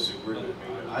may disagree with me,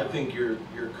 but I think you're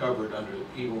covered under,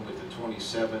 even with the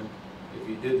 27. If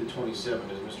you did the 27,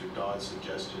 as Mr. Dodd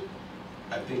suggested,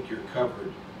 I think you're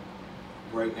covered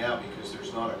right now because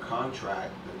there's not a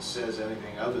contract that says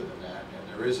anything other than that, and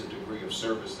there is a degree of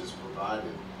service that's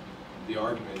provided. The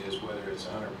argument is whether it's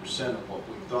 100% of what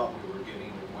we thought we were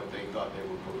getting and what they thought they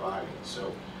were providing.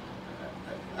 So,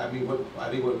 I think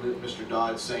what Mr.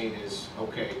 Dodd's saying is,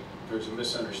 okay, there's a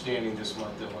misunderstanding this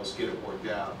month, then let's get it worked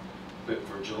out. But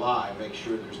for July, make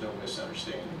sure there's no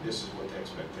misunderstanding. This is what the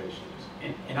expectation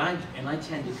is. And I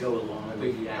tend to go along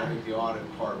with that. I think the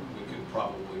audit part, we could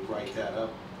probably write that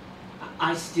up.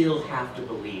 I still have to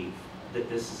believe that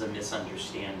this is a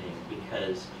misunderstanding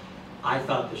because I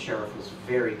thought the sheriff was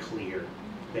very clear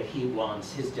that he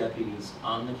wants his deputies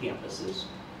on the campuses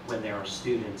when there are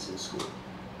students in school.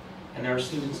 And there are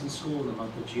students in school in the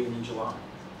month of June and July.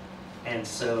 And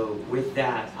so with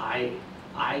that, I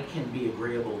can be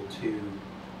agreeable to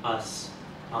us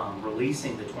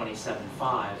releasing the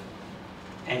 27.5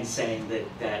 and saying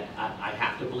that I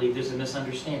have to believe there's a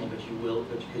misunderstanding, but you will,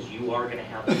 because you are going to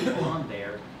have people on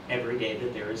there every day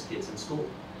that there is kids in school.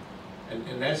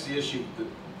 And that's the issue.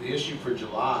 The issue for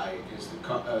July is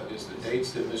the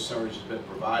dates that Ms. Summers has been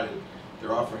provided.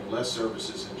 They're offering less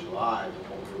services in July than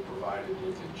what we were provided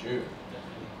with in June.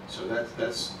 So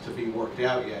that's to be worked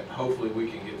out yet. Hopefully we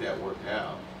can get that worked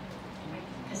out.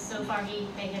 Because so far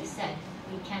they have said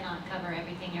we cannot cover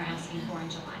everything you're asking for in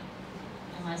July,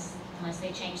 unless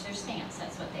they change their stance.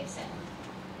 That's what they've said.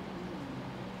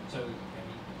 So,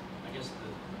 I guess the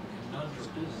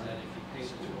conundrum is that if you pay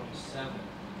the 27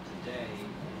 today,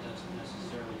 it doesn't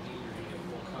necessarily mean you're going to get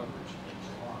full coverage in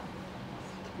July.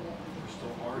 We're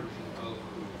still arguing over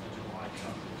the July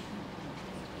coverage.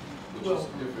 Which is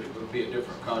different. It would be a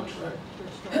different contract.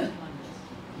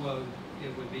 Well,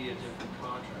 it would be a different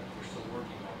contract. We're still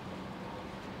working on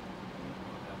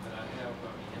that.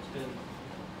 But it's been,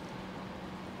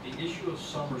 the issue of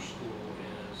summer school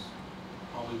is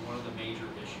probably one of the major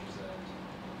issues that.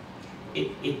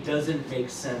 It doesn't make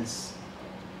sense,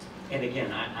 and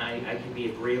again, I can be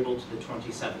agreeable to the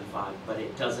 27.5, but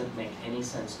it doesn't make any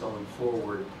sense going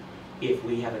forward if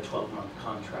we have a 12-month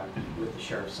contract with the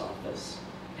sheriff's office.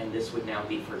 And this would now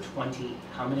be for 20,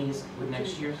 how many is with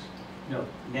next year's? No,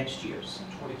 next year's.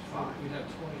 25. We'd have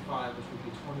 25, which would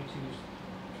be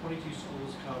 22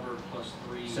 schools covered plus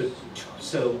 3.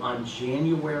 So on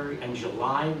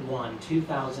July 1,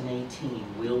 2018,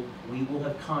 we will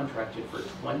have contracted for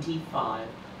 25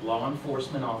 law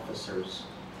enforcement officers.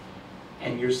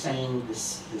 And you're saying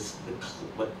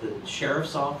what the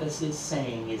sheriff's office is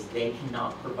saying is they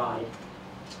cannot provide,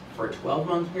 for a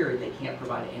 12-month period, they can't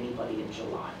provide anybody in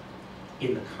July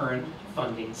in the current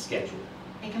funding schedule.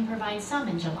 They can provide some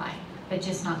in July, but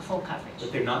just not full coverage.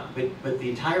 But they're not. But the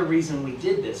entire reason we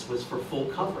did this was for full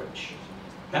coverage.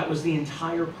 That was the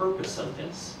entire purpose of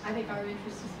this. I think our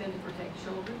interest has been to protect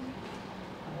children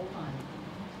the whole time,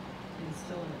 and it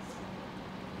still is.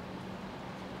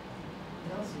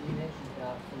 And also, you mentioned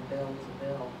about from bell to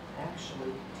bell.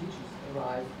 Actually, teachers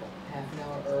arrive half an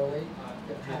hour early,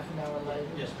 half an hour later.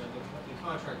 Yes, but the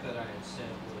contract that I had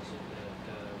sent was that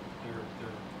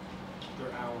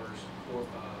their hours for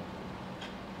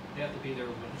they have to be there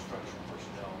with instructional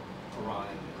personnel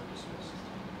arrive or dismissed.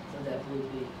 So that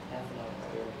would be half an hour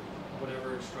early.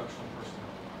 Whatever instructional personnel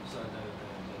are, so I know that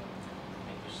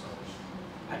English sellers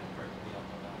correct me up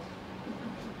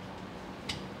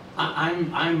on that.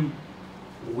 I'm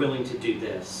willing to do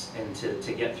this and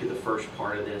to get through the first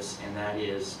part of this, and that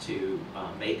is to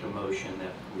make a motion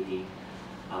that we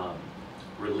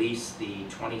release the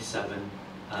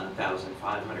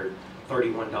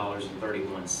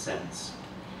 $27,531.31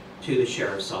 to the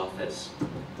sheriff's office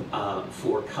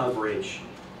for coverage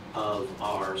of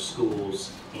our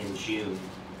schools in June,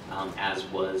 as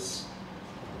was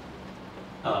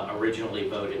originally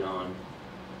voted on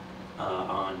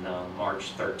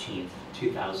March 13th,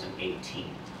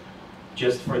 2018.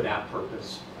 Just for that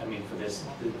purpose, I mean,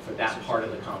 for that part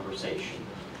of the conversation.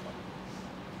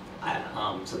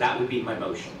 So that would be my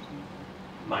motion.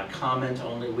 My comment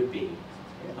only would be,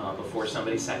 before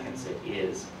somebody seconds it,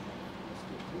 is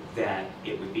that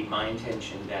it would be my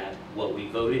intention that what we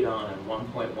voted on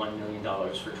 $1.1 million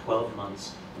for 12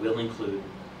 months will include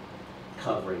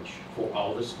coverage for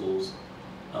all the schools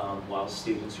while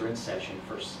students are in session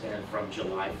from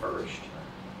July 1st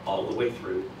all the way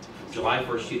through, from July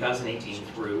 1st, 2018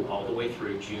 through all the way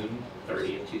through June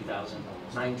 30th, 2019.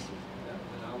 And I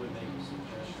would make a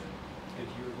suggestion, if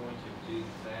you're going to do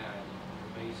that,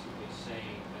 you're basically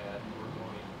saying that we're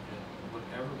going, that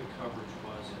whatever the coverage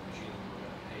was in June, we're going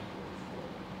to pay for it full.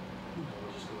 And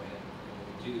we'll just go ahead and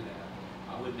we'll do that.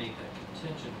 I would make that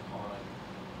contingent upon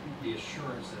the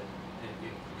assurance that if the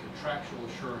contractual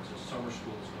assurance that summer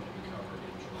school is going to be covered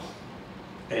in July.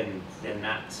 Then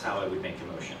that's how I would make a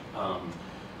motion.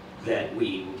 That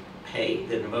we pay,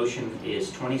 then the motion is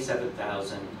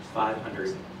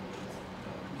 $27,500.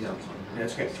 Yeah.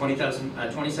 That's correct.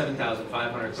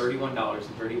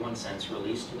 $27,531.31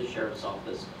 released to the sheriff's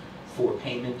office for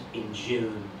payment in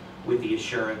June, with the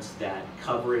assurance that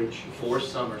coverage for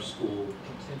summer school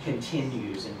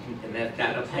continues, and that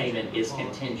payment is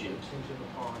contingent. Contingent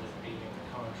upon it being in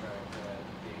the contract, that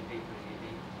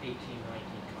the 18-19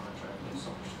 contract that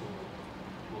summer school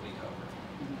will be covered.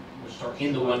 Which starts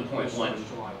In the July- 1.1, starts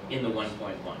July 1. in the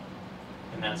 1.1,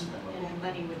 and that's my And motion. the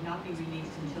money would not be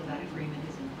released until that agreement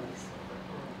is in place.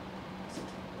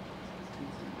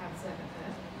 I'd second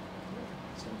that.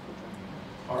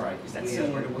 All right. Is that we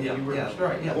similar to have- what yeah, you were? yeah, all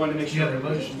right, yeah. I wanted to make You sure. have a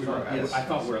motion, yes. I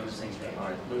thought we were on the same page. All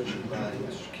right, motion by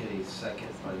Mr. Kenny, second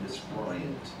by Ms.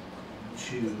 Bryant,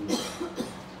 to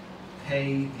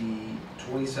pay the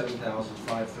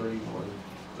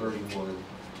 $27,531.31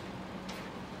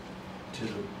 to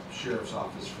the sheriff's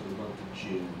office for the month of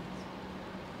June,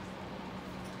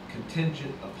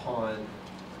 contingent upon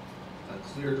a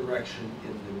clear direction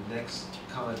in the next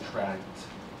contract,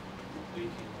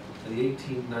 the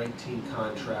 18-19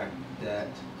 contract, that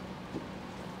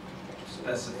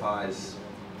specifies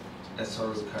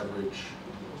SRO coverage,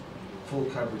 full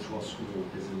coverage while school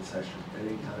is in session,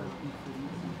 anytime,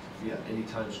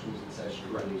 anytime school's in session,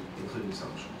 including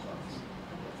summer school classes.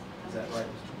 Is that right,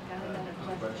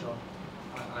 Mr. Bradshaw?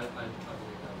 I believe that would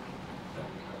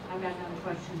cover. I've got another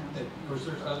question though. Of course,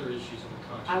 there's other issues in the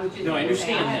contract. I was just No, I gonna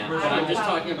say, understand I that, have- but I have I'm just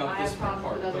problems- talking about I this have problems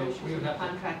part. with other But issues we in would the have to-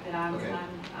 contract that Okay.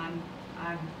 I'm,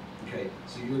 Okay,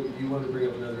 so you want to bring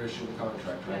up another issue in the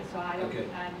contract, right? so I don't, Okay.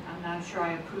 I'm not sure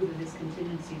I approve of this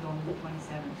contingency going to the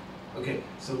 27th. Okay,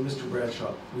 so Mr.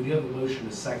 Bradshaw, we do have a motion,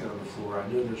 a second on the floor. I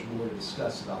know there's more to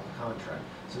discuss about the contract.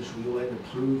 So should we go ahead and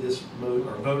approve this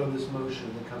or vote on this motion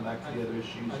and then come back to the other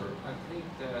issues, or? I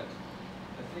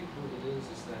think what it is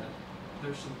that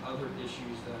there's some other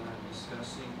issues that I'm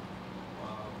discussing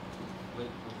with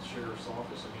the sheriff's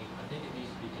office. I mean, I think it needs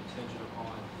to be contingent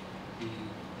upon the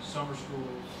summer school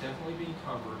definitely being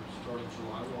covered starting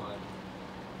July 1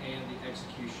 and the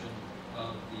execution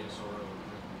of the SRO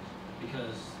agreement.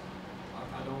 Because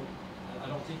I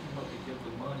don't think you want to give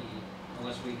the money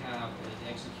unless we have an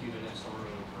executed SRO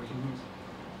agreement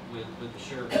with the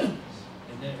sheriff's office.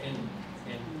 And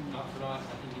not for naught,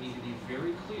 I think you need to be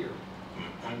very clear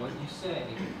on what you say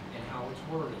and how it's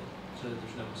worded so that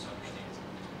there's no misunderstanding.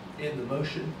 In the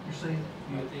motion, you're saying?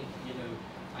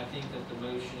 I think that the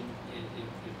motion, if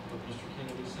what Mr.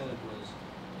 Kennedy said was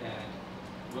that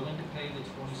willing to pay the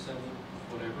 27,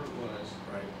 whatever it was,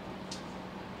 Right.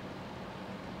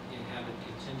 and have it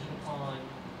contingent upon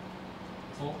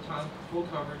full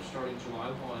coverage starting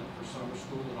July 1 for summer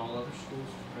school and all other schools,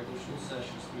 regular school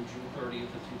sessions through June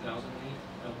 30th of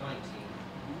 2019,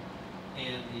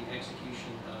 and the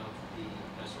execution of the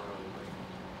SRO agreement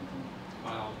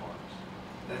by all parties.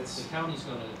 The county's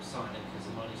going to sign it because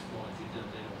the money's flowing through them,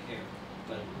 they don't care.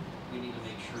 But we need to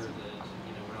make sure that,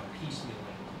 we're not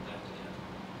piecemealing that together.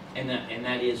 And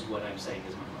that is what I'm saying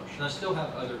is my motion. And I still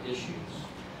have other issues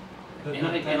But And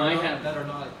that I are not- have, That are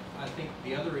not, I think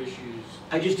the other issues.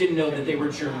 I just didn't know that they were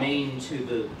germane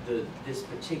to this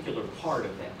particular part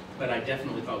of that, but I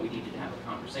definitely thought we needed to have a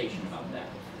conversation about that.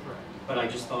 Right. But I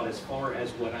just thought as far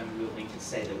as what I'm willing to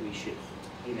say that we should,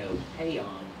 pay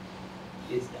on,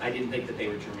 I didn't think that they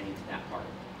were germane to that part.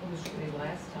 Well, Mr. Lee,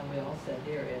 last time we all sat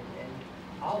here and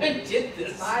all of And us, did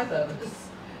this. 5 of us,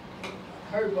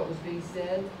 heard what was being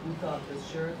said. We thought the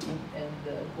sheriff and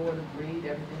the board agreed,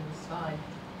 everything was fine.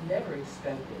 Never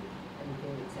expected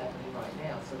anything that's happening right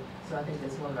now. So I think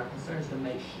that's one of our concerns, to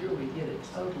make sure we get it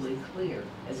totally clear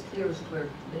as clear can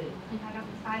be.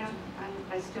 I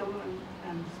still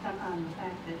am stuck on the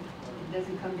fact that it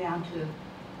doesn't come down to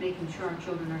making sure our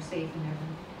children are safe and their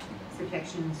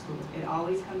protection in school. It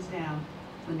always comes down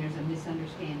when there's a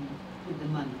misunderstanding with the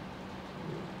money.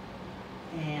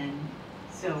 And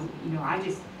so,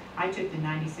 I took the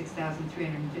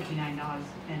 $96,359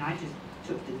 and I just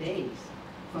took the days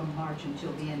from March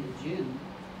until the end of June.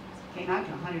 Came out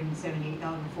to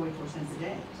 $178.44 a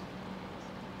day.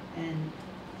 And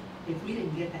if we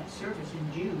didn't get that service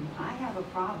in June, I have a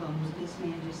problem with this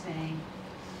man just saying,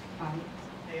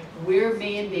 we're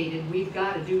mandated, we've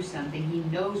got to do something. He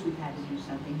knows we've had to do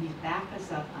something. He's backed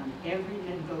us up on every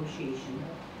negotiation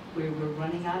where we're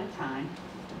running out of time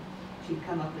to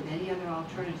come up with any other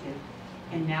alternative.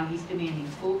 And now he's demanding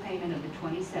full payment of the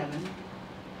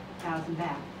 $27,000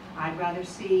 back. I'd rather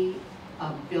see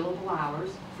billable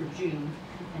hours for June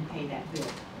and pay that bill.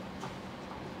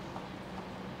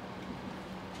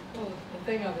 Well, the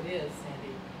thing of it is,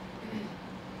 Sandy,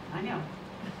 I know.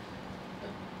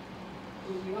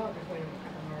 we are between a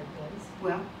hard place.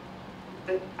 Well,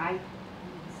 but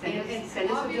send us a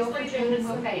bill for Obviously, June and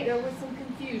we'll pay there it. was some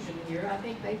confusion here. I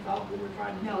think they thought we were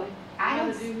trying to No, know I how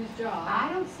don't to do his job. I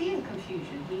don't see the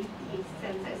confusion. He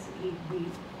sends us,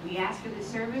 we asked for the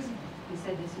service, he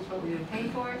said this is what we would pay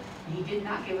for it, and he did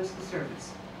not give us the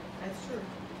service. That's true.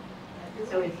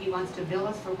 So if he wants to bill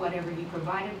us for whatever he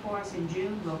provided for us in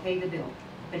June, we'll pay the bill.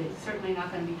 But it's certainly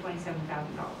not gonna be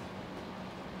 $27,000.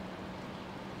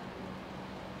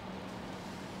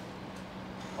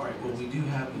 All right, well, we do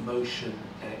have the motion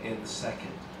and the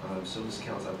second. So, Ms.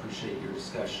 Counts, I appreciate your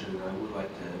discussion, and I would like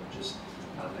to just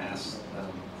ask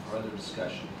for other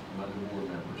discussion from other board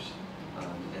members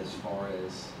as far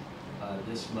as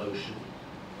this motion.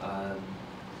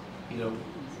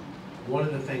 One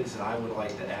of the things that I would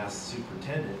like to ask the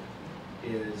superintendent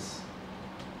is,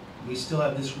 we still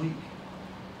have this week.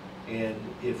 And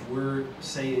if we're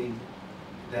saying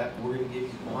that we're gonna give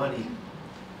you the money,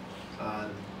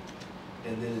 and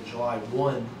then in July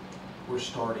 1, we're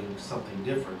starting something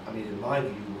different. I mean, in my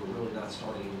view, we're really not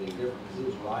starting anything different, because it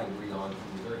was what I agreed on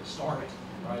from the very start,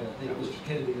 right? I think Mr.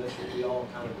 Kennedy, that's what we all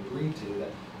kind of agreed to,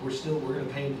 that we're gonna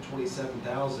pay him the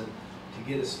 $27,000 to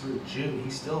get us through June.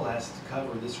 He still has to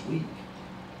cover this week.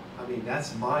 I mean,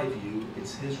 that's my view.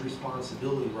 It's his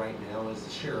responsibility right now as the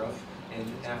sheriff, and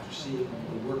after seeing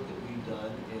the work that we've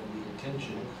done and the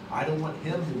intention, I don't want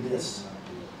him to miss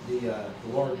the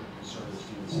larger concern of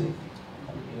student safety.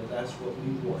 That's what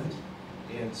we want.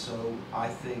 And so I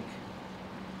think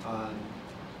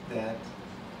that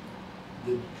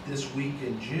this week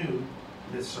in June,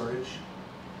 Ms. Surnich,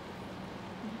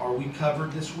 are we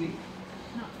covered this week?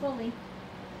 Not fully.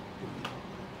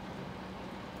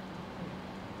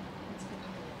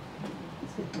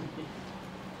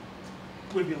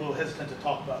 Would be a little hesitant to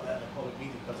talk about that in a public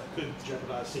meeting because that could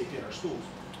jeopardize safety in our schools.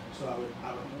 So I would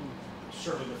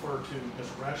certainly defer to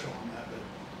Mr. Bradshaw on that, but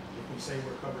if we say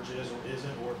where coverage is or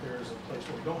isn't, or if there is a place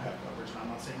where we don't have coverage, and I'm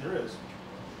not saying there is,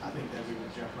 I think that we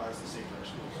would jeopardize the safety of our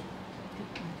schools.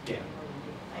 Yeah.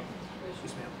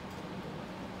 Yes, ma'am.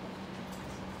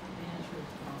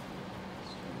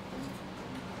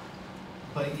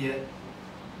 But yet,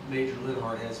 Major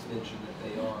Linhart has mentioned that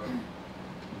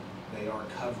they are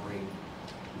covering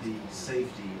the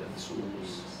safety of the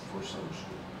schools for summer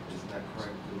school. Isn't that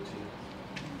correct, Bill, too?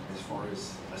 As far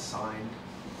as assigned?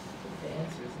 The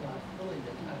answer is not fully,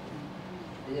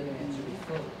 the other answer is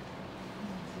fully.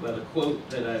 Well, the quote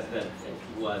that it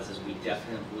was is we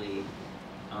definitely,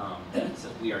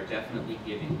 says we are definitely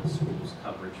giving the schools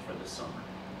coverage for the summer.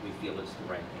 We feel it's the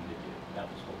right thing to do. That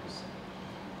was what was said.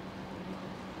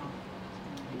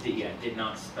 It did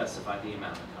not specify the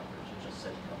amount of coverage. It just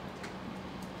said coverage.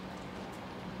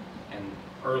 And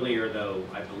earlier, though,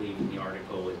 I believe in the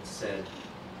article it said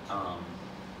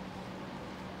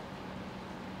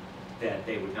that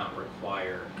they would not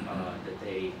require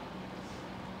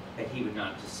that he would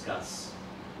not discuss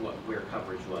where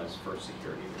coverage was for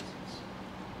security reasons.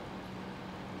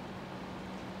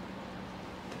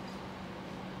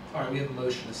 All right, we have a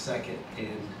motion, a second, and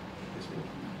yes, ma'am.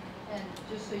 And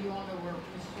just so you all know where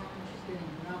Ms. Furnish is getting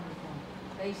the number from,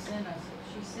 they sent us,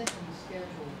 she sent them the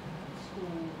schedule of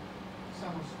school,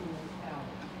 summer school out.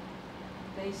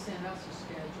 They sent us a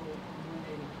schedule on when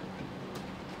they would put people in.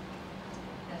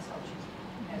 That's how she's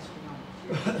astronomical. She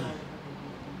doesn't know when they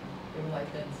do it. They were like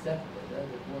done separately, though,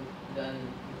 that weren't done in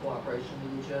cooperation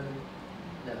with each other?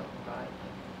 No, right?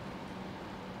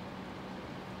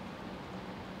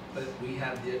 But we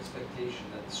have the expectation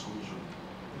that the schools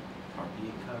are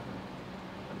being covered.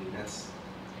 I mean, that's.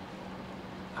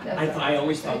 I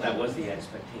always thought that was the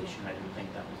expectation. I didn't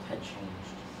think that had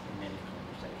changed in many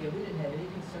conversations. Yeah, we didn't have any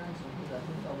concerns because I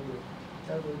thought we were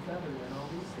totally covered when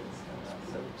all these things come up.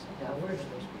 So now we're in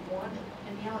this one.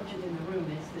 And the elephant in the room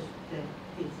is that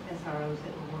these SROs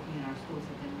that were working in our schools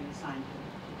have been reassigned to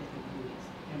different duties.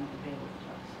 They're not available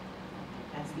to us.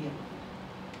 That's the elephant.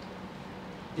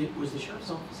 Was the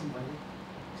sheriff's office invited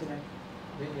to that?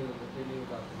 They knew about the meeting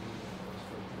that was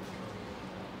for the attorney.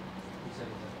 He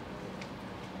said he didn't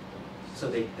know.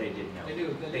 So they did know.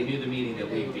 They knew the meeting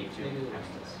that we knew- agreed to. They knew it was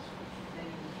after this.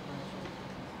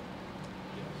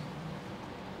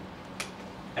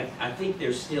 I think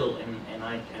there's still, and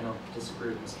I don't disagree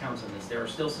with Ms. Counts on this, there are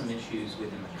still some issues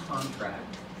within the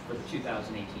contract for the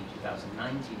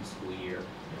 2018-2019 school year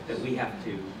that we have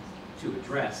to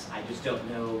address. I just don't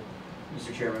know,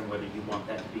 Mr. Chairman, whether you want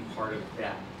that to be part of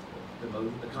that,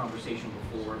 the conversation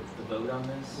before the vote on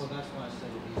this. Well, that's why I said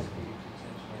it needs to be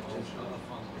contingent on the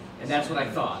funds. And that's what I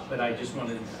thought, but I just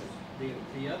wanted to.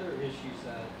 The other issues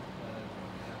that I'm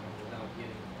having without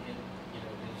getting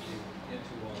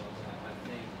into all of that, I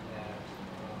think that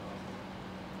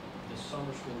the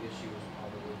summer school issue is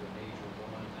probably the major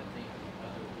one. I think the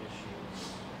other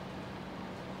issues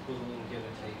with a little give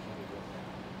and take can be worked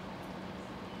out.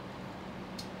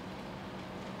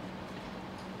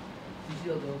 Did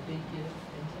you go big give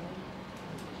and take?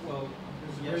 Well,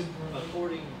 yes,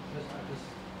 according,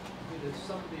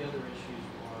 some of the other issues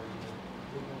are,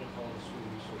 we want to call the school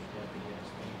resource deputy, and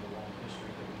explain the long history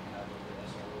that we have of the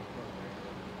SRO program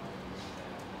that we might use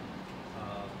that.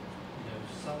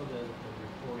 Some of the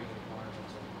reporting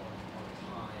requirements on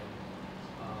time,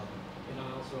 and I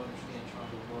also understand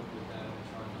trying to work with that and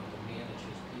trying not to manage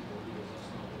his people, because that's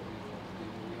not what we want to do,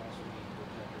 but we also need to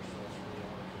protect ourselves from the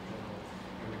auditor general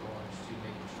in regards to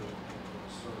making sure that we're getting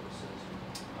the services.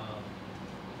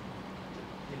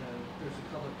 There's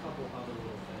a couple other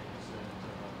little things that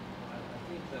I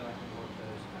think that I can work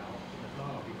those out, and if not,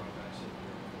 I'll be right back sitting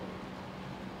here for you.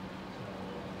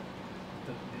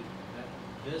 So,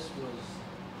 this was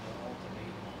the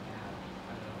ultimatum on that.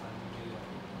 I knew that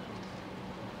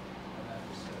on that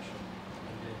discussion,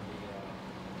 and then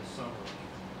the summer,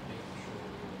 making sure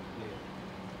we were clear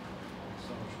on the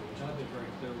summer school, which I've been very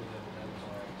clear with them that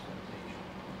was our expectation.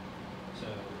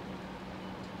 So,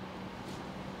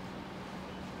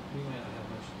 we might not have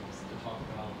much to talk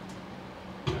about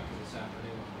after this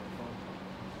afternoon on the phone call.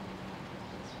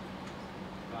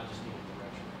 I just need a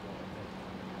direction of what I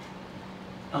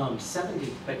think.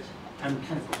 70, but I'm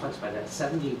kind of perplexed by that.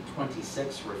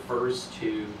 7026 refers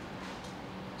to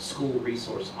school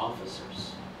resource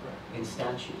officers in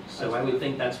statute. So I would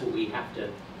think that's what we have to,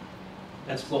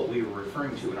 that's what we were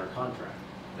referring to in our contract.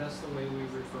 That's the way we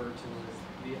refer to it.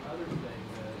 The other thing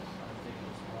that I think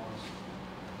was lost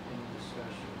in the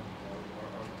discussion or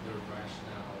their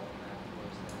rationale on that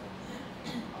was that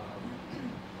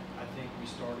I think we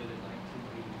started in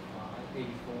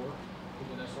 1984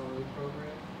 with an SRO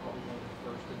program, probably one of the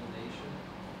first in the nation.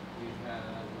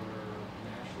 We're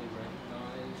nationally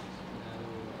recognized, and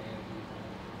we've had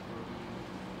it for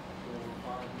 4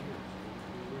 or 5 years,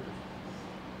 3 years.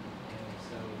 And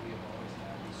so we have always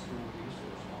had the school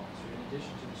resource officer, in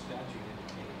addition to the statute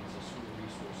indicating as a school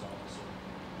resource officer.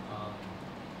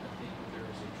 I think that there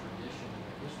is a tradition in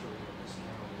the history of this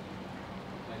county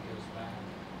that goes back,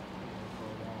 for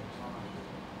a long time.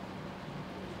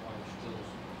 There's why it's still,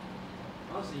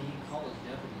 honestly, he can call his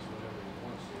deputies whatever he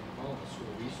wants to. He can call him a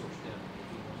school resource deputy if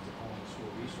he wants to call him a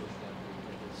school resource deputy,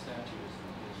 but the statute is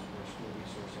for a school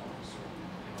resource officer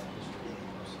in our history.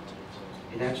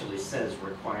 It actually says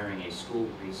requiring a school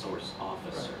resource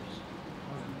officer.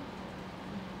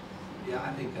 Yeah,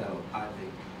 I think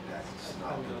that's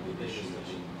not going to be an issue.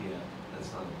 Yeah,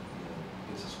 that's not,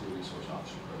 it's a school resource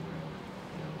officer program.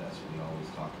 That's what we always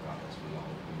talk about, that's what we all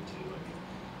agree to.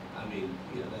 I mean,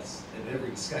 that's, in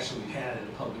every discussion we've had in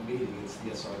a public meeting, it's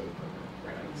the SRO program,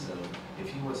 right? So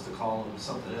if he wants to call him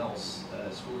something else,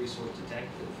 school resource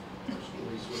detective, or school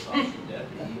resource officer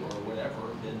deputy, or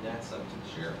whatever, then that's up to the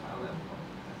sheriff. I don't have a problem.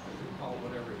 Call it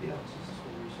whatever he wants, it's a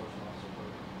school resource officer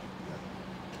program.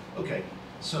 Okay,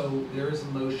 So there is a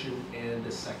motion and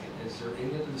a second. Is there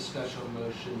any other discussion on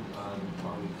motion? Are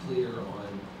we clear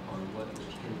on what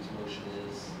Mr. Kennedy's motion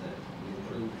is? That we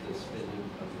approve the spending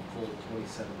of the full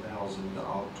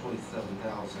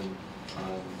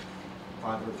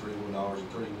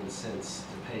 $27,531.31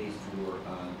 to pay for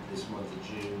this month of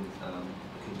June,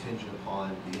 contingent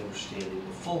upon the understanding,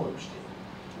 the full understanding,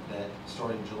 that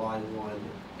starting July 1,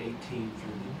 18 through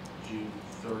June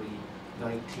 30,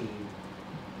 19,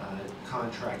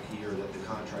 contract year, that the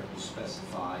contract will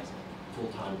specify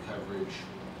full-time coverage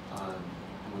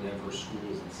whenever school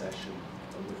is in session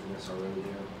with an SRO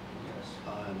there. Yes.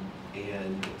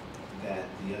 And that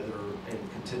the other, and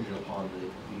contingent upon the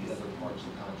other parts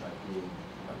of the contract being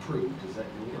approved. Is that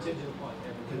your word? Contingent upon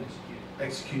everyone executed.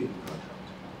 Executing the contract.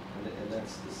 And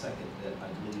that's the second that I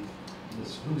believe,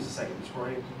 who was the second, Ms.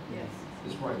 Bryant? Yes.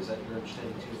 Ms. Bryant, is that your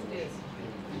understanding too? Yes.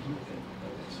 Okay,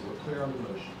 so we're clear on the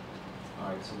motion. All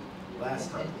right, so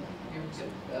last time. And you're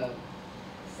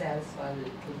satisfied that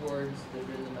the words that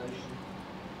are in the motion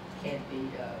can't be,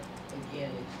 again,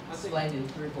 explained in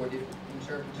 3 or 4 different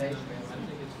interpretations? I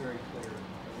think it's very clear.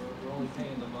 We're only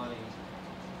paying the money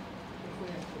if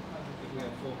we have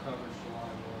full coverage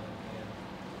July 1, and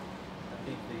I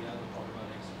think the other part about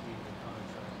executing the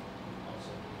contract also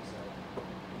means that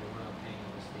we're not paying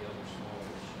the other small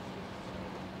issues,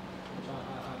 which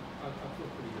I feel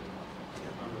pretty good about.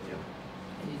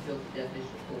 And you feel the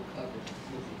definition of full coverage is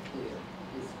clear,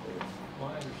 is clear?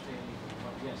 My understanding,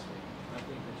 yes, ma'am. I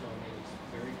think that y'all made it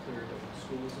very clear that when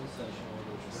school is in session,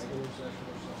 whether it's regular session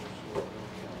or summer school, there'll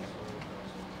be an SRO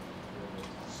present.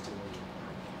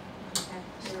 That's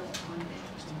clear on it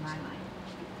in my mind.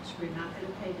 We're not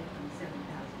gonna pay them from 7,000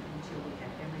 until we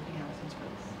have everything else in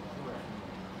place. Correct.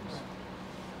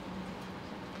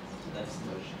 So that's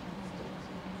the motion.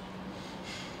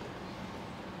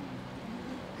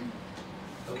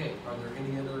 Okay, are there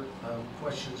any other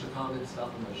questions or comments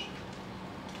about the motion?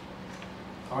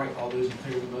 All right, all those in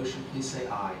favor of the motion, please say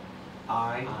aye.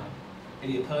 Aye.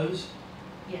 Any opposed?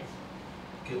 Yes.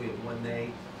 Okay, we have 1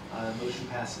 nay. Motion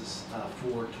passes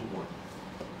 4 to 1.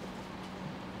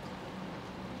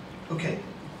 Okay,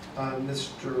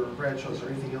 Mr. Bradshaw, is there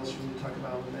anything else we need to talk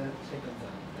about on that?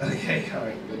 Okay, all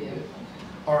right, good.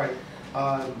 All right,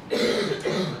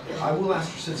 I will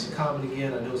ask for citizen comment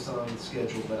again. I know it's not on the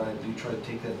schedule, but I do try to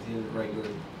take that at the end of the regular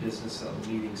business of the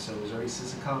meeting. So is there any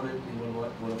citizen comment? Anyone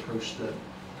want to approach the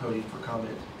podium for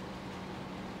comment?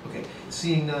 Okay,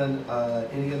 seeing none,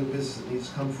 any other business that needs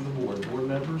to come from the board? Board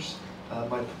members,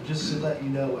 just to let you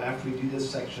know, after we do this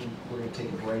section, we're going to take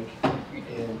a break,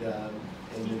 and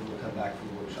then we'll come back for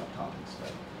the workshop topics.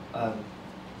 But,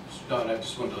 Don, I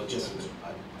just wanted to let you know Yes, that I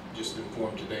just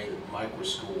informed today that micro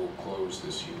school will close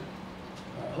this year.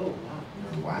 Oh,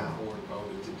 wow. The board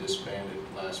voted to disband it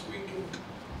last week, and so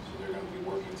they're going to be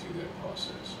working through that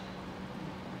process.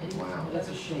 Wow, that's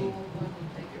a shame.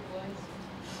 Take your place?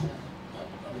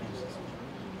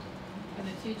 And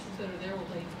the teachers that are there, will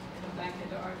they come back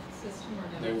into our system or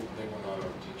no? They were not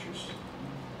our teachers.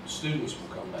 Students will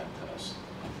come back to us.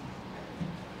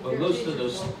 Well, most of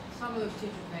those, Some of those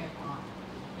teachers may have gone.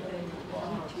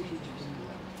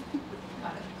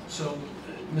 So,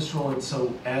 Mr. Rowland,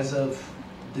 so as of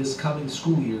this coming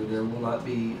school year, there will not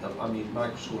be,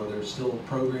 micro school, are there still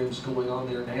programs going on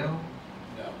there now?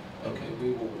 No. Okay.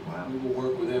 We will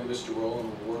work with them, Mr.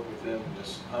 Rowland will work with them,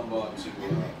 Ms. Humbaugh, to,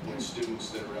 when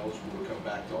students that are eligible to come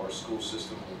back to our school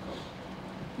system will come,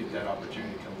 get that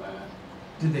opportunity to come back.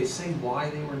 Did they say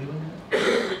why they were doing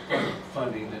that?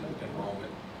 Funding and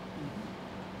enrollment.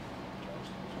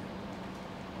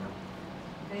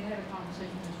 They had a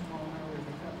conversation with Mr. Mullen earlier,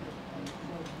 they got this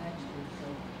close next year, so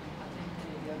I think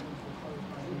many of the others will close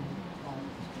by the end of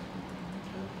August.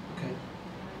 Okay,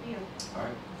 Yeah. all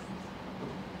right.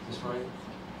 Ms. Bryant?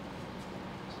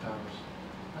 Ms. Powers?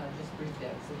 Just briefly,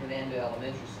 I was at Hernando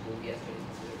Elementary School yesterday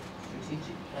for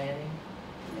strategic planning,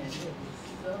 and it was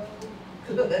so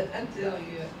good, I'm telling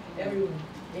you. Everyone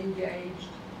engaged,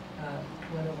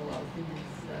 went over a lot of figures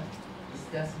and stuff,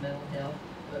 discussed mental health,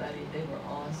 but I mean, they were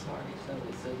on target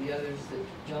totally. So the others that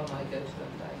y'all might go to,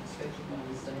 I expect you to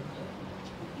do the same thing.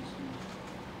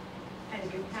 Had a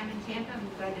good time in Tampa.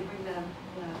 I'm glad to bring the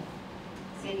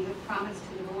Sandy Hook Promise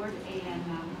to the board. And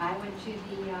I went to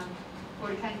the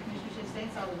Board of County Commissioners yesterday,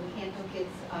 saw the Lecanto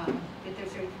kids get their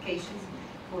certifications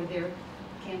for their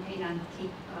campaign on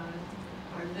keep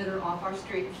our litter off our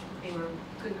streets. They were a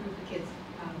good group of kids,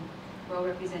 well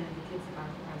represented, the kids of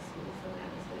our school, so that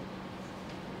was good.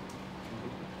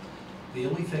 The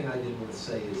only thing I did want to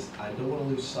say is I don't want to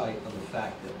lose sight of the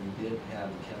fact that we did have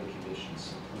the county commission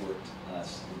support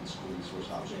us in the school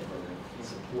resource officer program,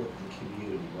 support the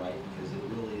community, right? Because it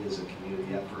really is a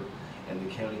community effort, and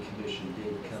the county commission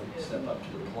did step up to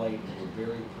the plate, and we're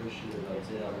very appreciative of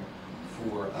them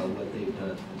for what they've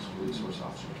done for the school resource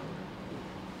officer program.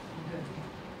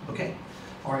 Okay,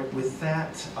 all right. With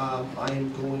that,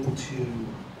 I'm going to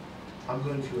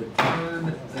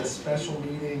adjourn the special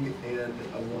meeting, and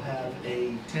we'll have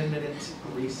a 10-minute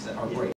recess or break.